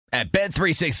At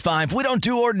Bet365, we don't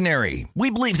do ordinary. We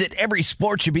believe that every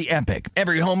sport should be epic.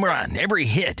 Every home run, every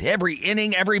hit, every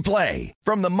inning, every play.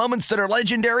 From the moments that are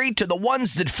legendary to the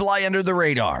ones that fly under the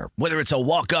radar. Whether it's a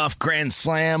walk-off grand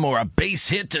slam or a base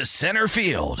hit to center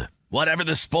field. Whatever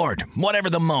the sport, whatever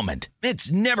the moment.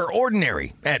 It's never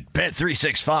ordinary at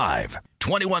Bet365.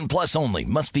 21 plus only.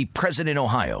 Must be present in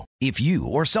Ohio. If you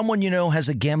or someone you know has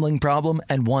a gambling problem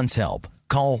and wants help,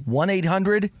 call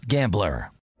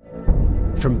 1-800-GAMBLER.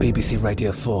 From BBC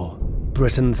Radio 4,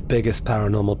 Britain's biggest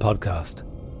paranormal podcast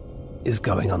is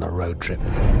going on a road trip.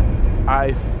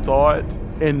 I thought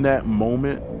in that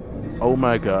moment, oh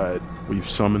my God, we've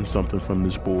summoned something from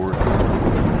this board.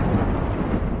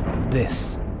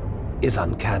 This is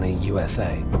Uncanny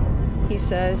USA. He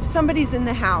says, somebody's in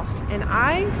the house, and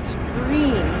I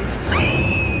screamed.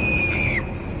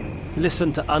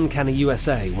 Listen to Uncanny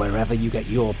USA wherever you get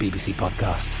your BBC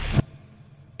podcasts,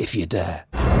 if you dare.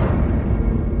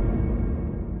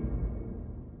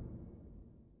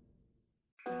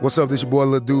 What's up, this your boy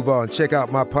Lil Duval, and check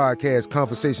out my podcast,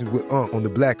 Conversations with Unc, on the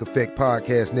Black Effect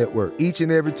Podcast Network. Each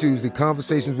and every Tuesday,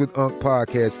 Conversations with Unc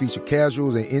podcast feature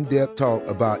casuals and in-depth talk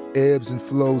about ebbs and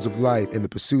flows of life and the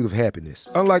pursuit of happiness.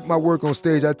 Unlike my work on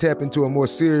stage, I tap into a more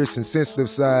serious and sensitive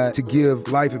side to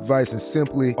give life advice and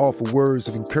simply offer words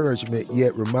of encouragement,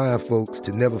 yet remind folks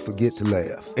to never forget to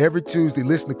laugh. Every Tuesday,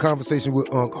 listen to Conversation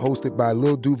with Unc, hosted by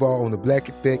Lil Duval on the Black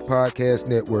Effect Podcast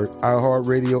Network,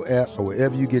 iHeartRadio app, or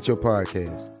wherever you get your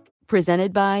podcasts.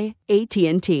 Presented by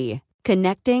AT&T.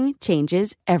 Connecting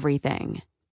changes everything.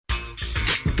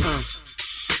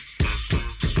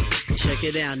 Check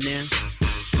it out now.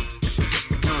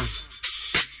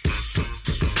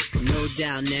 No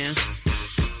doubt now.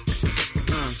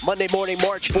 Monday morning,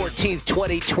 March 14th,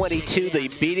 2022, the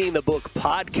Beating the Book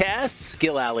podcast.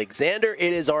 Gil Alexander.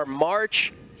 It is our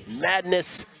March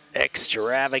Madness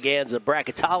extravaganza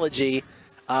bracketology.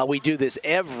 We do this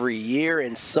every year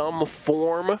in some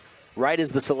form. Right as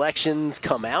the selections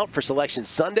come out for Selection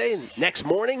Sunday and next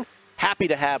morning. Happy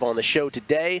to have on the show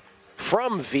today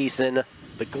from VSiN,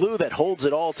 the glue that holds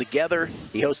it all together.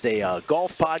 He hosts a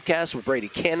golf podcast with Brady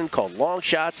Cannon called Long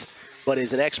Shots, but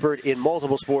is an expert in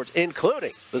multiple sports,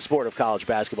 including the sport of college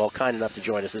basketball. Kind enough to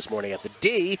join us this morning at the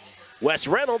D. Wes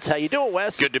Reynolds, how you doing,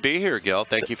 Wes? Good to be here, Gil.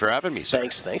 Thank you for having me, sir.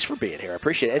 Thanks for being here. I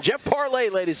appreciate it. And Jeff Parlay,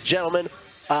 ladies and gentlemen.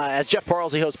 As Jeff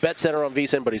Parles, he hosts Bet Center on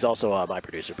VSiN, but he's also my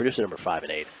producer number 5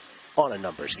 and 8 on a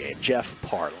numbers game. Jeff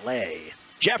Parlay.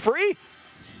 Jeffrey,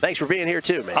 thanks for being here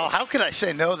too, man. Oh, how can I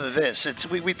say no to this?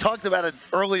 We talked about it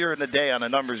earlier in the day on a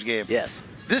numbers game. Yes.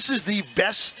 This is the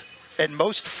best and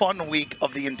most fun week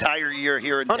of the entire year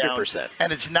here in 100%. town,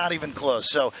 and it's not even close.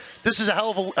 So this is a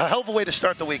hell of a way to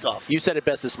start the week off. You said it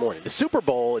best this morning. The Super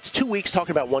Bowl, it's 2 weeks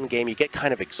talking about one game. You get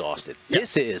kind of exhausted. Yep.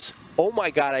 This is, oh my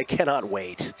God, I cannot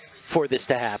wait for this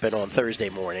to happen on Thursday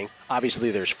morning.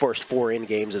 Obviously, there's first 4 in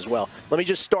games as well. Let me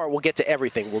just start. We'll get to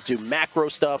everything. We'll do macro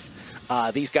stuff.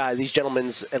 These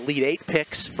gentlemen's Elite 8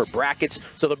 picks for brackets.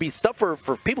 So there'll be stuff for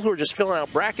people who are just filling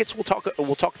out brackets. We'll talk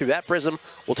through that prism.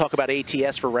 We'll talk about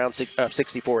ATS for round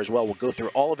 64 as well. We'll go through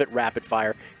all of it rapid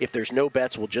fire. If there's no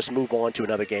bets, we'll just move on to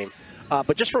another game.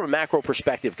 But just from a macro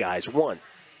perspective, guys,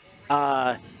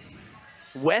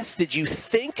 Wes, did you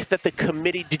think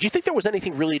there was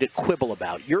anything really to quibble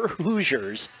about? Your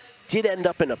Hoosiers did end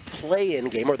up in a play-in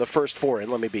game, or the first 4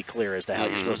 in. Let me be clear as to how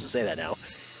you're supposed to say that now.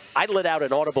 I let out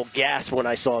an audible gasp when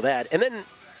I saw that. And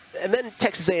then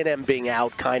Texas A&M being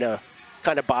out kind of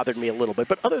bothered me a little bit.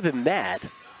 But other than that,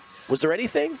 was there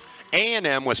anything?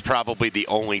 A&M was probably the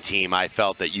only team I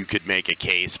felt that you could make a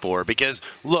case for because,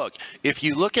 look, if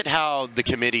you look at how the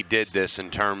committee did this in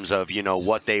terms of,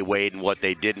 what they weighed and what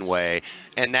they didn't weigh,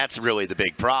 and that's really the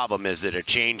big problem is that it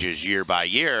changes year by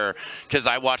year because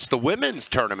I watched the women's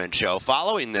tournament show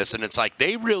following this, and it's like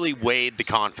they really weighed the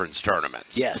conference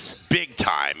tournaments. Yes. Big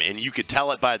time, and you could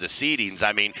tell it by the seedings.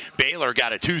 I mean, Baylor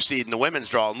got a 2 seed in the women's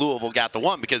draw, and Louisville got the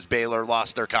 1 because Baylor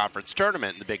lost their conference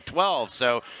tournament in the Big 12,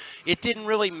 so it didn't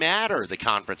really matter, the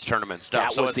conference tournament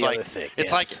stuff. That was the other thing.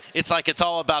 It's like it's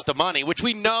all about the money, which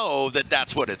we know that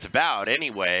that's what it's about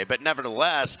anyway. But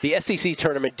nevertheless, the SEC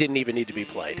tournament didn't even need to be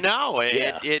played. No,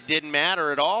 it didn't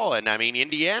matter at all. And I mean,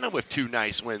 Indiana with 2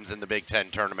 nice wins in the Big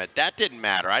Ten tournament, that didn't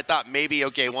matter. I thought maybe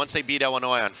once they beat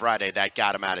Illinois on Friday, that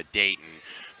got them out of Dayton.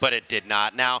 But it did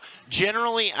not. Now,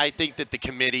 generally, I think that the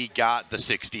committee got the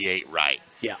 68 right.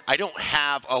 Yeah. I don't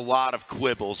have a lot of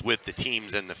quibbles with the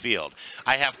teams in the field.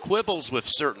 I have quibbles with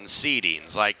certain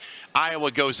seedings. Like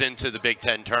Iowa goes into the Big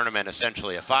Ten tournament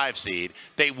essentially a 5 seed.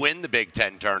 They win the Big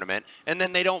Ten tournament, and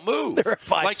then they don't move. They're a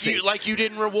 5 seed. Like you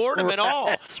didn't reward them at all.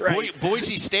 That's right.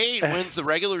 Boise State wins the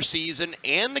regular season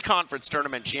and the conference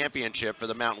tournament championship for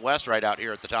the Mountain West right out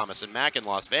here at the Thomas and Mack in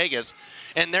Las Vegas,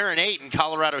 and they're an 8, and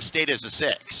Colorado State is a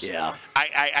 6. Yeah.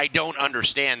 I don't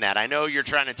understand that. I know you're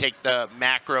trying to take the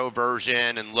macro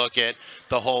version and look at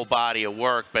the whole body of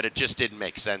work, but it just didn't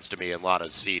make sense to me in a lot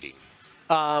of seeding.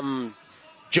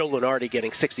 Joe Lunardi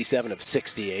getting 67 of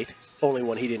 68. Only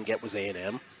one he didn't get was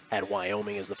A&M. Had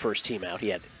Wyoming as the first team out. He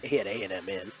had A&M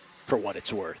in, for what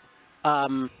it's worth.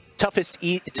 Toughest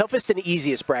and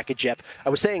easiest bracket, Jeff. I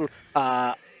was saying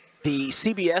the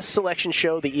CBS selection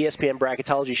show, the ESPN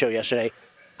bracketology show yesterday,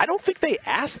 I don't think they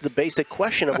asked the basic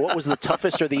question of what was the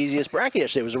toughest or the easiest bracket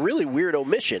yesterday. It was a really weird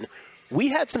omission. We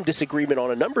had some disagreement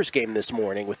on a numbers game this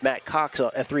morning with Matt Cox,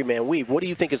 a 3-man weave. What do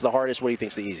you think is the hardest? What do you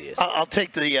think is the easiest? I'll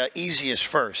take the easiest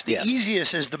first. The Yes.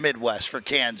 easiest is the Midwest for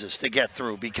Kansas to get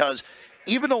through, because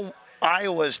even though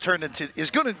Iowa is going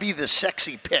to be the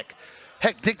sexy pick.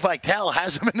 Heck, Dick Vitale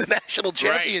has them in the national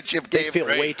championship game. They feel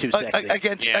way too sexy.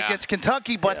 Against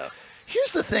Kentucky. But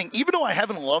here's the thing. Even though I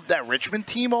haven't loved that Richmond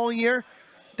team all year,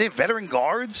 they have veteran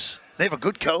guards. They have a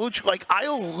good coach. Like,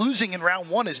 Iowa losing in round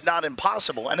 1 is not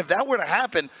impossible. And if that were to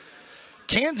happen,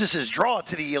 Kansas's draw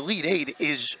to the Elite 8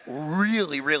 is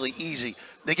really, really easy.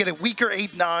 They get a weaker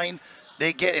 8-9.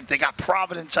 If they got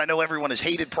Providence, I know everyone has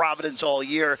hated Providence all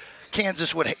year.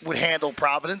 Kansas would handle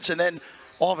Providence, and then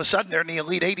all of a sudden they're in the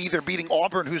Elite 8, either beating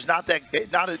Auburn, who's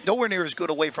nowhere near as good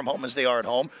away from home as they are at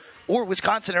home, or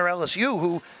Wisconsin or LSU,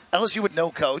 who LSU with no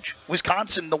coach.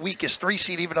 Wisconsin, the weakest 3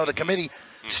 seed, even though the committee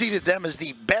seeded them as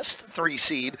the best 3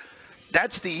 seed.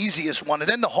 That's the easiest one. And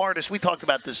then the hardest, we talked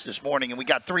about this morning, and we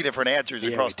got 3 different answers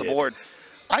across the board.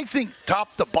 I think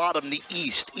top to bottom, the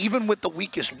East, even with the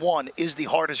weakest 1, is the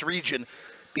hardest region,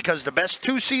 because the best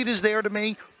 2 seed is there to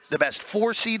me. The best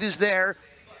 4 seed is there.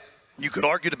 You could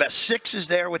argue the best 6 is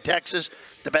there with Texas.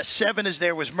 The best 7 is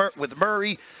there with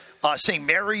Murray. St.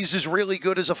 Mary's is really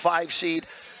good as a 5 seed.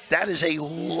 That is a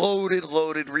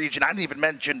loaded region. I didn't even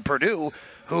mention Purdue,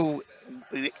 who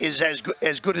is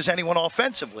as good as anyone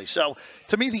offensively. So,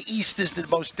 to me, the East is the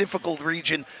most difficult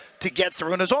region to get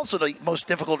through, and is also the most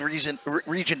difficult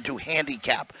region to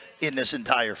handicap in this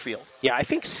entire field. Yeah, I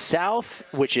think South,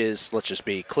 which is, let's just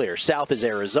be clear, South is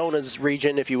Arizona's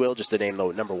region, if you will, just to name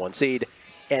the number 1 seed,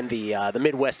 and the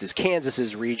Midwest is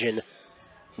Kansas's region.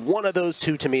 One of those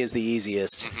two, to me, is the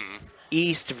easiest.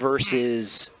 East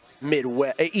versus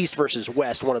Midwest, East versus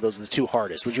West, one of those is the 2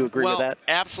 hardest. Would you agree with that?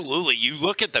 Absolutely. You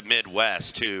look at the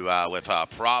Midwest, too, with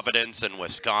Providence and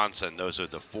Wisconsin. Those are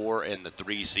the 4 and the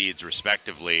 3 seeds,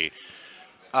 respectively.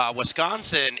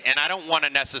 Wisconsin, and I don't want to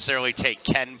necessarily take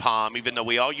Ken Pom, even though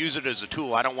we all use it as a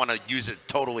tool. I don't want to use it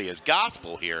totally as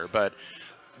gospel here, but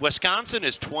Wisconsin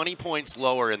is 20 points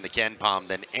lower in the Ken Pom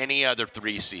than any other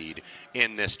 3 seed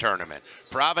in this tournament.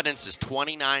 Providence is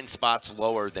 29 spots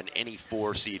lower than any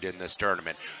 4 seed in this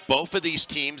tournament. Both of these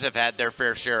teams have had their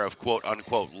fair share of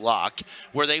quote-unquote luck,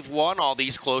 where they've won all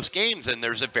these close games, and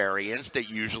there's a variance that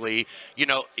usually,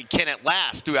 can it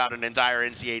last throughout an entire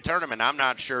NCAA tournament? I'm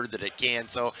not sure that it can,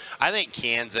 so I think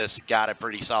Kansas got a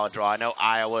pretty solid draw. I know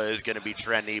Iowa is going to be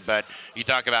trendy, but you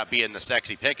talk about being the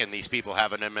sexy pick, and these people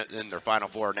having them in their Final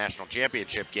Four national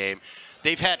championship game.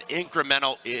 They've had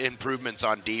incremental improvements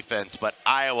on defense, but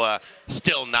Iowa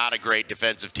still not a great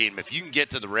defensive team. If you can get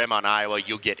to the rim on Iowa,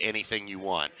 you'll get anything you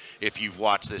want if you've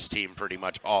watched this team pretty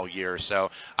much all year.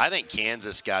 So I think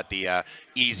Kansas got the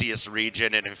easiest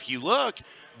region. And if you look,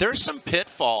 there's some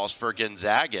pitfalls for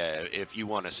Gonzaga if you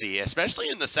want to see, especially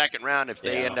in the second round if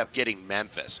they end up getting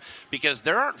Memphis, because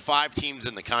there aren't 5 teams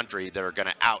in the country that are going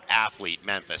to out-athlete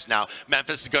Memphis. Now,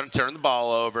 Memphis is going to turn the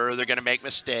ball over. They're going to make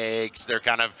mistakes. They're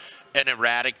kind of an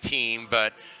erratic team,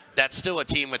 but that's still a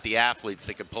team with the athletes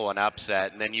that can pull an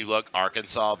upset. And then you look,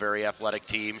 Arkansas, a very athletic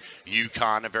team.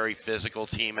 UConn, a very physical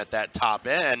team at that top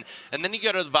end. And then you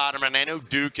go to the bottom, and I know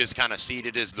Duke is kind of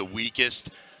seeded as the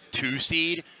weakest 2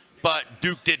 seed, but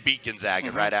Duke did beat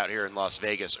Gonzaga right out here in Las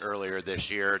Vegas earlier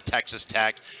this year. Texas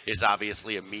Tech is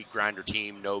obviously a meat grinder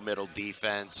team, no middle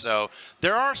defense. So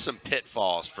there are some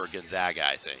pitfalls for Gonzaga,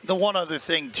 I think. The one other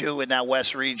thing, too, in that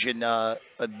West region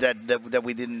that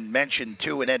we didn't mention,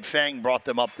 too, and Ed Fang brought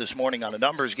them up this morning on a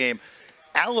numbers game,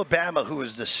 Alabama, who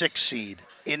is the 6th seed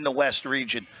in the West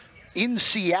region, in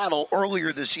Seattle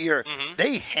earlier this year,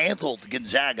 they handled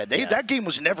Gonzaga. That game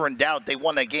was never in doubt. They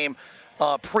won that game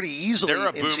pretty easily. They're a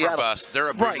in boomer Seattle. bust. They're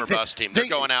a boomer bust team. They're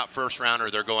going out first round, or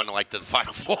they're going to the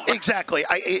Final Four. Exactly.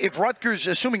 If Rutgers,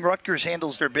 assuming Rutgers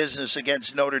handles their business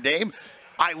against Notre Dame,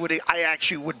 I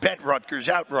actually would bet Rutgers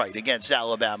outright against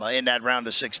Alabama in that round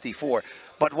of 64.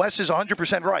 But Wes is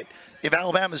 100% right. If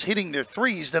Alabama's hitting their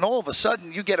threes, then all of a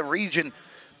sudden you get a region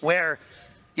where,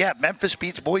 Memphis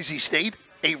beats Boise State,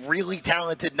 a really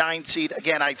talented 9 seed.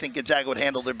 Again, I think Gonzaga would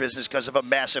handle their business because of a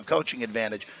massive coaching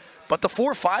advantage. But the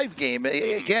 4-5 game,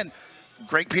 again,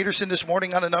 Greg Peterson this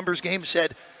morning on a numbers game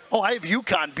said, I have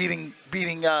UConn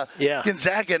beating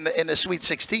Gonzaga in the Sweet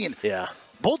 16. Yeah.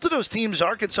 Both of those teams,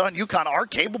 Arkansas and UConn, are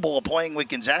capable of playing with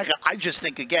Gonzaga. I just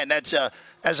think, again, that's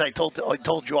as I told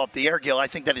you off the air, Gil, I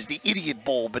think that is the idiot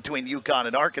bowl between UConn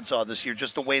and Arkansas this year,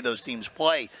 just the way those teams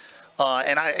play.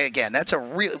 That's a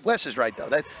real. Wes is right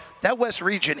though. That West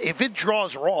region, if it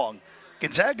draws wrong,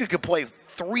 Gonzaga could play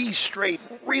 3 straight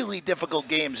really difficult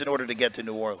games in order to get to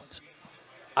New Orleans.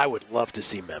 I would love to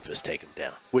see Memphis take them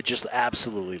down. Would just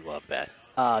absolutely love that.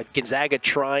 Gonzaga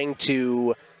trying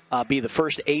to be the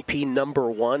first AP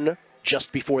number 1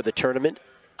 just before the tournament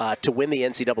to win the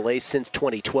NCAA since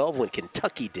 2012 when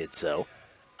Kentucky did so.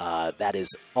 That is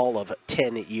all of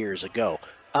 10 years ago.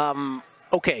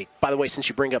 Okay, by the way, since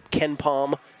you bring up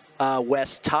KenPom,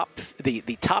 West,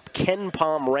 the top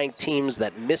KenPom ranked teams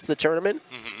that missed the tournament,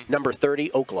 number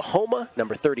 30, Oklahoma,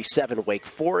 number 37, Wake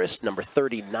Forest, number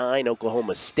 39,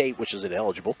 Oklahoma State, which is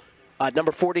ineligible.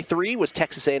 Number 43 was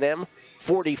Texas A&M,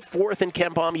 44th in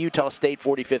KenPom, Utah State,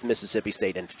 45th, Mississippi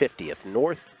State, and 50th,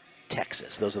 North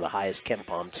Texas. Those are the highest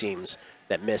KenPom teams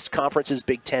that missed. Conferences,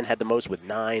 Big Ten had the most with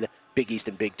 9, Big East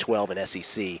and Big 12, and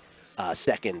SEC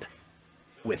second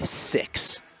with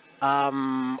 6.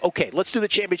 Okay, let's do the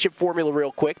championship formula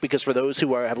real quick, because for those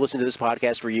who have listened to this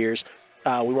podcast for years,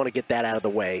 we want to get that out of the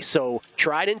way. So,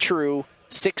 tried and true,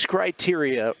 6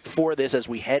 criteria for this as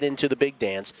we head into the big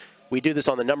dance. We do this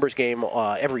on the numbers game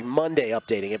every Monday,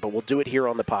 updating it, but we'll do it here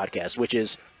on the podcast, which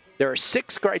is there are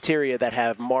 6 criteria that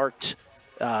have marked,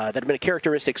 that have been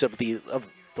characteristics of the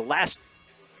last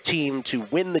team to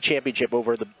win the championship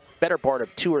over the better part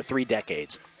of 2 or 3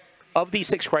 decades. Of these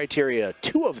 6 criteria,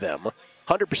 2 of them,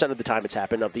 100% of the time it's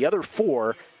happened. Of the other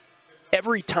 4,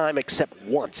 every time except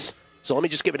once. So let me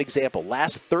just give an example.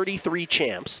 Last 33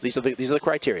 champs, these are the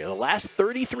criteria. The last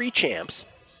 33 champs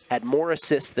had more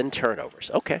assists than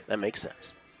turnovers. Okay, that makes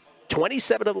sense.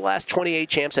 27 of the last 28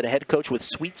 champs had a head coach with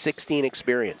Sweet 16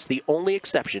 experience. The only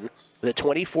exception, the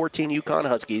 2014 UConn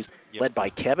Huskies, led by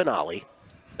Kevin Ollie.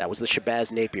 That was the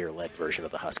Shabazz Napier-led version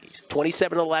of the Huskies.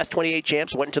 27 of the last 28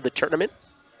 champs went into the tournament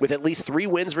with at least 3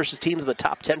 wins versus teams in the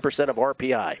top 10% of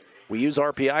RPI. We use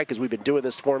RPI because we've been doing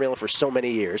this formula for so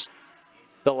many years.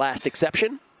 The last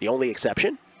exception, the only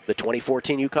exception, the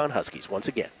 2014 UConn Huskies, once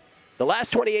again. The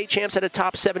last 28 champs had a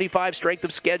top 75 strength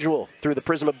of schedule through the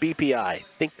prism of BPI.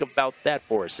 Think about that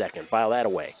for a second. File that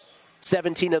away.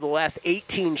 17 of the last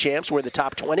 18 champs were in the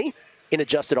top 20 in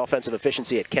adjusted offensive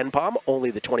efficiency at KenPom. Only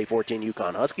the 2014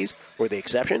 UConn Huskies were the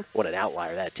exception. What an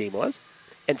outlier that team was.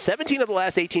 And 17 of the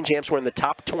last 18 champs were in the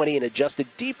top 20 in adjusted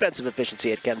defensive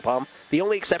efficiency at KenPom. The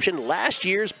only exception, last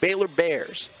year's Baylor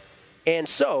Bears. And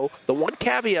so, the one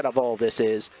caveat of all this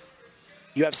is,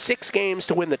 you have 6 games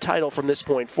to win the title from this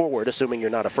point forward, assuming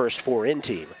you're not a first 4-in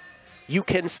team. You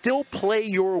can still play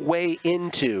your way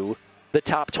into the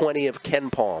top 20 of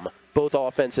KenPom, both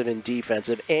offensive and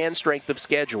defensive, and strength of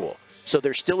schedule. So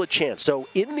there's still a chance. So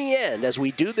in the end, as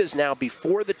we do this now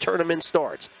before the tournament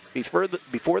starts, before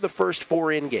the first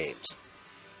 4-in games,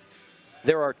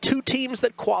 there are 2 teams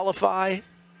that qualify,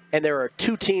 and there are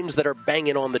 2 teams that are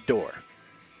banging on the door.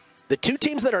 The 2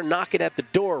 teams that are knocking at the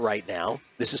door right now,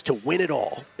 this is to win it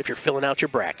all, if you're filling out your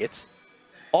brackets.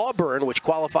 Auburn, which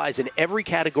qualifies in every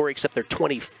category except their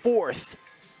 24th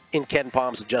in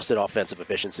KenPom's adjusted offensive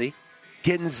efficiency.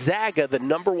 Gonzaga, the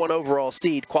number 1 overall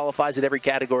seed, qualifies in every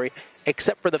category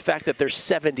except for the fact that they're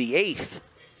 78th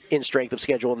in strength of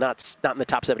schedule, not in the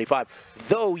top 75.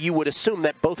 Though you would assume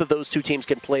that both of those 2 teams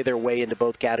can play their way into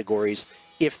both categories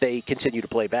if they continue to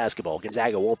play basketball.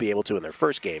 Gonzaga won't be able to in their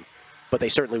first game, but they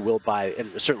certainly will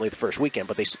certainly the first weekend,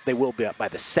 but they will be by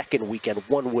the second weekend,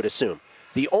 one would assume.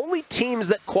 The only teams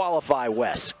that qualify,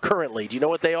 Wes, currently, do you know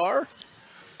what they are?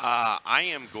 I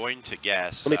am going to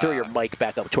guess. Let me throw your mic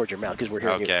back up towards your mouth because we're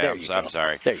hearing you. Okay, I'm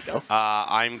sorry. There you go.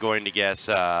 I'm going to guess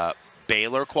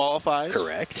Baylor qualifies.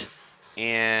 Correct.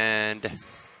 And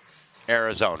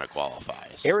Arizona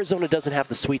qualifies. Arizona doesn't have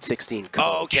the Sweet 16 coach.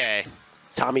 Oh, okay.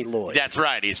 Tommy Lloyd. That's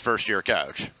right. He's first-year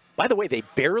coach. By the way, they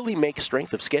barely make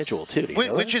strength of schedule, too. Do you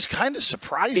know which is kind of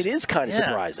surprising. It is kind of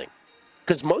surprising.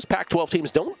 Because most Pac-12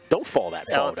 teams don't fall that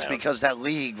far down. It's because that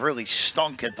league really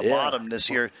stunk at the bottom this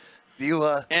year.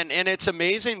 And it's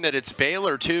amazing that it's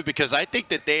Baylor, too, because I think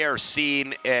that they are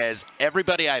seen as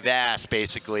everybody I've asked,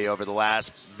 basically, over the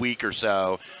last week or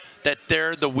so, that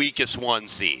they're the weakest one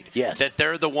seed. Yes. That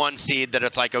they're the one seed that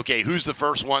it's like, okay, who's the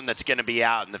first one that's going to be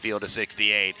out in the field of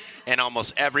 68? And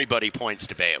almost everybody points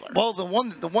to Baylor. Well, the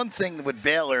one thing with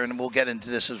Baylor, and we'll get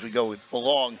into this as we go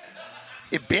along,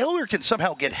 if Baylor can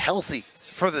somehow get healthy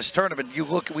for this tournament,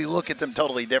 we look at them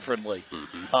totally differently.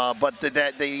 Mm-hmm. But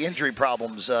the injury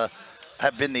problems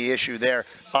have been the issue there.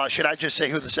 Should I just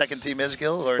say who the second team is,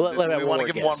 Gil, or do we want to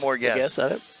give them one more guess?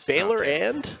 Baylor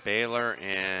Baylor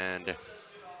and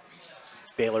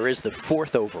Baylor is the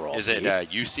 4th overall. Is it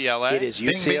UCLA? It is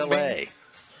UCLA. Bing, bing, bing.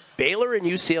 Baylor and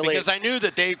UCLA. Because I knew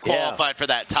that they qualified for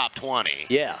that top 20.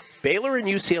 Yeah. Baylor and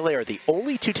UCLA are the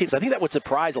only two teams. I think that would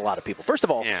surprise a lot of people. First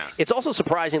of all, it's also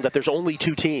surprising that there's only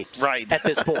 2 teams at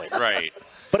this point. Right.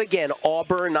 But again,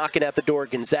 Auburn knocking at the door,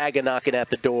 Gonzaga knocking at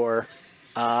the door,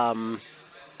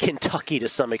 Kentucky to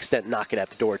some extent knocking at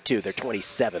the door too. They're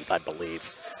 27th, I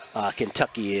believe.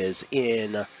 Kentucky is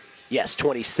in,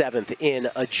 27th in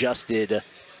adjusted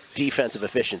defensive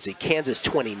efficiency. Kansas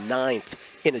 29th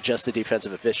in adjusted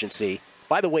defensive efficiency.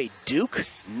 By the way, Duke,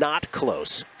 not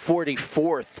close,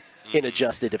 44th in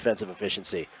adjusted defensive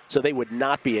efficiency. So they would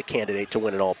not be a candidate to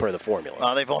win it all per the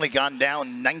formula. They've only gone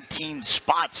down 19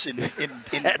 spots in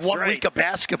 1 week of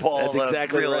basketball, That's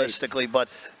exactly realistically. But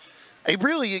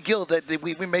really, Gil, that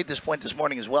we made this point this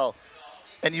morning as well,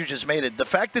 and you just made it. The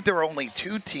fact that there are only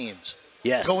 2 teams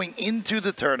going into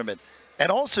the tournament, and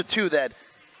also, too, that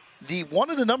one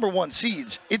of the number 1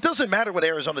 seeds, it doesn't matter what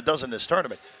Arizona does in this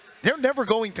tournament. They're never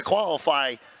going to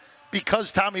qualify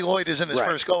because Tommy Lloyd is in his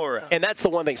first go-around. And that's the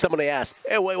one thing somebody asked,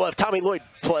 hey, well, if Tommy Lloyd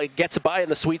gets a bye in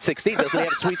the Sweet 16, doesn't he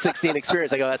have a Sweet 16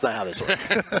 experience? I go, that's not how this works.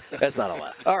 That's not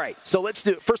allowed. All right, so let's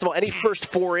do, first of all, any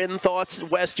first 4-in thoughts,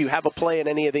 Wes? Do you have a play in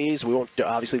any of these? We won't,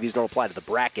 obviously, these don't apply to the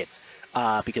bracket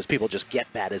because people just get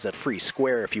that as a free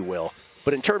square, if you will.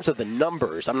 But in terms of the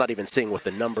numbers, I'm not even seeing what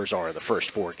the numbers are in the first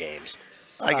 4 games.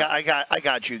 I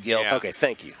got you, Gil. Yeah. Okay,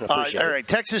 thank you. All right,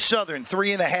 Texas Southern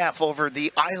 3.5 over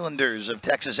the Islanders of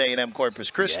Texas A&M Corpus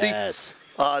Christi. Yes.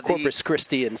 Corpus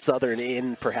Christi and Southern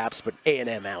in, perhaps, but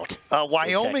A&M out.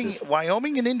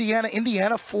 Wyoming and Indiana.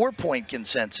 Indiana 4-point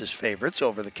consensus favorites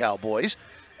over the Cowboys,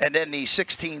 and then the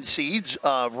 16 seeds.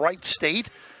 Wright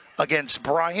State against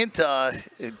Bryant.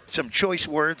 Some choice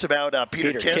words about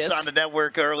Peter Kiss on the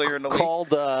network earlier in the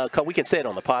week. We can say it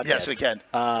on the podcast. Yes, we can.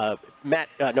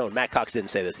 Matt Cox didn't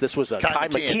say this. This was Kai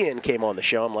McKeon came on the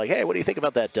show. I'm like, hey, what do you think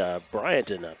about that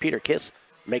Bryant and Peter Kiss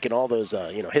making all those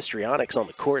histrionics on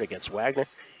the court against Wagner?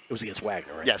 It was against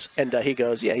Wagner, right? Yes. And he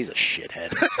goes, yeah, he's a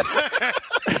shithead.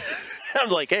 I'm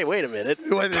like, hey, wait a minute.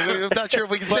 I'm not sure if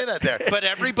we can say that there. But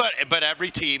every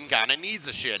team kind of needs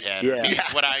a shithead. Yeah. Needs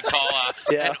what I call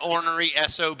an ornery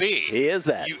SOB. He is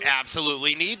that. You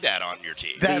absolutely need that on your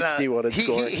team.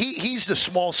 He's the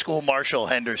small school Marshall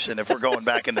Henderson, if we're going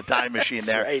back in the time machine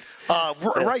there. Right.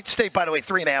 Wright State, by the way,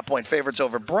 3.5-point favorites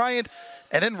over Bryant.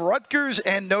 And then Rutgers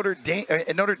and Notre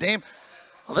Dame.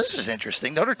 Well, this is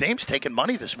interesting. Notre Dame's taking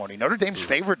money this morning. Notre Dame's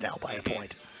favored now by a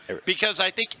point. Because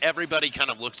I think everybody kind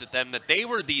of looks at them that they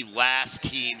were the last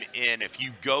team in. If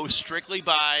you go strictly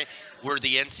by where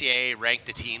the NCAA ranked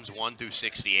the teams 1 through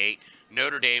 68,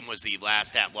 Notre Dame was the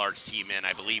last at-large team in.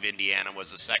 I believe Indiana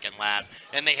was the second last.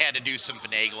 And they had to do some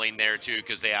finagling there, too,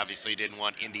 because they obviously didn't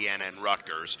want Indiana and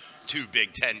Rutgers, 2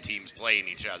 Big Ten teams, playing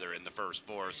each other in the first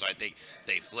 4. So I think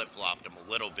they flip-flopped them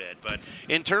a little bit. But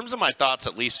in terms of my thoughts,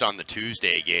 at least on the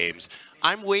Tuesday games,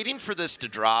 I'm waiting for this to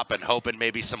drop and hoping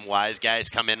maybe some wise guys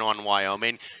come in on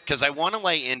Wyoming, because I want to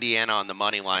lay Indiana on the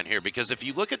money line here, because if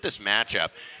you look at this matchup,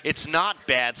 it's not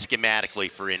bad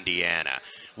schematically for Indiana.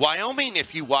 Wyoming,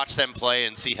 if you watch them play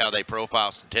and see how they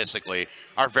profile statistically,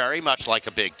 are very much like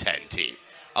a Big Ten team.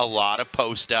 A lot of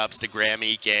post-ups to Graham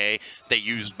Ike. They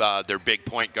use their big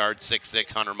point guard,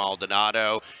 6'6", Hunter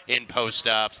Maldonado, in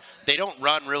post-ups. They don't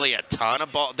run really a ton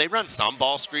of ball. They run some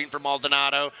ball screen for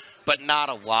Maldonado, but not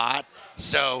a lot.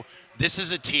 So this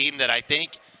is a team that I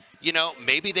think,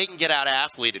 maybe they can get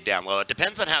out-athleted down low. It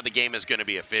depends on how the game is going to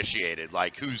be officiated,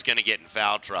 like who's going to get in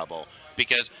foul trouble.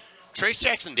 Because Trace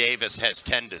Jackson-Davis has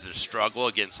tended to struggle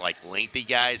against lengthy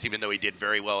guys, even though he did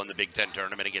very well in the Big Ten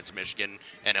tournament against Michigan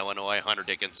and Illinois. Hunter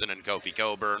Dickinson and Kofi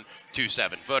Coburn, 2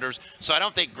 7-footers. So I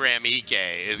don't think Graham Ike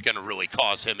is going to really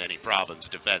cause him any problems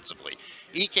defensively.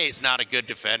 Ike is not a good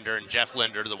defender, and Jeff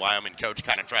Linder, the Wyoming coach,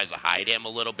 kind of tries to hide him a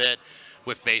little bit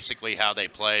with basically how they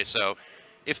play. So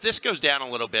if this goes down a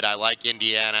little bit, I like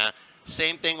Indiana.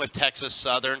 Same thing with Texas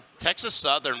Southern. Texas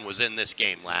Southern was in this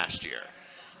game last year.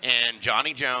 And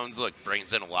Johnny Jones, look,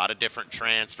 brings in a lot of different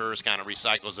transfers, kind of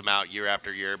recycles them out year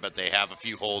after year, but they have a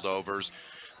few holdovers.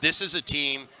 This is a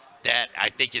team that I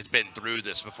think has been through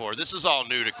this before. This is all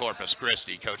new to Corpus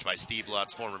Christi, coached by Steve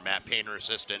Lutz, former Matt Painter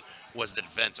assistant, was the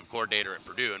defensive coordinator at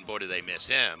Purdue, and boy, do they miss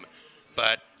him.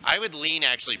 But I would lean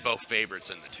actually both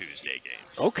favorites in the Tuesday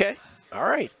games. Okay. All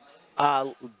right.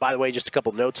 By the way, just a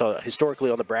couple notes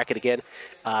historically on the bracket again.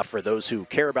 For those who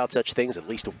care about such things, at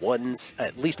least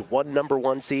one number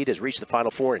one seed has reached the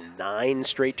Final Four in 9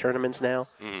 straight tournaments now.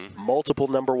 Mm-hmm. Multiple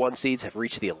number one seeds have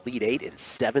reached the Elite Eight in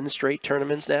 7 straight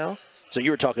tournaments now. So you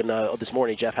were talking this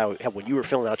morning, Jeff, how when you were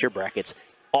filling out your brackets,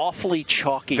 awfully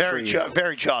chalky for you.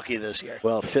 Very chalky this year.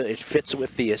 Well, it fits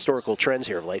with the historical trends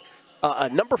here of late.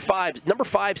 Number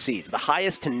five seeds, the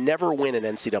highest to never win an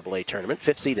NCAA tournament.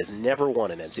 5th seed has never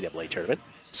won an NCAA tournament.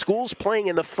 Schools playing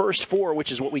in the first 4,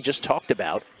 which is what we just talked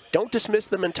about. Don't dismiss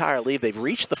them entirely. They've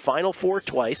reached the Final Four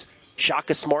twice.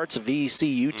 Shaka Smart's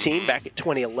VCU team back in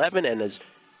 2011, and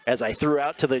as I threw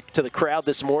out to the crowd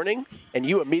this morning, and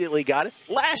you immediately got it,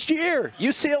 last year,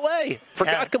 UCLA.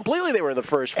 Forgot completely they were in the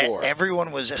first 4.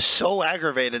 Everyone was so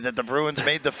aggravated that the Bruins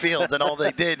made the field, and all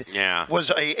they did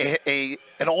was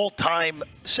an all-time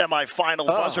semifinal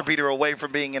buzzer beater away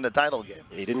from being in the title game.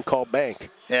 He didn't call bank.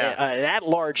 Yeah. And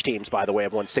at-large teams, by the way,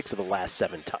 have won 6 of the last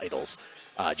 7 titles.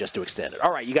 Just to extend it.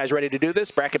 All right, you guys ready to do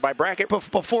this, bracket by bracket?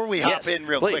 Before we hop in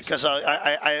real quick, because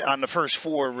I on the first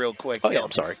 4 real quick. Oh, yeah, I'm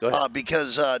sorry. Go ahead.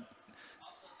 Because I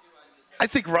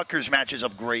think Rutgers matches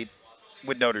up great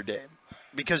with Notre Dame.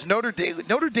 Because Notre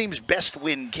Dame's best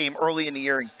win came early in the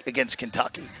year against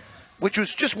Kentucky, which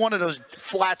was just one of those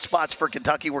flat spots for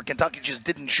Kentucky where Kentucky just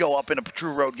didn't show up in a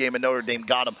true road game and Notre Dame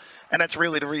got them. And that's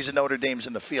really the reason Notre Dame's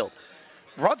in the field.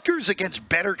 Rutgers against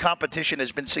better competition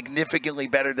has been significantly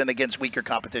better than against weaker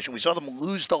competition. We saw them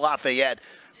lose to Lafayette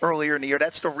earlier in the year.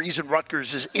 That's the reason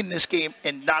Rutgers is in this game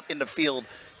and not in the field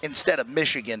instead of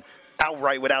Michigan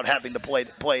outright without having to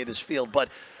play this field. But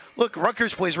look,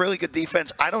 Rutgers plays really good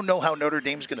defense. I don't know how Notre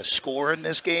Dame's going to score in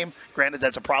this game. Granted,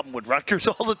 that's a problem with Rutgers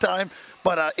all the time.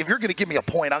 But if you're going to give me a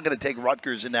point, I'm going to take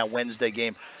Rutgers in that Wednesday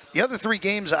game. The other 3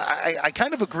 games, I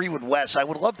kind of agree with Wes. I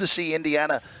would love to see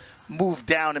Indiana move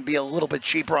down and be a little bit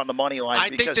cheaper on the money line. I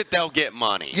think that they'll get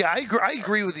money. Yeah, I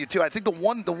agree with you too. I think the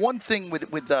one thing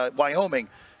with Wyoming,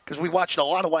 because we watched a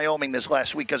lot of Wyoming this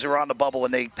last week because they were on the bubble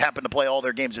and they happened to play all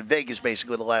their games in Vegas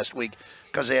basically the last week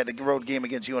because they had a road game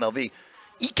against UNLV.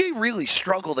 Ike really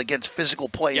struggled against physical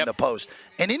play in the post,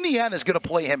 and Indiana's going to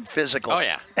play him physical. Oh,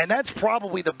 yeah. And that's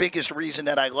probably the biggest reason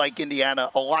that I like Indiana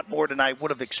a lot more than I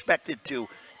would have expected to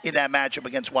in that matchup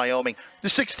against Wyoming. The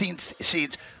 16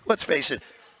 seeds, let's face it,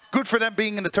 good for them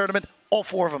being in the tournament. All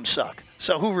 4 of them suck.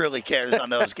 So who really cares on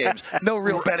those games? No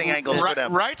real betting angles for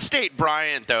them. Wright State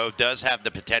Bryant, though, does have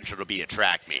the potential to be a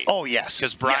track meet. Oh, yes.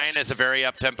 Because Bryant is a very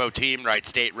up-tempo team. Wright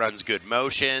State runs good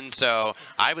motion. So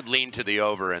I would lean to the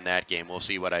over in that game. We'll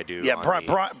see what I do. Yeah,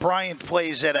 Bryant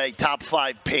plays at a top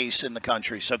 5 pace in the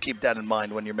country. So keep that in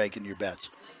mind when you're making your bets.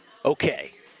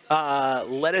 Okay.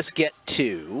 Let us get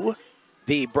to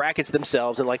the brackets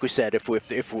themselves. And like we said, if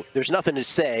there's nothing to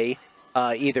say,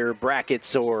 either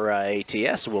brackets or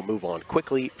ATS, we'll move on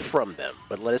quickly from them.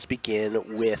 But let us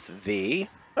begin with why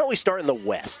don't we start in the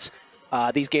West?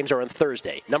 These games are on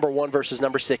Thursday. Number 1 versus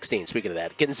number 16. Speaking of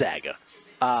that, Gonzaga.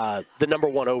 The number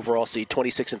 1 overall seed,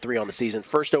 26-3 on the season.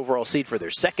 First overall seed for their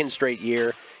 2nd straight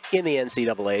year in the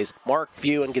NCAAs. Mark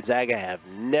Few and Gonzaga have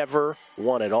never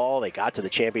won at all. They got to the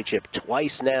championship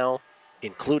twice now,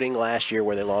 including last year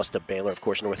where they lost to Baylor, of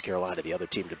course, North Carolina, the other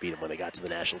team to beat them when they got to the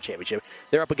national championship.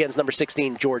 They're up against number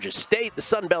 16, Georgia State, the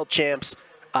Sun Belt champs.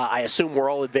 I assume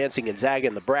we're all advancing Gonzaga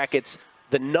in the brackets.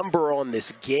 The number on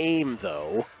this game,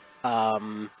 though,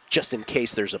 just in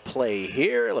case there's a play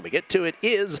here, let me get to it,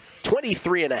 is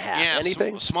 23.5. Yeah,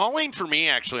 anything? Small lane for me,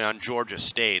 actually, on Georgia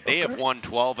State. They have won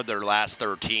 12 of their last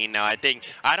 13. Now, I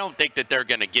don't think that they're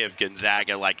going to give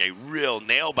Gonzaga like a real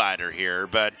nail-biter here,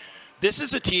 but this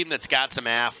is a team that's got some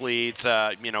athletes,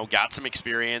 got some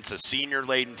experience, a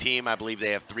senior-laden team. I believe they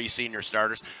have 3 senior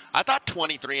starters. I thought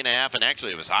 23.5, and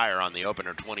actually it was higher on the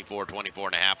opener.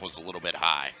 24.5 was a little bit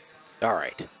high. All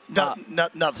right.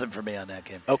 Nothing for me on that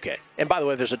game. Okay. And by the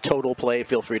way, if there's a total play,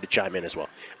 feel free to chime in as well.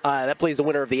 That plays the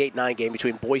winner of the 8-9 game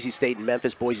between Boise State and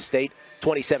Memphis. Boise State,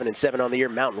 27-7 on the year.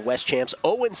 Mountain West champs,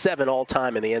 0-7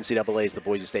 all-time in the NCAAs, the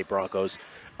Boise State Broncos.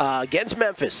 Against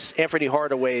Memphis, Anthony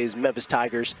Hardaway's Memphis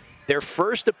Tigers. Their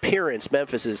first appearance,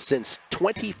 Memphis, is since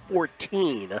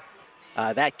 2014.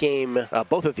 That game,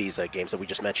 both of these games that we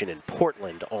just mentioned in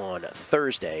Portland on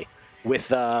Thursday with,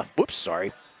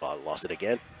 lost it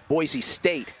again. Boise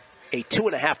State a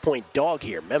 2.5-point dog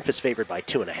here. Memphis favored by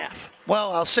 2.5.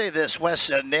 Well, I'll say this.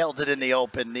 Wes nailed it in the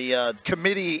open. The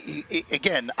committee,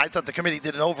 again, I thought the committee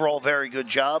did an overall very good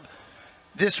job.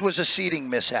 This was a seeding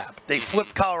mishap. They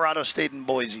flipped Colorado State and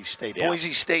Boise State. Yeah.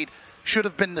 Boise State should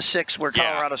have been the 6 where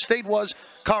Colorado State was.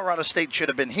 Colorado State should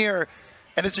have been here.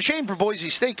 And it's a shame for Boise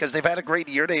State because they've had a great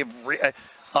year. They've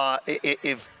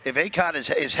if Akon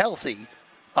is healthy,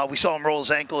 we saw him roll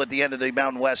his ankle at the end of the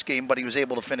Mountain West game, but he was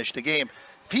able to finish the game.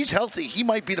 If he's healthy, he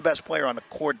might be the best player on the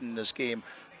court in this game,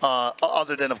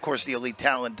 other than, of course, the elite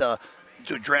talent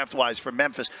draft-wise for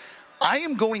Memphis. I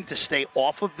am going to stay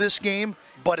off of this game,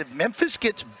 but if Memphis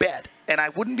gets bet, and I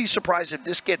wouldn't be surprised if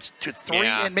this gets to 3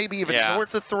 and maybe even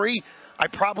north of 3, I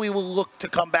probably will look to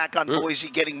come back on Boise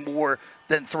getting more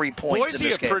than 3 points in Boise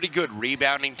this a game. pretty good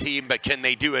rebounding team, but can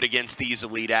they do it against these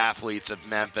elite athletes of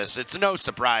Memphis? It's no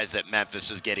surprise that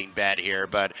Memphis is getting bet here,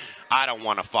 but I don't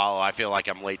want to follow. I feel like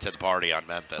I'm late to the party on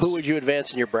Memphis. Who would you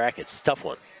advance in your brackets? It's a tough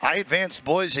one. I advanced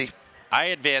Boise. I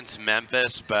advanced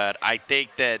Memphis, but I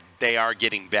think that they are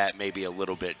getting bet maybe a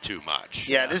little bit too much.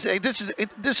 Yeah, this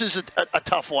is a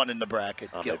tough one in the bracket.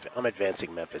 I'm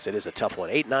advancing Memphis. It is a tough one.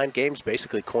 8-9 games,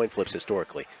 basically coin flips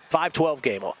historically. 5-12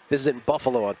 game. This is in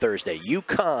Buffalo on Thursday.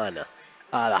 UConn,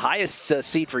 the highest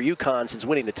seed for UConn since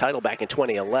winning the title back in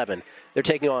 2011. They're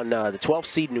taking on the 12th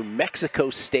seed New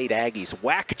Mexico State Aggies,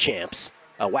 WAC champs,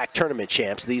 WAC tournament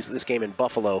champs. This game in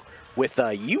Buffalo with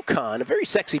UConn, a very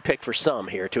sexy pick for some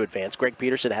here to advance. Greg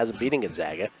Peterson has them beating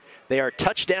Gonzaga. They are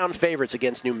touchdown favorites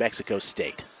against New Mexico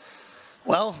State.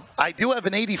 Well, I do have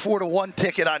an 84-1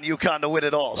 ticket on UConn to win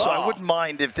it all, so I wouldn't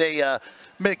mind if they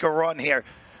make a run here.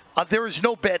 There is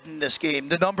no bet in this game.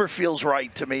 The number feels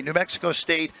right to me. New Mexico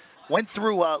State went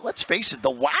through, let's face it,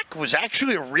 the WAC was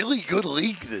actually a really good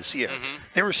league this year.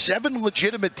 There were 7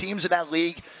 legitimate teams in that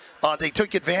league. They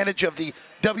took advantage of the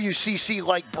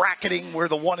WCC-like bracketing where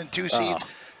the 1 and 2 seeds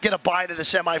get a bye to the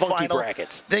semifinal. Funky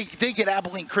brackets. They get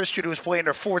Abilene Christian, who was playing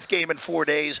their 4th game in 4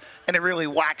 days, and it really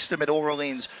waxed them at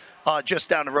Orleans just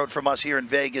down the road from us here in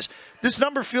Vegas. This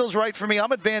number feels right for me.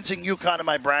 I'm advancing UConn in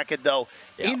my bracket, though.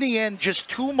 In the end, just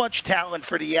too much talent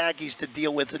for the Aggies to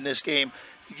deal with in this game.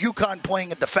 UConn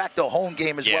playing a de facto home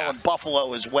game as well in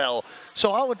Buffalo as well.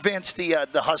 So I'll advance the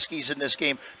Huskies in this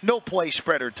game. No play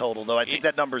spread or total, though. I think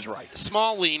that number's right.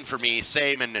 Small lean for me,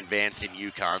 same in advancing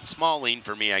UConn. Small lean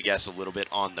for me, I guess, a little bit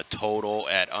on the total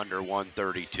at under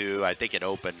 132. I think it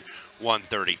opened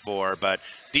 134, but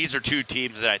these are 2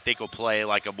 teams that I think will play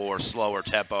like a more slower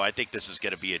tempo. I think this is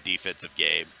going to be a defensive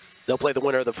game. They'll play the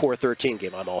winner of the 4-13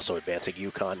 game. I'm also advancing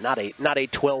UConn. Not a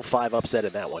 12-5 upset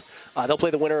in that one. They'll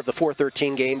play the winner of the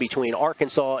 4-13 game between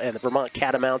Arkansas and the Vermont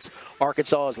Catamounts.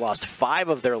 Arkansas has lost 5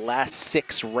 of their last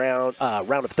 6 round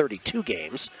of 32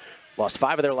 games. Lost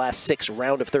 5 of their last 6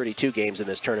 round of 32 games in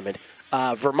this tournament.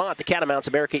 Vermont, the Catamounts,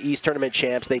 America East Tournament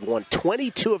champs. They've won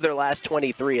 22 of their last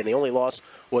 23, and the only loss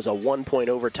was a 1-point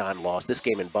overtime loss. This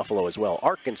game in Buffalo as well.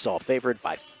 Arkansas favored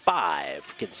by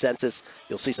 5. Consensus,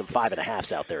 you'll see some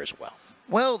 5.5s out there as well.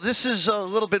 Well, this is a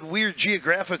little bit weird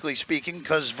geographically speaking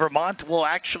because Vermont will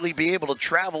actually be able to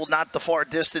travel not the far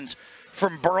distance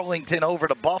from Burlington over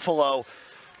to Buffalo.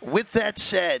 With that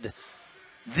said,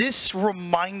 this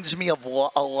reminds me of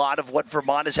a lot of what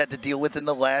Vermont has had to deal with in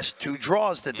the last 2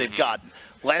 draws that they've gotten.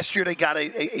 Last year they got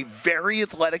a very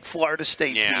athletic Florida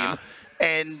State team,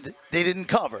 and they didn't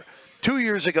cover. 2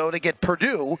 years ago to get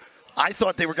Purdue, I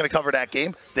thought they were going to cover that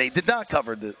game. They did not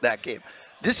cover that game.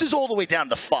 This is all the way down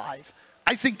to 5.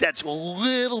 I think that's a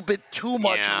little bit too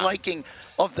much liking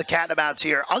of the Catamounts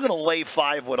here. I'm going to lay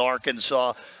 5 with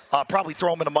Arkansas. Probably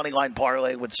throw them in a money line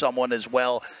parlay with someone as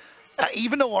well.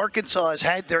 Even though Arkansas has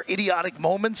had their idiotic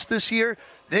moments this year,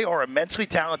 they are immensely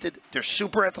talented. They're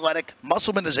super athletic.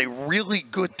 Musselman is a really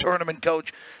good tournament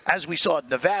coach. As we saw at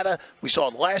Nevada, we saw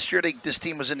it last year. This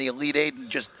team was in the Elite Eight and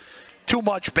just too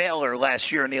much Baylor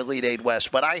last year in the Elite Eight West.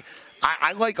 But I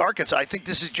like Arkansas. I think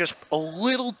this is just a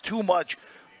little too much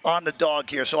on the dog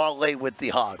here, so I'll lay with the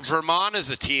Hogs. Vermont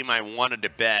is a team I wanted to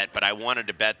bet, but I wanted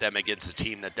to bet them against a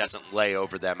team that doesn't lay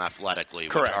over them athletically,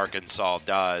 which Arkansas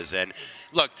does. And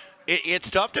look,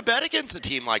 it's tough to bet against a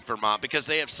team like Vermont because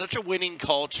they have such a winning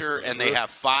culture and they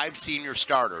have 5 senior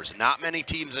starters. Not many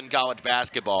teams in college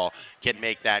basketball can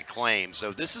make that claim.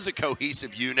 So this is a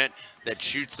cohesive unit that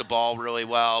shoots the ball really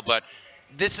well, but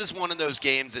this is one of those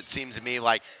games that seems to me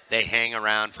like they hang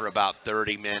around for about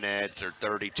 30 minutes or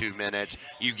 32 minutes.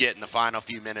 You get in the final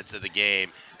few minutes of the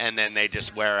game, and then they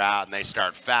just wear out and they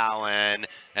start fouling,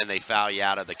 and they foul you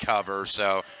out of the cover.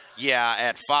 So yeah,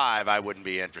 at 5, I wouldn't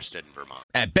be interested in Vermont.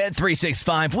 At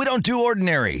Bet365, we don't do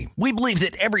ordinary. We believe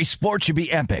that every sport should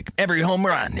be epic. Every home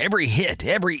run, every hit,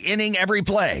 every inning, every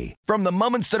play. From the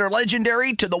moments that are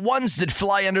legendary to the ones that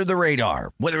fly under the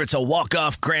radar. Whether it's a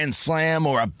walk-off grand slam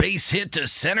or a base hit to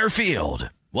center field.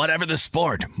 Whatever the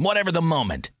sport, whatever the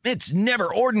moment. It's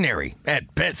never ordinary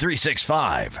at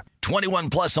Bet365. 21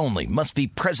 plus only. Must be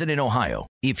present in Ohio.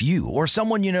 If you or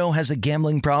someone you know has a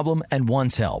gambling problem and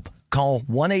wants help, call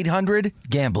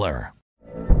 1-800-GAMBLER.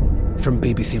 From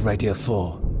BBC Radio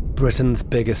 4, Britain's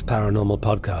biggest paranormal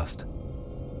podcast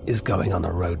is going on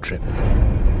a road trip.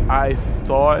 I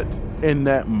thought in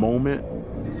that moment,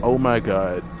 oh my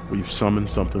God, we've summoned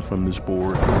something from this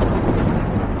board.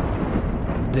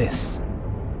 This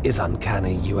is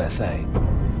Uncanny USA.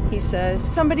 He says,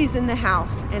 somebody's in the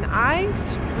house, and I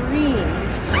screamed.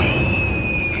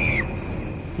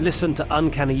 Listen to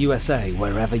Uncanny USA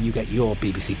wherever you get your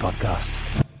BBC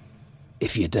podcasts,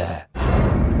 if you dare.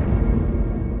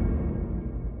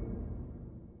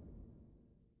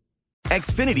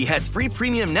 Xfinity has free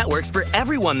premium networks for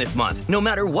everyone this month, no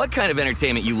matter what kind of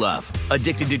entertainment you love.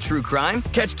 Addicted to true crime?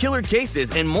 Catch killer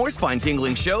cases and more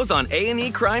spine-tingling shows on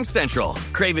A&E Crime Central.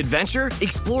 Crave adventure?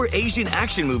 Explore Asian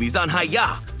action movies on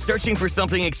Hi-YAH. Searching for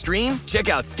something extreme? Check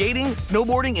out skating,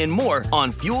 snowboarding, and more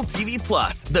on Fuel TV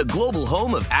Plus, the global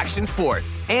home of action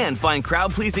sports. And find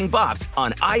crowd-pleasing bops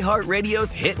on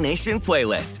iHeartRadio's Hit Nation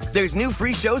playlist. There's new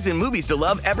free shows and movies to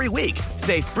love every week.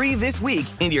 Say free this week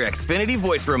in your Xfinity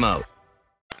voice remote.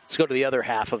 Let's go to the other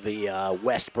half of the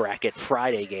West bracket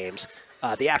Friday games.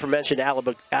 The aforementioned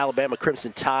Alabama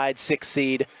Crimson Tide, 6th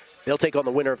seed. They'll take on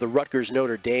the winner of the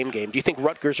Rutgers-Notre Dame game. Do you think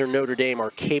Rutgers or Notre Dame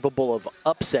are capable of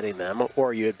upsetting them,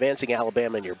 or are you advancing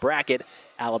Alabama in your bracket?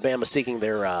 Alabama seeking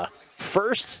their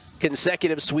first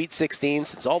consecutive Sweet 16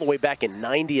 since all the way back in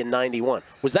 90 and 91.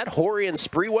 Was that Horry and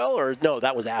Sprewell, or no,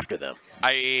 that was after them?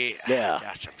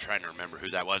 Gosh, I'm trying to remember who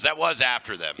that was. That was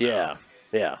after them. Yeah.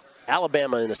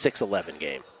 Alabama in a 6-11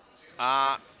 game.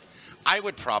 I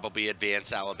would probably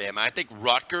advance Alabama. I think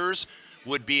Rutgers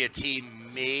would be a team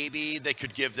maybe that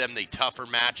could give them the tougher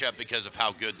matchup because of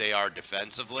how good they are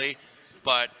defensively.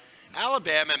 But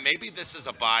Alabama, maybe this is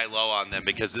a buy low on them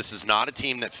because this is not a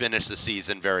team that finished the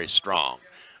season very strong,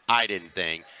 I didn't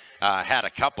think. Had a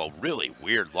couple really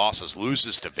weird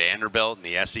loses to Vanderbilt in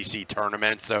the SEC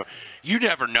tournament. So you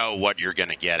never know what you're going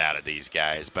to get out of these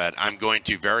guys, but I'm going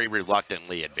to very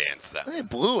reluctantly advance them. They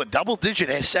blew a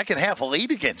double-digit second half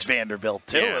lead against Vanderbilt,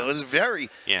 too. Yeah. It was very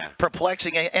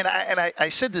perplexing. And I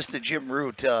said this to Jim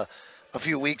Root a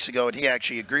few weeks ago, and he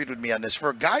actually agreed with me on this. For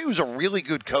a guy who's a really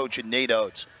good coach in Nate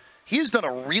Oates, he has done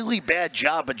a really bad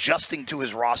job adjusting to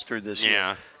his roster this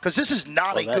year. Because this is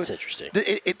not a good. That's interesting.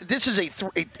 This is a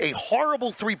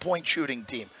horrible three-point shooting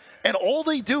team, and all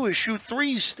they do is shoot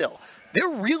threes. Still, they're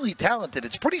really talented.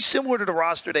 It's pretty similar to the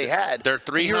roster they had. They're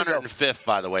 305th,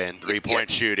 by the way, in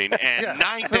three-point shooting, and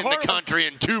 9th in the country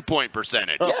in two-point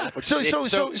percentage. Yeah. So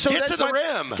get to the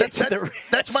rim.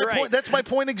 That's my right. point. That's my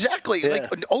point exactly. Yeah.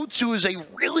 Like Oates, who is a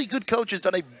really good coach, has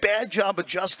done a bad job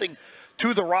adjusting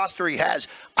to the roster he has.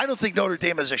 I don't think Notre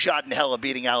Dame has a shot in hell of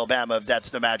beating Alabama if that's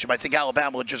the matchup. I think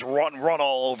Alabama would just run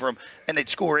all over them, and they'd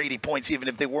score 80 points even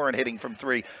if they weren't hitting from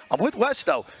three. I'm with Wes,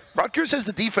 though. Rutgers has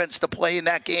the defense to play in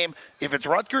that game. If it's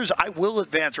Rutgers, I will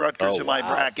advance Rutgers in my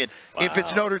bracket. Wow. If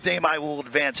it's Notre Dame, I will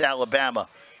advance Alabama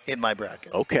in my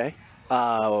bracket. Okay.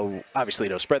 Obviously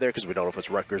no spread there because we don't know if it's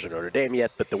Rutgers or Notre Dame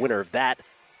yet, but the winner of that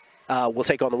will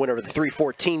take on the winner of the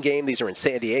 3-14 game. These are in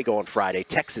San Diego on Friday.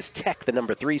 Texas Tech, the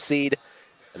number 3 seed.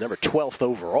 The number 12th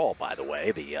overall, by the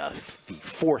way, the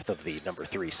fourth of the number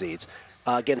 3 seeds,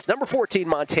 against number 14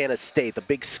 Montana State, the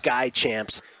Big Sky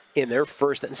champs in their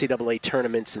first NCAA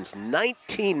tournament since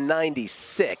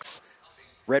 1996.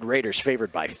 Red Raiders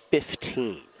favored by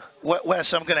 15.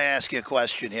 Wes, I'm going to ask you a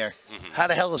question here. Mm-hmm. How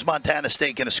the hell is Montana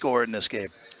State going to score in this game?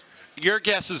 Your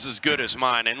guess is as good as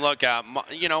mine. And look,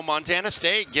 Montana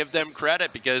State, give them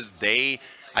credit because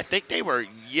I think they were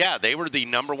the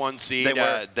number 1 seed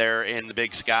there in the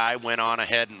Big Sky, went on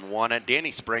ahead and won it.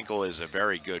 Danny Sprinkle is a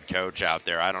very good coach out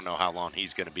there. I don't know how long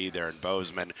he's going to be there in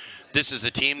Bozeman. This is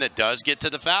a team that does get to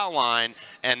the foul line,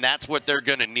 and that's what they're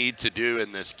going to need to do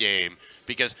in this game.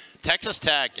 Because Texas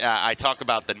Tech, I talk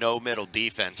about the no-middle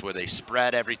defense where they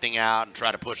spread everything out and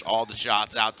try to push all the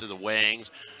shots out to the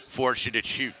wings, force you to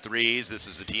shoot threes. This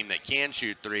is a team that can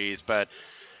shoot threes, but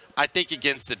I think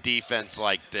against a defense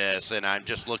like this, and I'm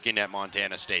just looking at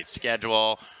Montana State's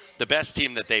schedule, the best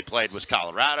team that they played was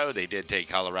Colorado. They did take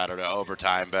Colorado to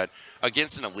overtime, but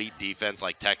against an elite defense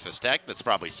like Texas Tech that's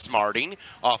probably smarting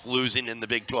off losing in the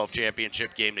Big 12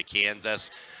 championship game to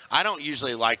Kansas, I don't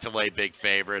usually like to lay big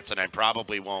favorites, and I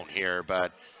probably won't here,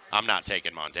 but I'm not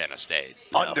taking Montana State.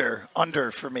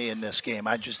 Under for me in this game.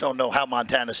 I just don't know how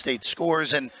Montana State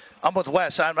scores, and I'm with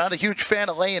Wes. I'm not a huge fan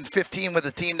of laying 15 with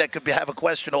a team that could have a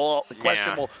questionable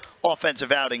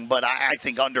offensive outing, but I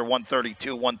think under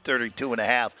 132, 132 and a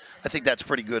half. I think that's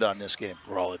pretty good on this game.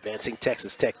 We're all advancing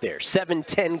Texas Tech there.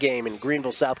 7-10 game in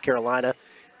Greenville, South Carolina,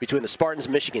 between the Spartans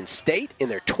and Michigan State in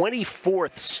their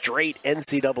 24th straight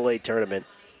NCAA tournament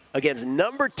against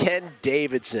number 10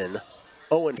 Davidson.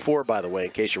 0-4, by the way,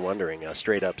 in case you're wondering,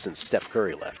 straight up since Steph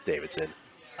Curry left Davidson.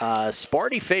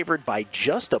 Sparty favored by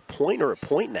just a point or a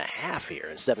point and a half here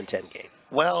in a 7-10 game.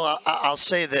 Well, I'll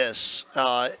say this.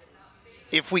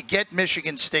 If we get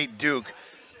Michigan State Duke,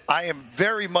 I am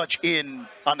very much in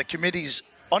on the committee's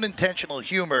unintentional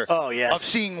humor of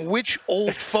seeing which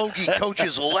old fogey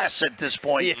coaches less at this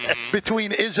point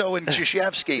between Izzo and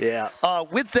Krzyzewski.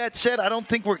 With that said, I don't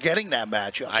think we're getting that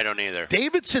matchup. I don't either.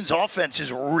 Davidson's offense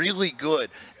is really good,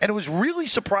 and it was really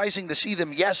surprising to see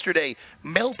them yesterday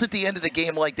melt at the end of the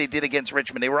game like they did against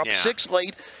Richmond. They were up 6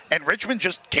 late, and Richmond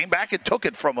just came back and took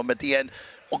it from them at the end.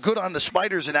 Well, good on the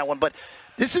Spiders in that one, but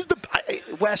this is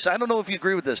Wes, I don't know if you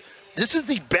agree with this. This is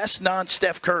the best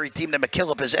non-Steph Curry team that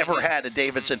McKillop has ever had at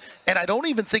Davidson, and I don't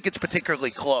even think it's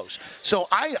particularly close. So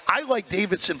I like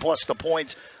Davidson plus the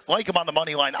points, like them on the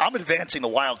money line. I'm advancing the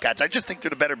Wildcats. I just think they're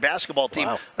the better basketball team,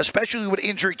 especially with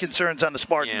injury concerns on the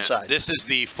Spartan side. This is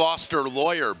the Foster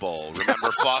Lawyer Bowl.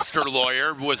 Remember, Foster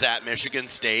Lawyer was at Michigan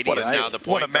State. He's now the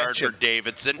point guard for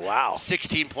Davidson. Wow.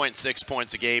 16.6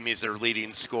 points a game. He's their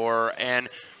leading scorer. And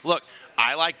look,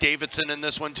 I like Davidson in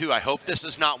this one, too. I hope this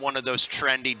is not one of those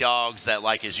trendy dogs that,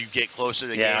 like, as you get closer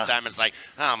to game time, it's like,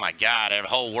 oh, my God, the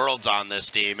whole world's on this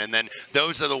team. And then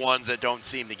those are the ones that don't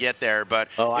seem to get there. But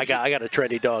I got a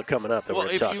trendy dog coming up. Well,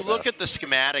 if you look at the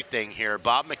schematic thing here,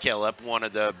 Bob McKillop, one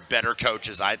of the better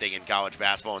coaches, I think, in college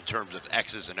basketball in terms of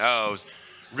X's and O's,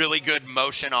 really good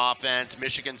motion offense.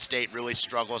 Michigan State really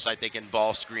struggles, I think, in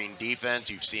ball screen defense.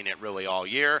 You've seen it really all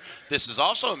year. This is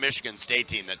also a Michigan State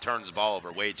team that turns the ball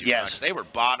over way too much. They were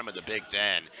bottom of the Big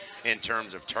Ten in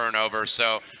terms of turnover.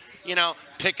 So,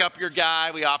 pick up your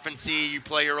guy. We often see you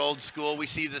play your old school. We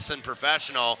see this in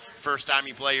professional. First time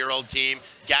you play your old team,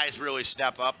 guys really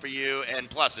step up for you. And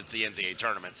plus, it's the NCAA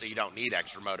tournament, so you don't need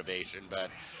extra motivation. But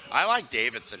I like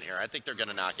Davidson here. I think they're going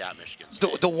to knock out Michigan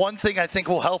State. The one thing I think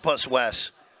will help us,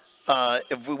 Wes,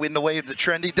 if we win the way of the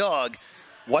trendy dog,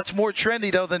 what's more trendy,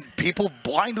 though, than people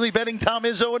blindly betting Tom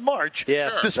Izzo in March?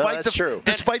 Yeah, despite the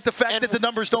fact that the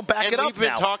numbers don't back it up. We've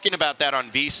been talking about that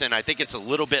on VSiN. I think it's a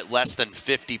little bit less than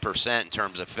 50% in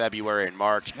terms of February and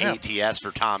March ATS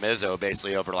for Tom Izzo,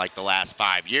 basically over like the last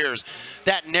 5 years.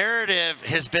 That narrative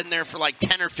has been there for like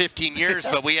 10 or 15 years,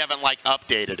 but we haven't like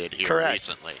updated it here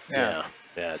recently. Yeah,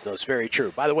 that's very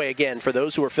true. By the way, again, for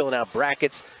those who are filling out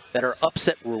brackets that are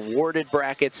upset rewarded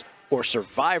brackets or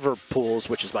survivor pools,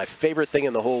 which is my favorite thing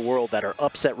in the whole world, that are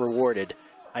upset rewarded.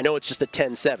 I know it's just a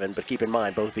 10-7, but keep in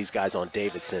mind both these guys on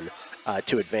Davidson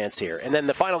to advance here. And then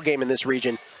the final game in this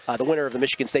region, the winner of the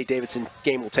Michigan State-Davidson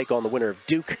game will take on the winner of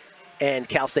Duke and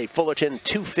Cal State-Fullerton,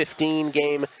 2:15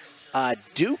 game.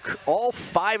 Duke, all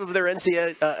 5 of their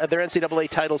NCAA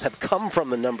titles have come from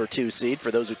the number 2 seed,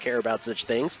 for those who care about such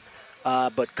things.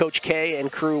 But Coach K and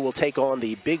crew will take on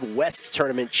the Big West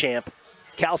tournament champ,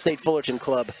 Cal State Fullerton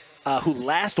Club, who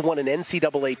last won an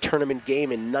NCAA tournament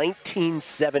game in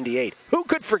 1978. Who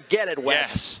could forget it, Wes?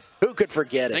 Yes. Who could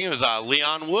forget it? I think it was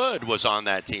Leon Wood was on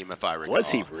that team, if I recall.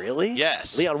 Was he really?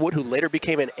 Yes. Leon Wood, who later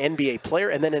became an NBA player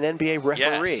and then an NBA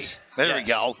referee. Yes. There we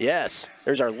go. Yes.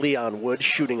 There's our Leon Wood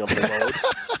shooting up the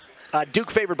road. Duke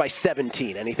favored by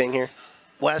 17. Anything here?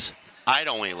 Wes? I'd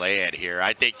only lay it here.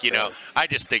 I think, I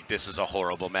just think this is a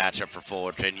horrible matchup for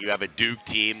Fullerton. You have a Duke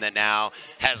team that now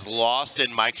has lost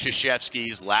in Mike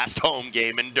Krzyzewski's last home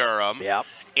game in Durham. Yep.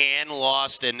 And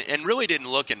lost and really didn't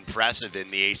look impressive in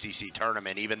the ACC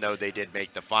tournament, even though they did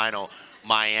make the final.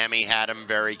 Miami had them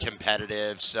very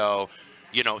competitive. So,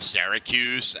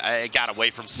 Syracuse, I got away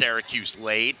from Syracuse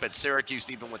late, but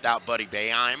Syracuse, even without Buddy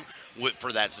Boeheim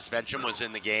for that suspension, was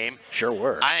in the game. Sure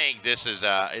were. I think this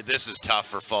is tough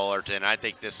for Fullerton. I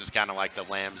think this is kind of like the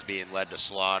lambs being led to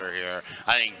slaughter here.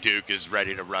 I think Duke is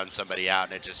ready to run somebody out,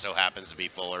 and it just so happens to be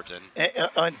Fullerton.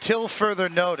 Until further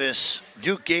notice,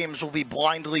 Duke games will be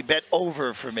blindly bet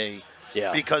over for me.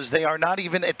 Yeah. Because they are not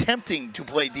even attempting to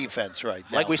play defense right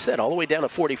now. Like we said, all the way down to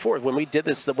 44th. When we did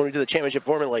the championship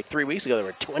format like 3 weeks ago, they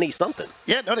were 20-something.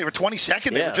 Yeah, no, they were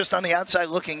 22nd. They were just on the outside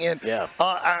looking in. Yeah.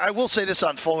 I will say this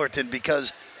on Fullerton,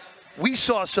 because we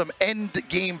saw some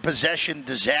end-game possession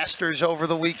disasters over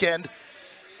the weekend.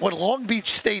 what Long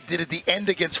Beach State did at the end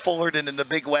against Fullerton in the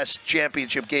Big West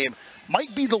championship game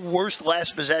might be the worst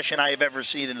last possession I have ever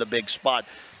seen in the big spot.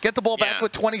 Get the ball back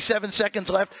with 27 seconds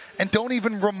left, and don't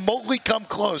even remotely come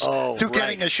close to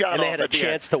getting a shot and off. They had a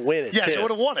chance to win it, Yes, too. they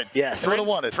would have won it. Yes. They would have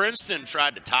won it. Princeton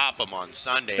tried to top them on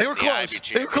Sunday. They were in the close. Ivy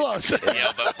They were close.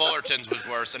 Championship, but Fullerton's was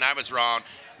worse, and I was wrong.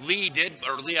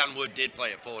 Leon Wood did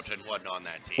play at Fullerton, wasn't on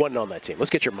that team. Wasn't on that team. Let's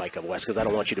get your mic up, Wes, because I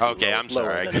don't want you to be Okay, I'm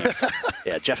sorry. lower than this.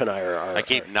 Yeah, Jeff and I are I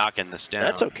keep knocking this down.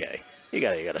 That's okay. You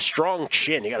got a strong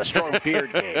chin. You got a strong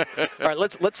beard game. All right,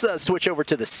 let's switch over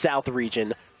to the South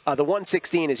region. The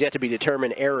 116 is yet to be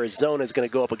determined. Arizona is going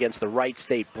to go up against the Wright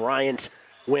State Bryant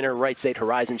winner, Wright State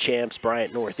Horizon champs,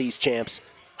 Bryant Northeast champs.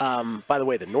 By the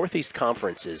way, the Northeast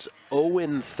Conference is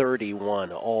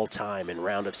 0-31 all time in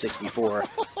round of 64.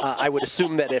 I would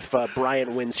assume that if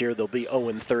Bryant wins here, they'll be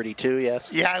 0-32.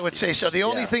 Yes. Yeah, I would say so. The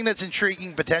only thing that's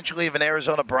intriguing potentially of an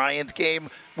Arizona Bryant game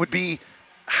would be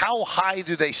how high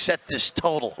do they set this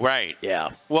total? Right. Yeah.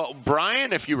 Well,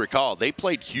 Brian, if you recall, they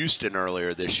played Houston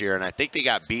earlier this year, and I think they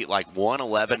got beat like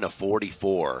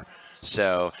 111-44.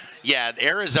 So, yeah,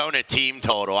 Arizona team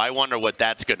total, I wonder what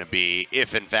that's going to be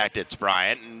if, in fact, it's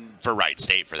Bryant and for Wright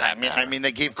State for that matter. I mean,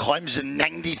 they gave Clemson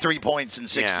 93 points in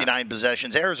 69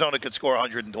 possessions. Arizona could score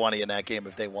 120 in that game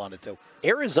if they wanted to.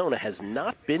 Arizona has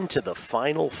not been to the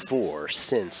Final Four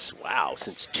since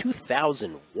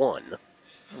 2001.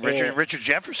 Richard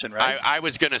Jefferson, right? I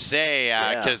was going to say,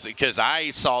 because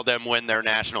I saw them win their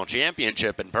national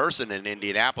championship in person in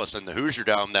Indianapolis in the Hoosier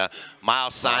Dome, the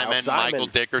Miles Simon, Michael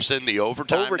Dickerson, the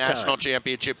overtime national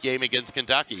championship game against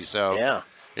Kentucky. So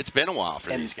it's been a while for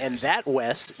these guys. And that,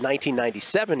 Wes,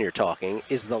 1997 you're talking,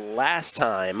 is the last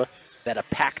time that a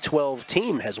Pac-12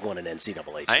 team has won an NCAA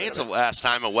tournament. I think it's the last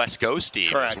time a West Coast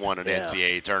team has won an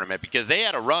NCAA tournament because they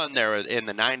had a run there in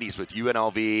the 90s with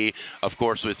UNLV, of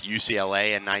course, with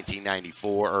UCLA in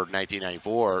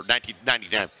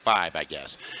 1995, I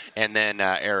guess, and then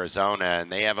Arizona,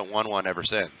 and they haven't won one ever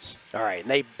since. All right,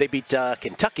 and they beat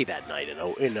Kentucky that night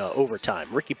in overtime.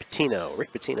 Ricky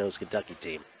Pitino's Kentucky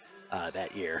team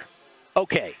that year.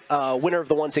 Okay, winner of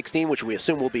the 116, which we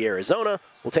assume will be Arizona,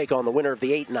 will take on the winner of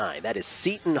the 8-9. That is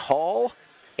Seton Hall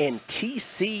and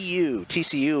TCU.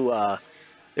 TCU,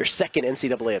 their second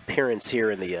NCAA appearance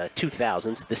here in the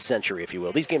 2000s, this century, if you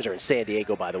will. These games are in San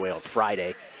Diego, by the way, on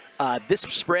Friday. This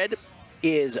spread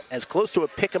is as close to a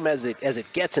pick'em as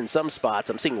it gets in some spots.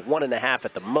 I'm seeing 1.5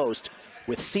 at the most,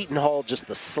 with Seton Hall just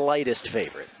the slightest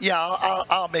favorite. Yeah,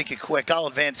 I'll make it quick. I'll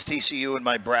advance TCU in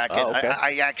my bracket. Oh, okay.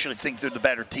 I actually think they're the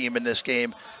better team in this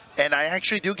game. And I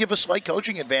actually do give a slight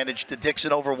coaching advantage to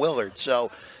Dixon over Willard. So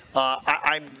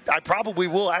I probably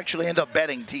will actually end up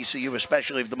betting TCU,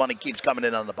 especially if the money keeps coming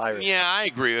in on the Pirates. Yeah, I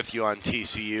agree with you on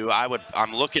TCU.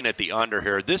 I'm looking at the under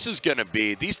here. These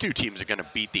two teams are going to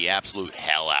beat the absolute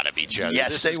hell out of each other.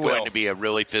 Yes, this they is will. going to be a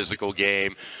really physical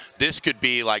game. This could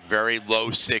be like very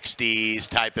low 60s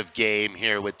type of game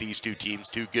here with these two teams,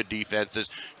 two good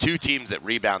defenses, two teams that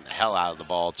rebound the hell out of the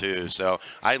ball too. So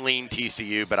I lean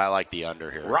TCU, but I like the under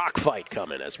here. Rock fight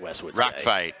coming, as Wes would say. Rock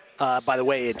fight. By the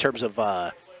way, in terms of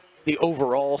the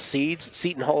overall seeds,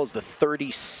 Seton Hall is the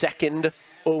 32nd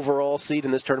overall seed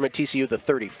in this tournament. TCU the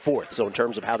 34th. So in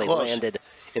terms of how they landed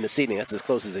in the seeding, that's as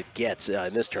close as it gets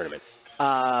in this tournament.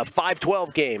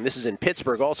 5-12 game. This is in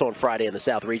Pittsburgh, also on Friday in the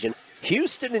South region.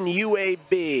 Houston and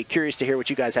UAB. Curious to hear what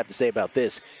you guys have to say about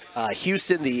this.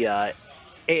 Houston, the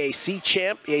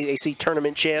AAC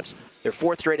tournament champs. Their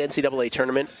fourth straight NCAA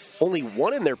tournament. Only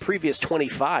won in their previous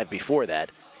 25 before that.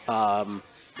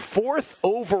 Fourth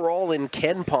overall in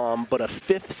KenPom, but a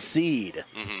fifth seed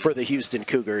for the Houston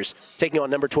Cougars. Taking on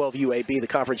number 12 UAB, the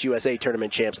Conference USA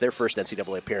tournament champs, their first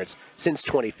NCAA appearance since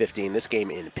 2015. This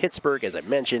game in Pittsburgh, as I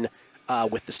mentioned,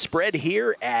 with the spread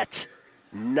here at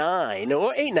 9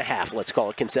 or 8.5, let's call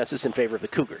it, consensus in favor of the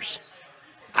Cougars.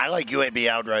 I like UAB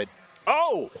outright.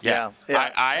 Oh! Yeah.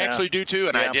 I actually do too,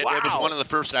 and I did. Wow. It was one of the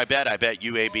first I bet. I bet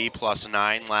UAB plus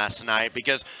 9 last night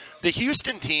because the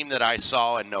Houston team that I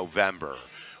saw in November,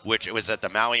 which was at the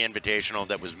Maui Invitational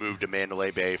that was moved to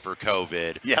Mandalay Bay for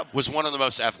COVID, was one of the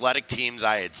most athletic teams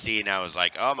I had seen. I was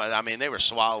like, I mean, they were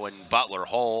swallowing Butler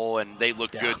whole, and they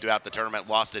looked good throughout the tournament,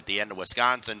 lost at the end of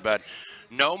Wisconsin. But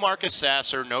no Marcus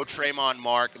Sasser, no Tremont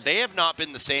Mark. They have not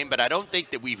been the same, but I don't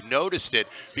think that we've noticed it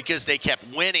because they kept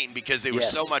winning because they were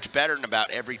so much better than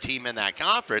about every team in that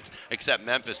conference, except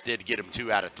Memphis did get them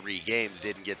 2 out of 3 games,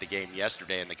 didn't get the game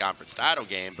yesterday in the conference title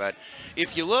game. But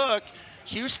if you look,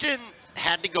 Houston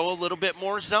had to go a little bit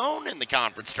more zone in the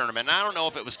conference tournament. And I don't know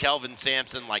if it was Kelvin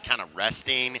Sampson like kind of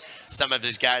resting some of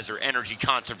his guys, or energy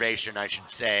conservation, I should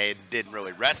say. Didn't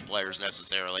really rest players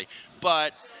necessarily.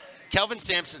 But Kelvin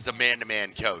Sampson's a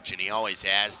man-to-man coach, and he always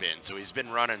has been, so he's been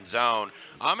running zone.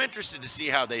 I'm interested to see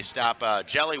how they stop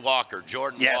Jelly Walker,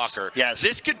 Jordan Walker. Yes.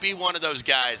 This could be one of those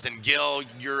guys, and Gil,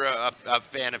 you're a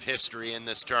fan of history in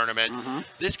this tournament.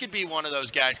 This could be one of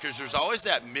those guys because there's always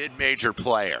that mid-major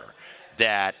player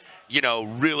that –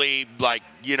 really like,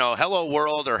 hello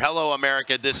world or hello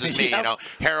America, this is me,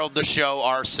 Harold the Show,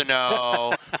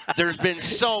 Arsenault. There's been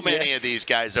so many of these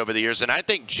guys over the years, and I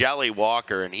think Jelly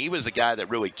Walker, and he was the guy that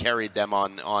really carried them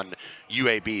on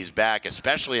UAB's back,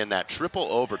 especially in that triple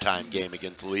overtime game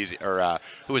against Louisiana, or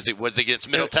who was it? Was it against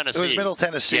Middle Tennessee? It was Middle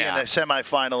Tennessee in the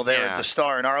semifinal there at the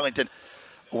Star in Arlington.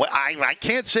 Well, I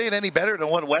can't say it any better than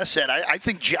what Wes said. I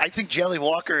think Jelly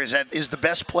Walker is the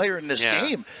best player in this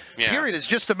game. Period. It's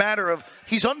just a matter of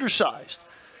he's undersized.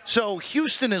 So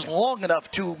Houston is long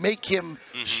enough to make him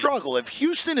struggle. If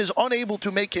Houston is unable to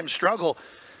make him struggle,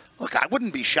 look, I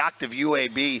wouldn't be shocked if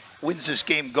UAB wins this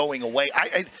game going away.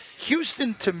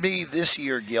 Houston, to me, this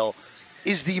year, Gil,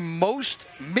 is the most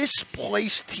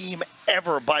misplaced team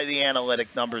ever by the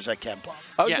analytic numbers at Ken Palm.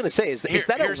 I was going to say, is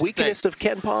that a weakness of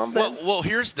Ken Palm then? Well,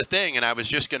 here's the thing, and I was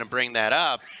just going to bring that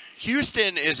up.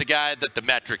 Houston is a guy that the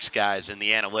metrics guys and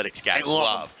the analytics guys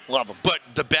love. Love them. But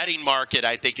the betting market,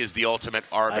 I think, is the ultimate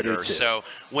arbiter. So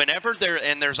whenever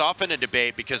there's often a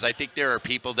debate because I think there are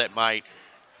people that might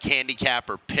handicap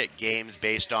or pick games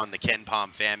based on the Ken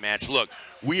Palm fan match. Look,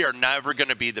 we are never going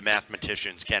to be the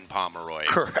mathematicians Ken Pomeroy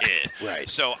is. Right.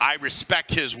 So I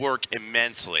respect his work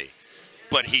immensely,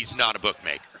 but he's not a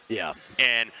bookmaker. Yeah.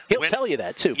 And he'll tell you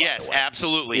that, too. Yes,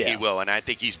 absolutely he will. And I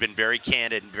think he's been very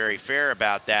candid and very fair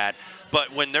about that.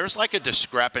 But when there's like a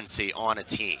discrepancy on a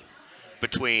team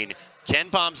between Ken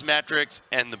Palm's metrics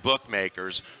and the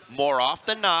bookmakers, more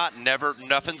often not,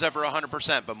 nothing's ever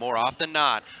 100%, but more often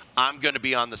not, I'm going to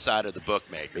be on the side of the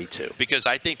bookmaker. Me too. Because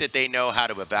I think that they know how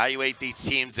to evaluate these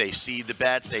teams. They see the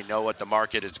bets. They know what the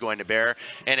market is going to bear.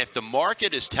 And if the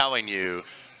market is telling you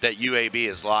that UAB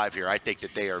is live here, I think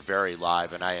that they are very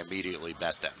live, and I immediately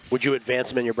bet them. Would you advance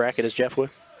them in your bracket as Jeff would?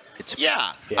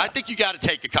 Yeah, I think you got to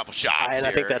take a couple shots. And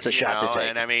I think that's a shot to take.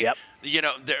 And I mean,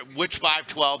 which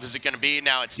 5-12 is it going to be?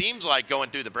 Now, it seems like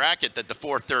going through the bracket that the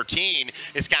 4-13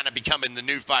 is kind of becoming the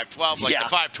new 5-12. Like the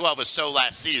 5-12 was so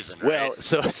last season, right? Well,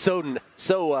 so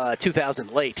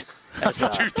 2000 late. As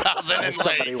 2000 as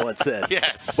somebody once said.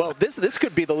 Yes. Well, this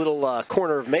could be the little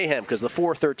corner of mayhem because the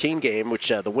 4-13 game, which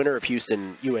the winner of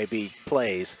Houston UAB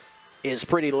plays, is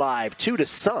pretty live,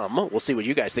 2-some. We'll see what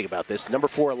you guys think about this. Number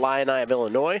 4, Illini of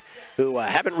Illinois, who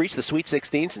haven't reached the Sweet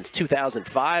 16 since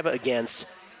 2005 against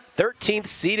 13th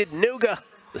seeded Nuga,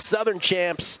 the Southern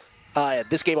champs.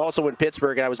 This game also in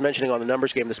Pittsburgh, and I was mentioning on the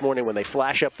numbers game this morning when they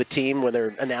flash up the team when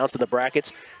they're announced in the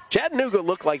brackets. Chattanooga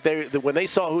looked like when they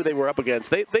saw who they were up against,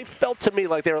 they felt to me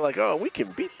like they were like, oh, we can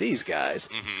beat these guys.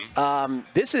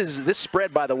 This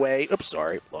spread, by the way. Oops,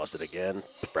 sorry, lost it again.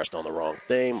 Pressed on the wrong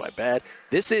thing. My bad.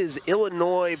 This is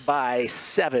Illinois by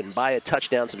 7, by a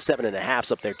touchdown, some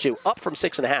 7.5s up there too, up from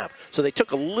 6.5. So they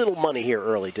took a little money here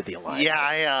early to the Illini.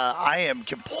 Yeah, I am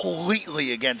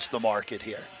completely against the market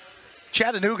here.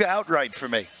 Chattanooga outright for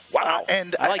me. Wow.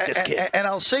 And I like this kid. And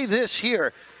I'll say this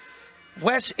here.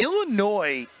 Wes,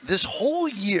 Illinois, this whole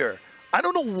year, I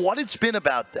don't know what it's been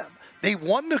about them. They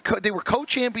they were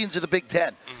co-champions of the Big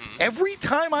Ten. Every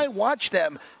time I watched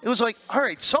them, it was like, all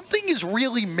right, something is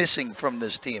really missing from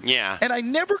this team. Yeah. And I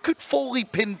never could fully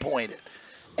pinpoint it.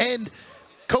 And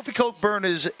Kofi Cockburn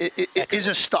is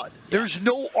a stud. There's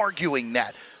no arguing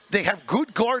that. They have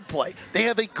good guard play. They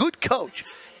have a good coach.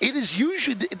 It is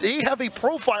usually, they have a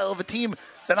profile of a team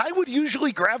that I would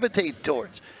usually gravitate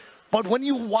towards. But when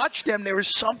you watch them, there is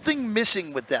something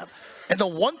missing with them. And the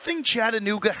one thing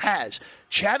Chattanooga has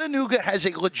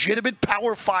a legitimate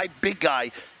Power 5 big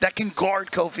guy that can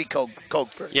guard Kofi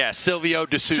Cockburn. Yeah, Silvio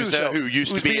D'Souza, who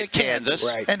used to be at Kansas.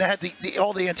 Right. And had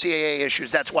all the NCAA issues.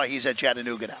 That's why he's at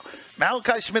Chattanooga now.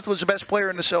 Malachi Smith was the best player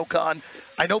in the SoCon.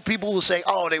 I know people will say,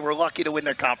 oh, they were lucky to win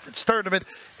their conference tournament.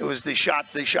 It was the shot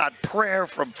prayer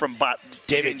from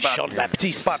David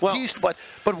Jean-Baptiste.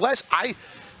 But Wes,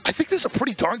 I think this is a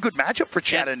pretty darn good matchup for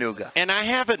Chattanooga. And I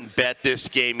haven't bet this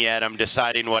game yet. I'm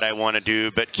deciding what I want to do.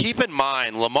 But keep in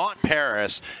mind, Lamont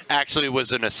Paris actually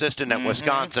was an assistant at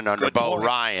Wisconsin under Bo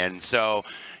Ryan. So,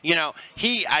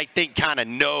 he, I think, kind of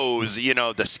knows,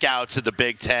 the scouts of the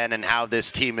Big Ten and how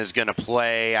this team is going to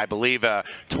play. I believe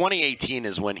 2018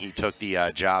 is when he took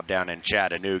the job down in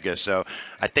Chattanooga. So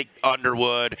I think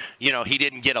Underwood, he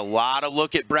didn't get a lot of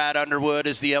look at Brad Underwood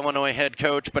as the Illinois head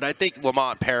coach. But I think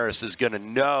Lamont Paris is going to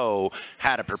know know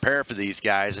how to prepare for these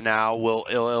guys. And now will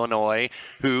Illinois,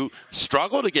 who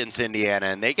struggled against Indiana,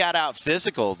 and they got out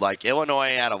physical. Like,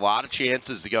 Illinois had a lot of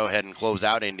chances to go ahead and close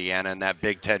out Indiana in that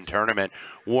Big Ten tournament,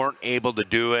 weren't able to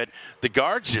do it. The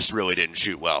guards just really didn't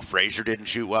shoot well. Frazier didn't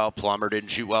shoot well. Plummer didn't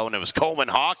shoot well. And it was Coleman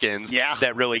Hawkins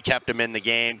that really kept him in the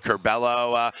game.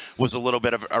 Curbelo was a little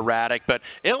bit of erratic. But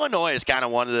Illinois is kind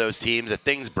of one of those teams, if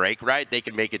things break right, they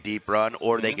can make a deep run,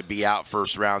 or they could be out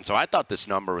first round. So I thought this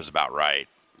number was about right.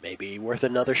 Maybe worth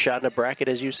another shot in a bracket,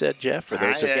 as you said, Jeff, for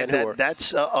those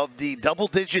that's of the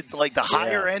double-digit, like the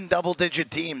higher-end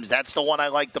double-digit teams, that's the one I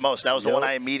liked the most. That was the one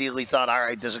I immediately thought, all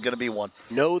right, this is going to be one.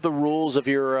 Know the rules of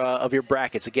your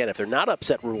brackets. Again, if they're not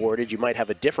upset rewarded, you might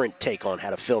have a different take on how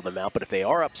to fill them out. But if they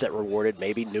are upset rewarded,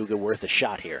 maybe Nuga worth a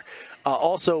shot here.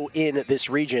 Also in this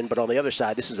region, but on the other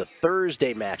side, this is a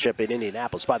Thursday matchup in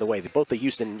Indianapolis. By the way, both the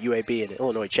Houston UAB and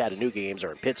Illinois Chattanooga games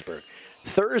are in Pittsburgh.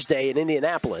 Thursday in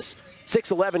Indianapolis,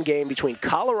 6-11 game between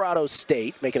Colorado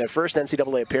State, making their first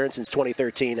NCAA appearance since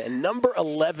 2013, and number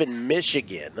 11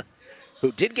 Michigan,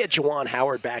 who did get Juwan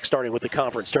Howard back starting with the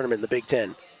conference tournament in the Big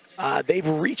Ten. They've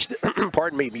reached,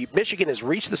 pardon me, Michigan has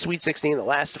reached the Sweet 16 in the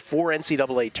last 4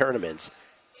 NCAA tournaments.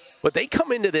 But they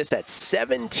come into this at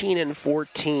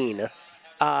 17-14.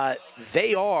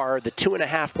 They are the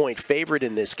 2.5-point favorite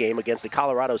in this game against the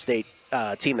Colorado State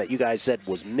team that you guys said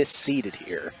was misseeded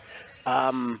here.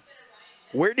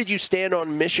 Where did you stand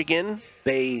on Michigan?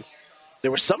 There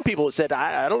were some people who said,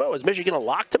 I don't know, is Michigan a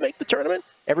lock to make the tournament?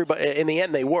 Everybody, in the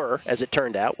end, they were, as it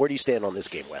turned out. Where do you stand on this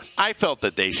game, Wes? I felt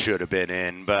that they should have been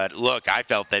in, but look, I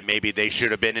felt that maybe they should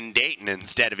have been in Dayton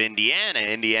instead of Indiana.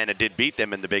 Indiana did beat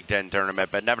them in the Big Ten tournament,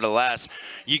 but nevertheless,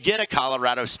 you get a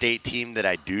Colorado State team that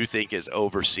I do think is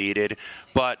overseeded,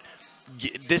 but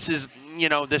this is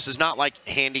not like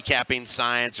handicapping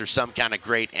science or some kind of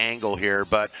great angle here,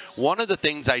 but one of the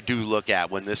things I do look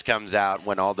at when this comes out,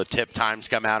 when all the tip times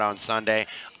come out on Sunday,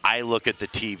 I look at the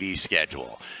TV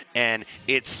schedule. And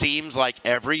it seems like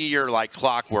every year, like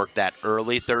clockwork, that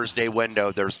early Thursday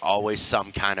window, there's always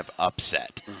some kind of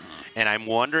upset. And I'm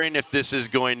wondering if this is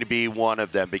going to be one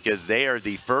of them, because they are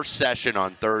the first session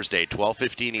on Thursday,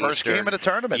 12:15 Eastern. First game of the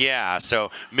tournament. Yeah, so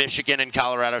Michigan and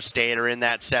Colorado State are in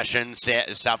that session.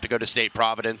 South Dakota State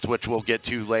Providence, which we'll get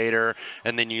to later.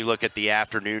 And then you look at the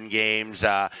afternoon games.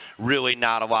 Really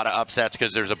not a lot of upsets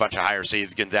because there's a bunch of higher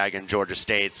seeds, Gonzaga and Georgia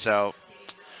State. So.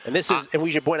 And this is, and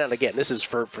we should point out again, this is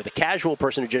for the casual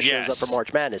person who just shows up for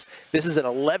March Madness. This is an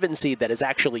 11 seed that is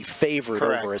actually favored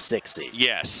over a 6 seed.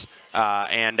 Yes.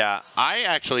 I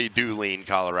actually do lean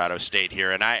Colorado State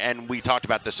here, and we talked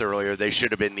about this earlier. They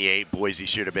should have been the 8. Boise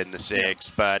should have been the 6.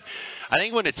 But I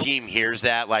think when a team hears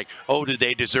that, like, oh, do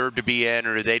they deserve to be in,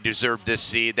 or do they deserve this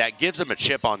seed? That gives them a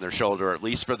chip on their shoulder, at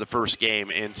least for the first game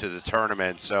into the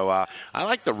tournament. So I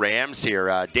like the Rams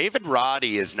here. David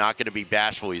Roddy is not going to be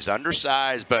bashful. He's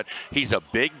undersized, but he's a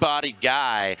big-bodied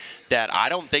guy that I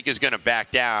don't think is going to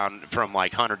back down from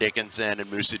like Hunter Dickinson and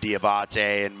Moussa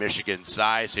Diabate and Michigan's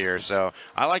size here. So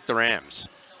I like the Rams.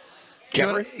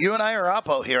 You and I are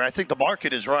oppo here. I think the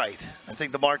market is right. And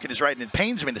it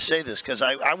pains me to say this because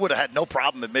I would have had no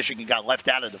problem if Michigan got left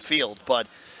out of the field. But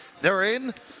they're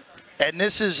in, and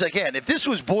this is, again, if this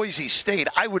was Boise State,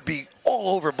 I would be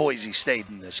all over Boise State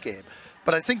in this game.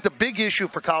 But I think the big issue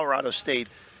for Colorado State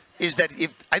is that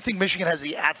I think Michigan has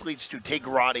the athletes to take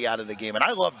Roddy out of the game. And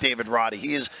I love David Roddy.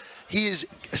 He is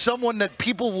someone that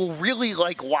people will really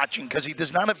like watching because he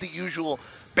does not have the usual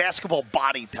basketball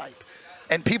body type.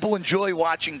 And people enjoy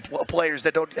watching players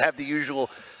that don't have the usual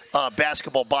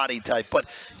basketball body type. But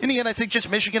in the end, I think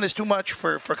just Michigan is too much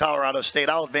for Colorado State.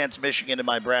 I'll advance Michigan in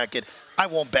my bracket. I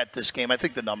won't bet this game. I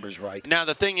think the number's right. Now,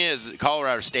 the thing is,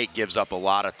 Colorado State gives up a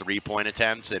lot of three-point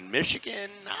attempts, and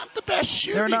Michigan, not the best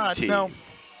shooting They're not, team. No.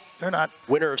 They're not.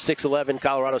 Winner of 6-11,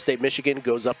 Colorado State, Michigan,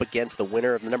 goes up against the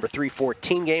winner of the number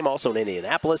 3-14 game, also in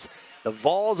Indianapolis. The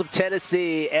Vols of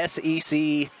Tennessee,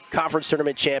 SEC Conference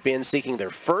Tournament champions, seeking their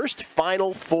first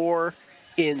Final Four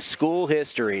in school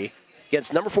history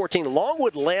against number 14,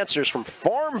 Longwood Lancers from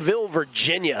Farmville,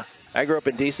 Virginia. I grew up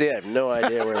in D.C. I have no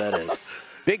idea where that is.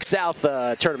 Big South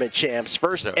Tournament champs,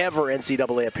 first ever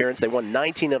NCAA appearance. They won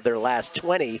 19 of their last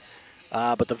 20.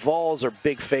 But the Vols are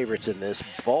big favorites in this.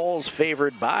 Vols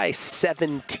favored by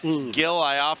 17. Gil,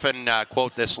 I often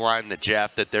quote this line that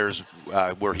Jeff, that there's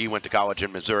where he went to college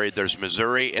in Missouri, there's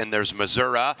Missouri and there's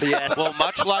Missouri. Yes. Well,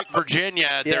 much like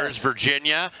Virginia, there's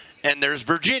Virginia and there's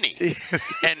Virginia.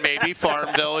 And maybe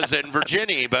Farmville is in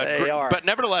Virginia. But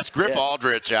nevertheless, Griff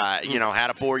Aldrich, had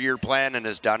a 4-year plan and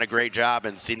has done a great job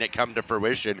and seen it come to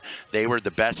fruition. They were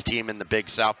the best team in the Big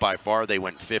South by far. They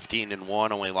went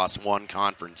 15-1, only lost one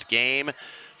conference game.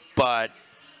 But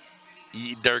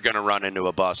they're going to run into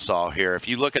a buzzsaw here. If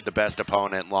you look at the best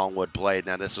opponent Longwood played,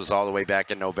 now this was all the way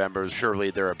back in November.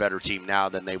 Surely they're a better team now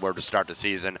than they were to start the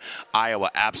season.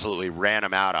 Iowa absolutely ran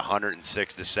them out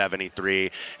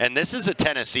 106-73. And this is a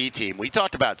Tennessee team. We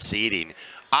talked about seeding.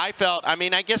 I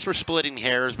guess we're splitting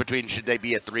hairs between should they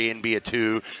be a 3 and be a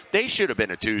 2. They should have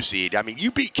been a 2 seed. I mean, you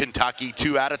beat Kentucky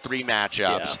 2 out of 3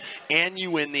 matchups, and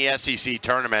you win the SEC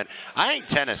tournament. I think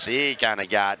Tennessee kind of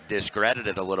got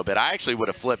discredited a little bit. I actually would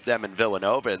have flipped them and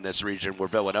Villanova in this region where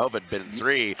Villanova had been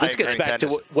 3. This gets back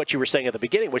to what you were saying at the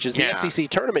beginning, which is the SEC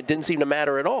tournament didn't seem to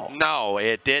matter at all. No,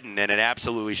 it didn't, and it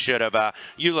absolutely should have.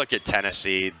 You look at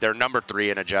Tennessee, they're number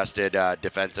 3 in adjusted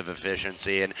defensive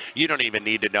efficiency, and you don't even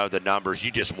need to know the numbers.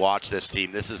 You just watch this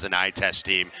team. This is an eye test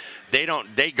team.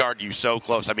 They guard you so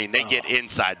close. I mean, they get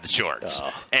inside the shorts,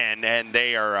 and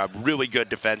they are a really good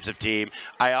defensive team.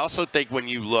 I also think when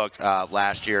you look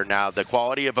last year, now the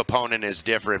quality of opponent is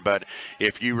different, but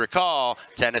if you recall,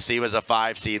 Tennessee was a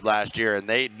 5 seed last year, and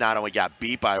they not only got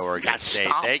beat by Oregon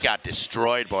State, they got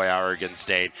destroyed by Oregon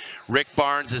State. Rick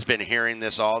Barnes has been hearing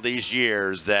this all these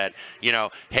years that,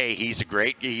 hey,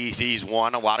 he's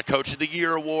won a lot of Coach of the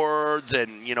Year awards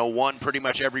and, won pretty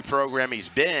much every program he's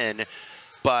been,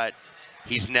 but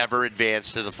he's never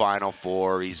advanced to the Final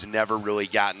Four. He's never really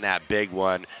gotten that big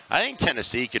one. I think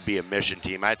Tennessee could be a mission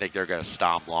team. I think they're going to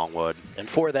stomp Longwood. And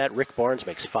for that, Rick Barnes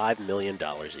makes $5 million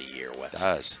a year, Wes.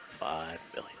 Does. $5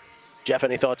 million. Jeff,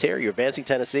 any thoughts here? You're advancing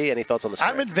Tennessee. Any thoughts on the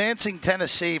spread? I'm advancing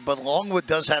Tennessee, but Longwood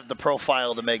does have the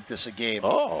profile to make this a game.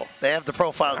 Oh. They have the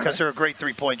profile because they're a great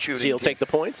three-point shooting So you'll team. take the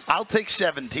points? I'll take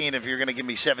 17 if you're going to give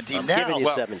me 17. I'm giving you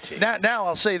 17. Now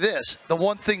I'll say this. The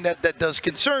one thing that does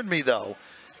concern me, though,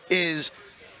 is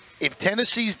if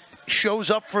Tennessee shows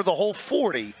up for the whole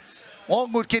 40,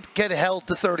 Longwood could get held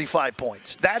to 35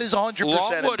 points. That is 100%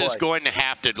 Longwood is going to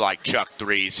have to chuck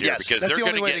threes here because they're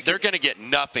going to get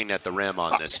nothing at the rim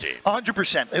on this team.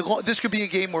 100%. This could be a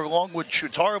game where Longwood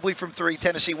shoots horribly from 3.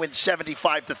 Tennessee wins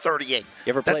 75-38.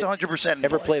 That's 100%.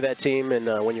 Ever play that team and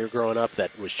when you were growing up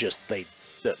that was just the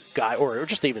guy, or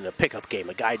just even a pickup game,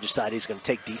 a guy decided he's going to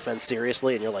take defense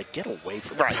seriously, and you're like, get away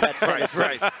from me. That's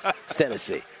Tennessee. It's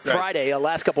Tennessee. Right. Friday,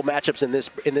 last couple matchups in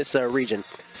this region,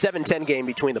 7-10 game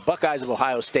between the Buckeyes of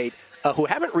Ohio State, who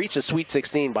haven't reached a Sweet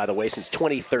 16, by the way, since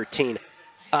 2013.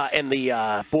 And the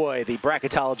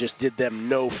bracketologist did them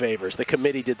no favors. The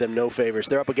committee did them no favors.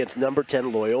 They're up against number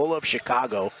 10 Loyola of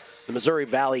Chicago, the Missouri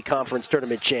Valley Conference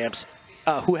tournament champs,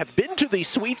 who have been to the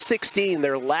Sweet 16,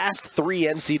 their last 3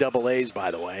 NCAAs,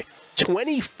 by the way.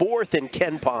 24th in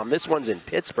Ken Palm. This one's in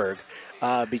Pittsburgh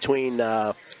between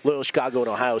Loyola Chicago and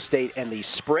Ohio State. And the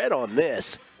spread on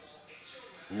this,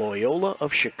 Loyola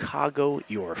of Chicago,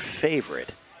 your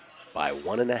favorite, by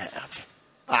 1.5.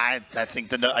 I think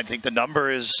the number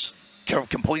is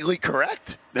completely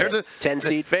correct. They're the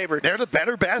 10-seed favorite. They're the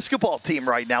better basketball team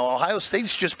right now. Ohio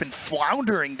State's just been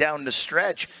floundering down the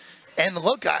stretch. And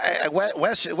look,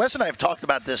 Wes and I have talked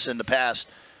about this in the past.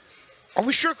 Are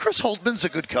we sure Chris Holtman's a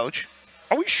good coach?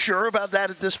 Are we sure about that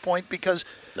at this point? Because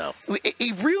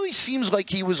it really seems like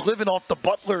he was living off the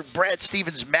Butler, Brad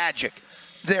Stevens magic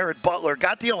there at Butler,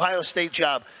 got the Ohio State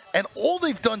job, and all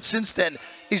they've done since then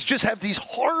is just have these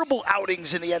horrible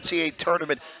outings in the NCAA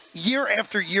tournament year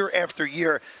after year after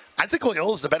year. I think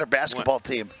Loyola's the better basketball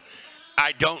team.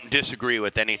 I don't disagree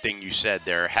with anything you said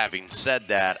there. Having said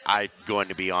that, I'm going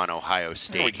to be on Ohio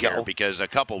State here because a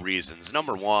couple reasons.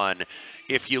 Number one,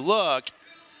 if you look,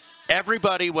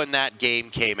 everybody when that game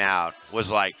came out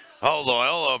was like, oh,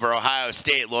 Loyola over Ohio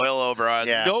State, Loyola over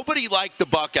Nobody liked the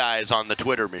Buckeyes on the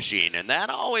Twitter machine, and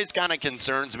that always kind of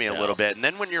concerns me a little bit. And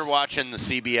then when you're watching the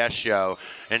CBS show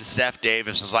and Seth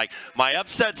Davis was like, my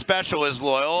upset special is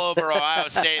Loyola over Ohio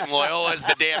State, and Loyola is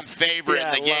the damn favorite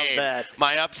in the game.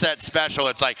 My upset special,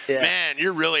 it's like, man,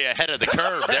 you're really ahead of the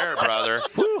curve there, brother.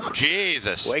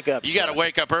 Jesus. Wake up, you got to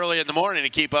wake up early in the morning to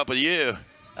keep up with you.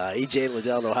 E.J.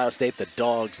 Liddell and Ohio State, the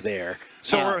dogs there.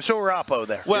 So we're Oppo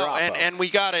there. Well, and we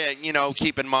got to,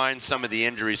 keep in mind some of the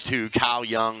injuries, too. Kyle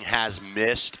Young has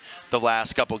missed the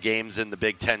last couple games in the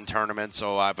Big Ten tournament,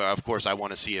 so of course I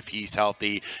want to see if he's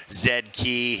healthy. Zed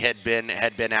Key had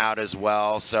been out as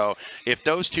well. So if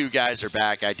those two guys are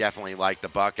back, I definitely like the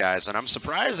Buckeyes. And I'm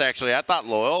surprised, actually. I thought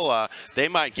Loyola, they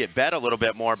might get bet a little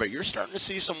bit more, but you're starting to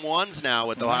see some ones now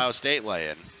with Ohio State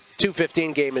laying.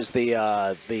 2:15 game is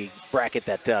the bracket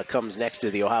that comes next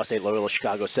to the Ohio State Loyola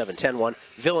Chicago 7-10 one.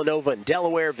 Villanova and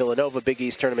Delaware. Villanova, Big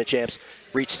East tournament champs,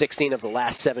 reached 16 of the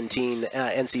last 17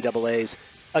 NCAAs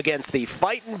against the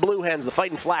Fightin' Blue Hens, the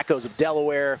Fightin' Flaccos of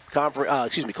Delaware,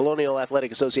 Colonial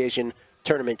Athletic Association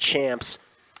tournament champs.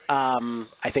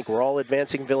 I think we're all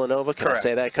advancing Villanova. Can I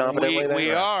say that confidently?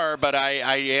 We are, but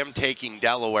I am taking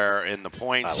Delaware in the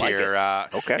points here.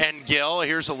 Okay. And Gil,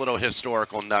 here's a little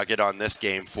historical nugget on this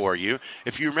game for you.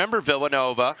 If you remember,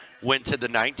 Villanova went to the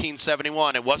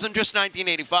 1971. It wasn't just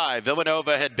 1985.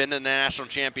 Villanova had been in the national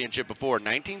championship before.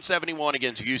 1971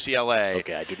 against UCLA.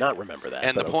 Okay, I do not remember that.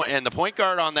 And the point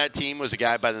guard on that team was a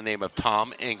guy by the name of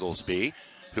Tom Inglesby,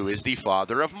 who is the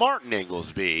father of Martin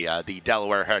Inglesby, the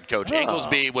Delaware head coach. Oh,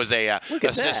 Inglesby was a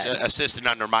assistant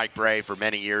under Mike Bray for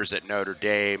many years at Notre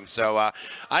Dame. So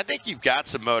I think you've got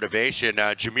some motivation.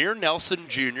 Jameer Nelson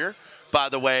Jr., by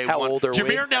the way. How old are we?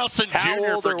 Jameer Nelson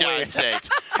Jr., for God's sakes.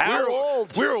 How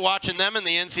old? We were watching them in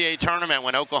the NCAA tournament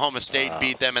when Oklahoma State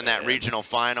beat them in that regional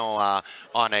final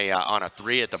on a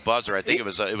 3 at the buzzer. I think it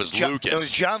was Lucas. It was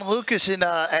John Lucas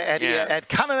at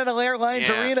Continental Airlines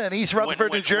Arena in East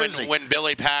Rutherford, New Jersey. When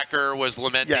Billy Packer was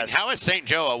lamenting, how is St.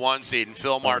 Joe a 1 seed? And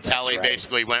Phil Martelli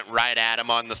basically went right at him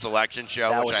on the selection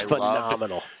show, which I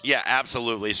phenomenal. loved. Yeah,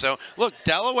 absolutely. So, look,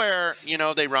 Delaware,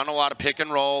 they run a lot of pick and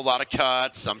roll, a lot of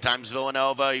cuts. Sometimes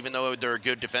Villanova, even though they're a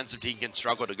good defensive team, can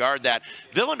struggle to guard that.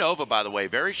 Villanova, by the way,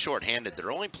 very short-handed.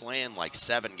 They're only playing like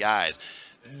 7 guys.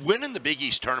 Winning the Big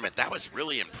East tournament, that was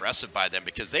really impressive by them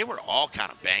because they were all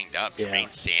kind of banged up.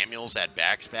 Jermaine Samuels had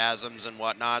back spasms and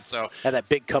whatnot. So had that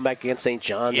big comeback against St.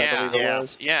 John's, I believe it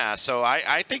was. Yeah, so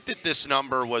I think that this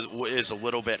number is a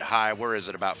little bit high. Where is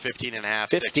it? About 15.5,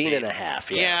 16?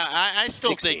 15.5, yeah. I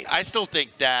still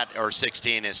think that, or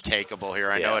 16 is takeable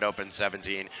here. I know it opened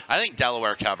 17. I think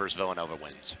Delaware covers, Villanova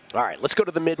wins. All right, let's go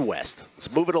to the Midwest. Let's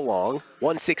move it along.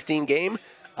 116 game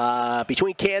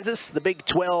between Kansas, the Big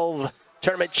 12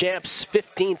 tournament champs,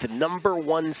 15th number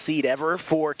 1 seed ever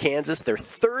for Kansas. Their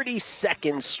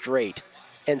 32nd straight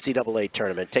NCAA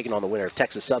tournament, taking on the winner of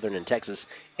Texas Southern and Texas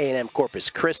A&M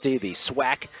Corpus Christi, the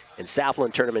SWAC and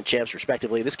Southland tournament champs,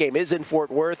 respectively. This game is in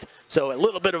Fort Worth, so a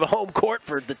little bit of a home court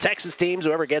for the Texas teams,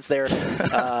 whoever gets there.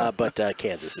 But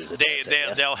Kansas is advancing.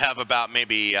 They'll have about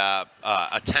maybe a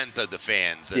 10th of the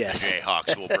fans that the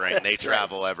Jayhawks will bring. They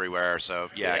travel everywhere,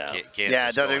 so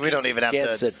Kansas. We don't even have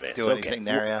to do anything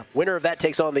there. Yeah. Winner of that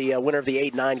takes on the winner of the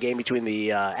 8-9 game between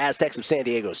the Aztecs of San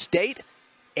Diego State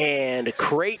and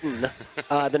Creighton,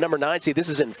 the number 9 seed. This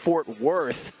is in Fort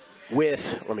Worth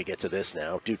with, let me get to this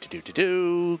now. Getting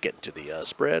to the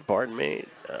spread, pardon me.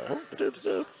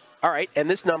 All right, and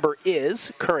this number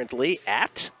is currently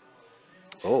at,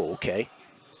 San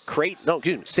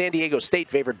Diego State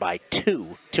favored by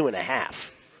 2.5.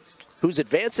 Who's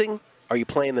advancing? Are you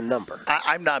playing the number?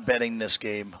 I'm not betting this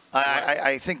game.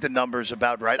 I think the number's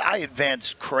about right. I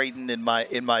advanced Creighton in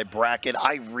my bracket.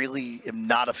 I really am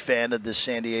not a fan of the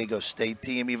San Diego State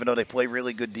team, even though they play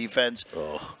really good defense.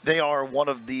 They are one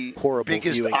of the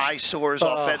biggest eyesores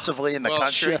offensively in the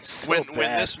country.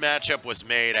 When this matchup was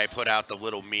made, I put out the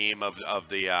little meme of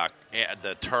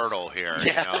the turtle here,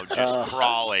 just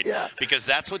crawling, because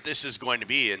that's what this is going to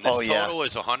be. And this total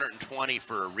is 120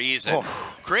 for a reason.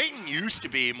 Creighton used to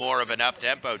be more of an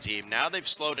up-tempo team. Now they've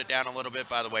slowed it down a little bit.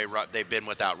 By the way, they've been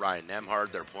without Ryan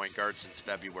Nembhard, their point guard, since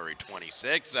February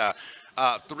 26.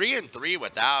 3-3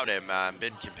 without him.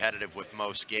 Been competitive with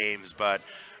most games, but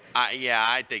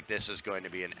I think this is going to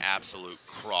be an absolute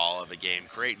crawl of a game.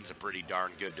 Creighton's a pretty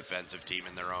darn good defensive team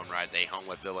in their own right. They hung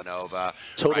with Villanova.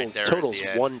 Total's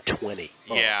 120.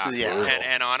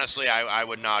 And honestly, I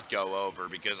would not go over,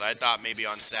 because I thought maybe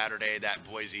on Saturday that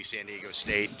Boise-San Diego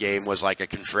State game was like a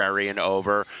contrarian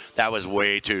over. That was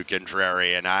way too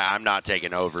contrarian. I'm not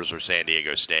taking overs with San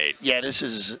Diego State. Yeah, this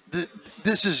is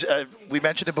we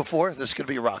mentioned it before. This is going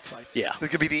to be a rock fight. Yeah. This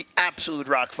could be the absolute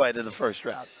rock fight in the first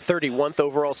round. 31th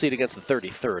overall seed against the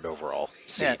 33rd overall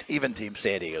seed. Yeah, even team.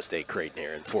 San Diego State, Creighton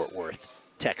here in Fort Worth,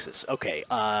 Texas. Okay,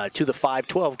 to the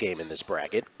 5-12 game in this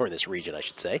bracket, or in this region, I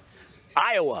should say.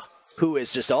 Iowa, who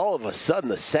is just all of a sudden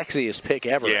the sexiest pick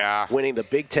ever, winning the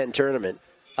Big Ten tournament.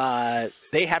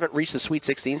 They haven't reached the Sweet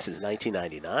 16 since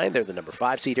 1999. They're the number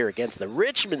 5 seed here against the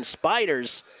Richmond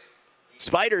Spiders.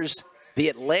 Spiders, the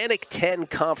Atlantic 10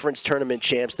 Conference Tournament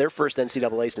champs, their first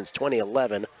NCAA since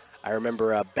 2011. I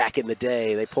remember back in the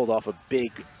day, they pulled off a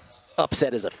big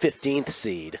upset as a 15th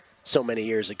seed so many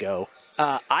years ago.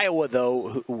 Iowa,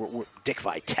 though, Dick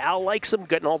Vitale likes them,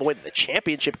 getting all the way to the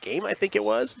championship game, I think it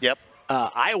was. Yep.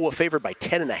 Iowa favored by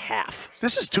 10.5.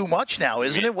 This is too much now,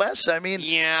 isn't it, Wes? I mean,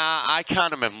 I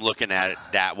kind of am looking at it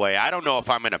that way. I don't know if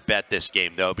I'm going to bet this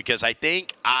game, though, because I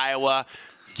think Iowa,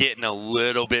 getting a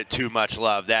little bit too much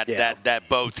love. That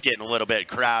boat's getting a little bit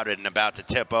crowded and about to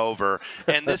tip over.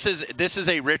 And this is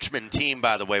a Richmond team,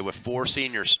 by the way, with four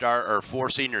senior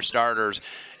starters.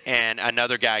 And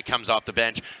another guy comes off the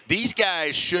bench. These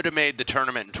guys should have made the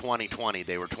tournament in 2020.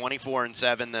 They were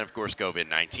 24-7. Then, of course,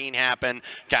 COVID-19 happened,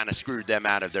 kind of screwed them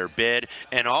out of their bid.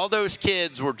 And all those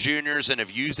kids were juniors and have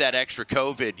used that extra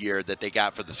COVID year that they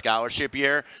got for the scholarship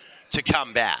year to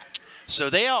come back. So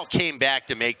they all came back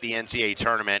to make the NCAA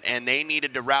tournament, and they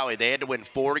needed to rally. They had to win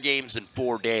 4 games in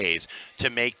 4 days to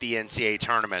make the NCAA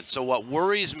tournament. So what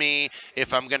worries me,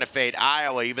 if I'm going to fade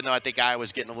Iowa, even though I think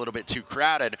Iowa's getting a little bit too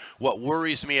crowded, what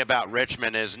worries me about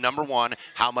Richmond is, number one,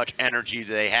 how much energy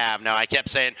do they have? Now, I kept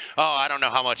saying, I don't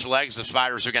know how much legs the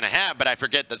Spiders are going to have, but I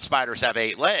forget that Spiders have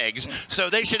 8 legs, so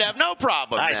they should have no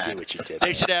problem. I see what you did.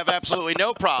 They should have absolutely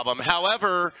no problem.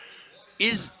 However,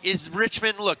 Is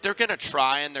Richmond, look, they're going to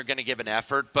try and they're going to give an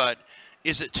effort, but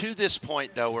is it to this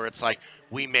point, though, where it's like,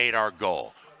 we made our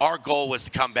goal? Our goal was to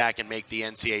come back and make the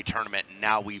NCAA tournament, and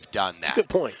now we've done that. That's a good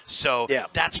point. So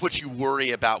that's what you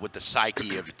worry about with the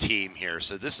psyche of a team here.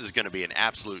 So this is going to be an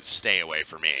absolute stay away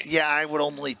for me. Yeah, I would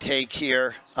only take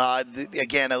here,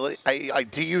 again, I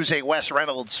do use a Wes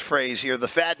Reynolds phrase here, the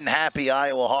fat and happy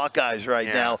Iowa Hawkeyes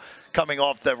now, coming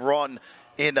off the run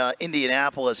in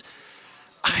Indianapolis.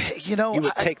 You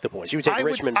would take the points. You would take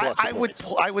Richmond plus the points.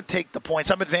 I would take the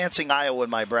points. I'm advancing Iowa in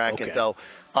my bracket, though.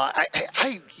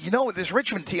 This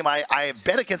Richmond team, I have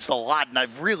bet against a lot, and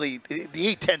I've really – the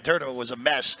A-10 tournament was a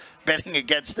mess betting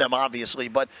against them, obviously.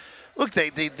 But, look,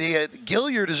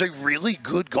 Gilliard is a really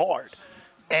good guard.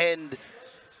 And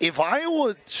if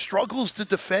Iowa struggles to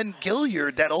defend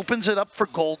Gilliard, that opens it up for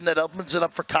Golden, that opens it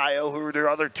up for Kaio, who are their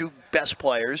other 2 best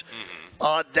players.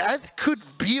 That could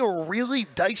be a really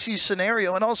dicey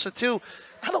scenario. And also, too,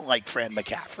 I don't like Fran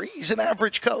McCaffrey. He's an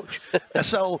average coach.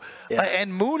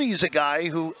 And Mooney's a guy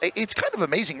who – it's kind of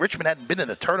amazing Richmond hadn't been in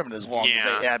the tournament as long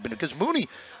as they had been, because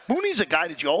Mooney's a guy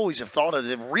that you always have thought of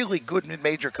as a really good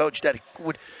mid-major coach that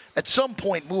would at some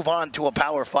point move on to a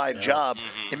Power 5 job.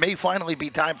 It may finally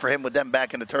be time for him with them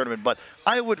back in the tournament. But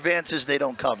Iowa advances, they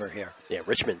don't cover here. Yeah,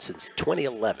 Richmond since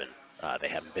 2011. They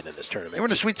haven't been in this tournament. They were in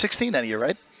the Sweet 16 that year,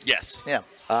 right? Yes. Yeah.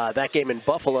 That game in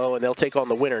Buffalo, and they'll take on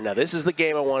the winner. Now, this is the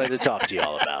game I wanted to talk to you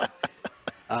all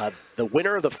about. The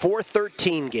winner of the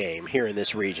 4-13 game here in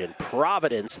this region,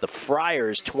 Providence, the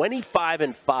Friars,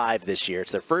 25-5 this year.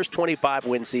 It's their first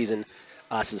 25-win season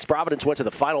since Providence went to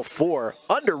the Final Four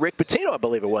under Rick Pitino, I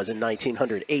believe it was, in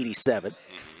 1987.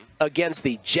 Against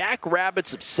the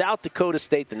Jackrabbits of South Dakota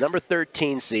State, the number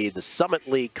 13 seed, the Summit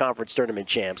League Conference Tournament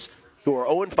champs, who are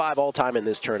 0-5 all-time in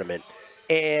this tournament.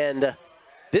 And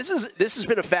this has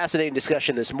been a fascinating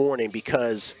discussion this morning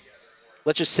because,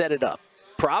 let's just set it up.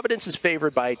 Providence is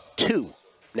favored by 2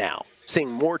 now, seeing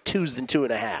more 2s than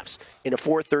 2.5s in a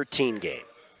 4-13 game.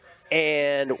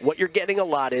 And what you're getting a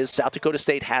lot is South Dakota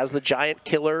State has the giant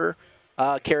killer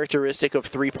characteristic of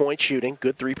three-point shooting,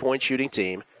 good three-point shooting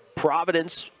team.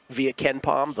 Providence, via Ken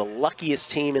Pom, the luckiest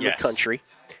team in the country.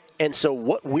 And so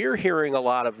what we're hearing a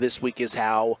lot of this week is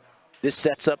how this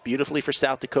sets up beautifully for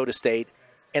South Dakota State.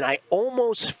 And I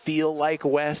almost feel like,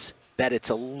 Wes, that it's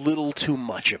a little too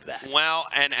much of that. Well,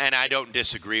 and I don't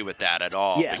disagree with that at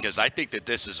all, because I think that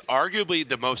this is arguably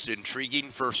the most intriguing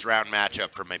first-round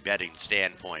matchup from a betting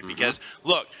standpoint. Because,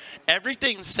 look,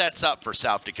 everything sets up for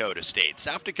South Dakota State.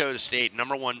 South Dakota State,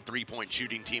 number 1 three-point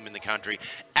shooting team in the country,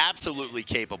 absolutely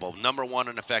capable. Number 1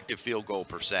 in effective field goal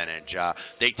percentage.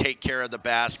 They take care of the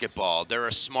basketball. They're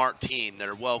a smart team.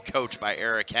 They're well coached by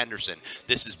Eric Henderson.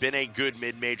 This has been a good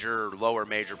mid-major, lower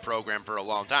major program for a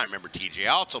long time. Remember T.J.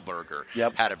 Otzelberger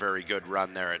had a very good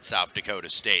run there at South Dakota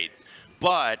State.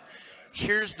 But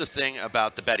here's the thing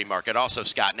about the betting market. Also,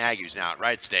 Scott Nagy's now at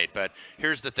Wright State. But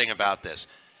here's the thing about this.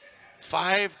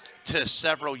 5 to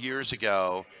several years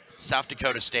ago, South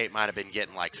Dakota State might have been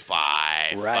getting like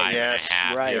 5,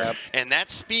 5.5. And that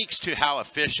speaks to how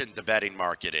efficient the betting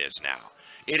market is now.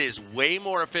 It is way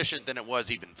more efficient than it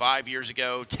was even 5 years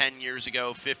ago, 10 years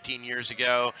ago, 15 years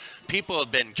ago. People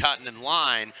have been cutting in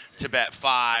line to bet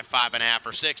 5, 5.5,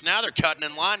 or 6. Now they're cutting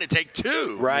in line to take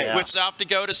 2 with South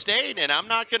Dakota State, and I'm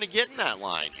not going to get in that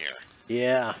line here.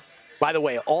 Yeah. By the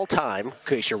way, all time, in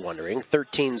case you're wondering,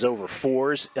 13s over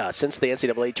 4s since the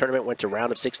NCAA tournament went to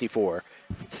round of 64.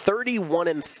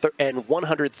 31 and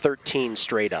 113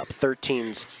 straight up,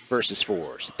 13s versus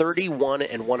 4s. 31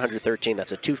 and 113,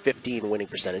 that's a 215 winning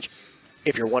percentage.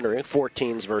 If you're wondering,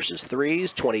 14s versus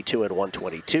 3s, 22 and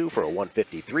 122 for a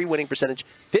 153 winning percentage.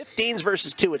 15s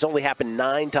versus 2, it's only happened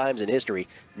 9 times in history.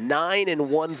 9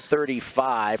 and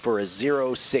 135 for a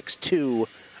 0.62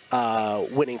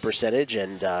 winning percentage,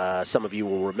 and some of you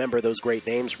will remember those great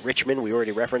names. Richmond, we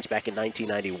already referenced back in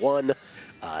 1991.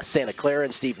 Santa Clara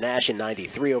and Steve Nash in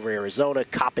 93 over Arizona.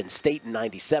 Coppin State in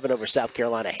 97 over South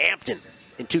Carolina. Hampton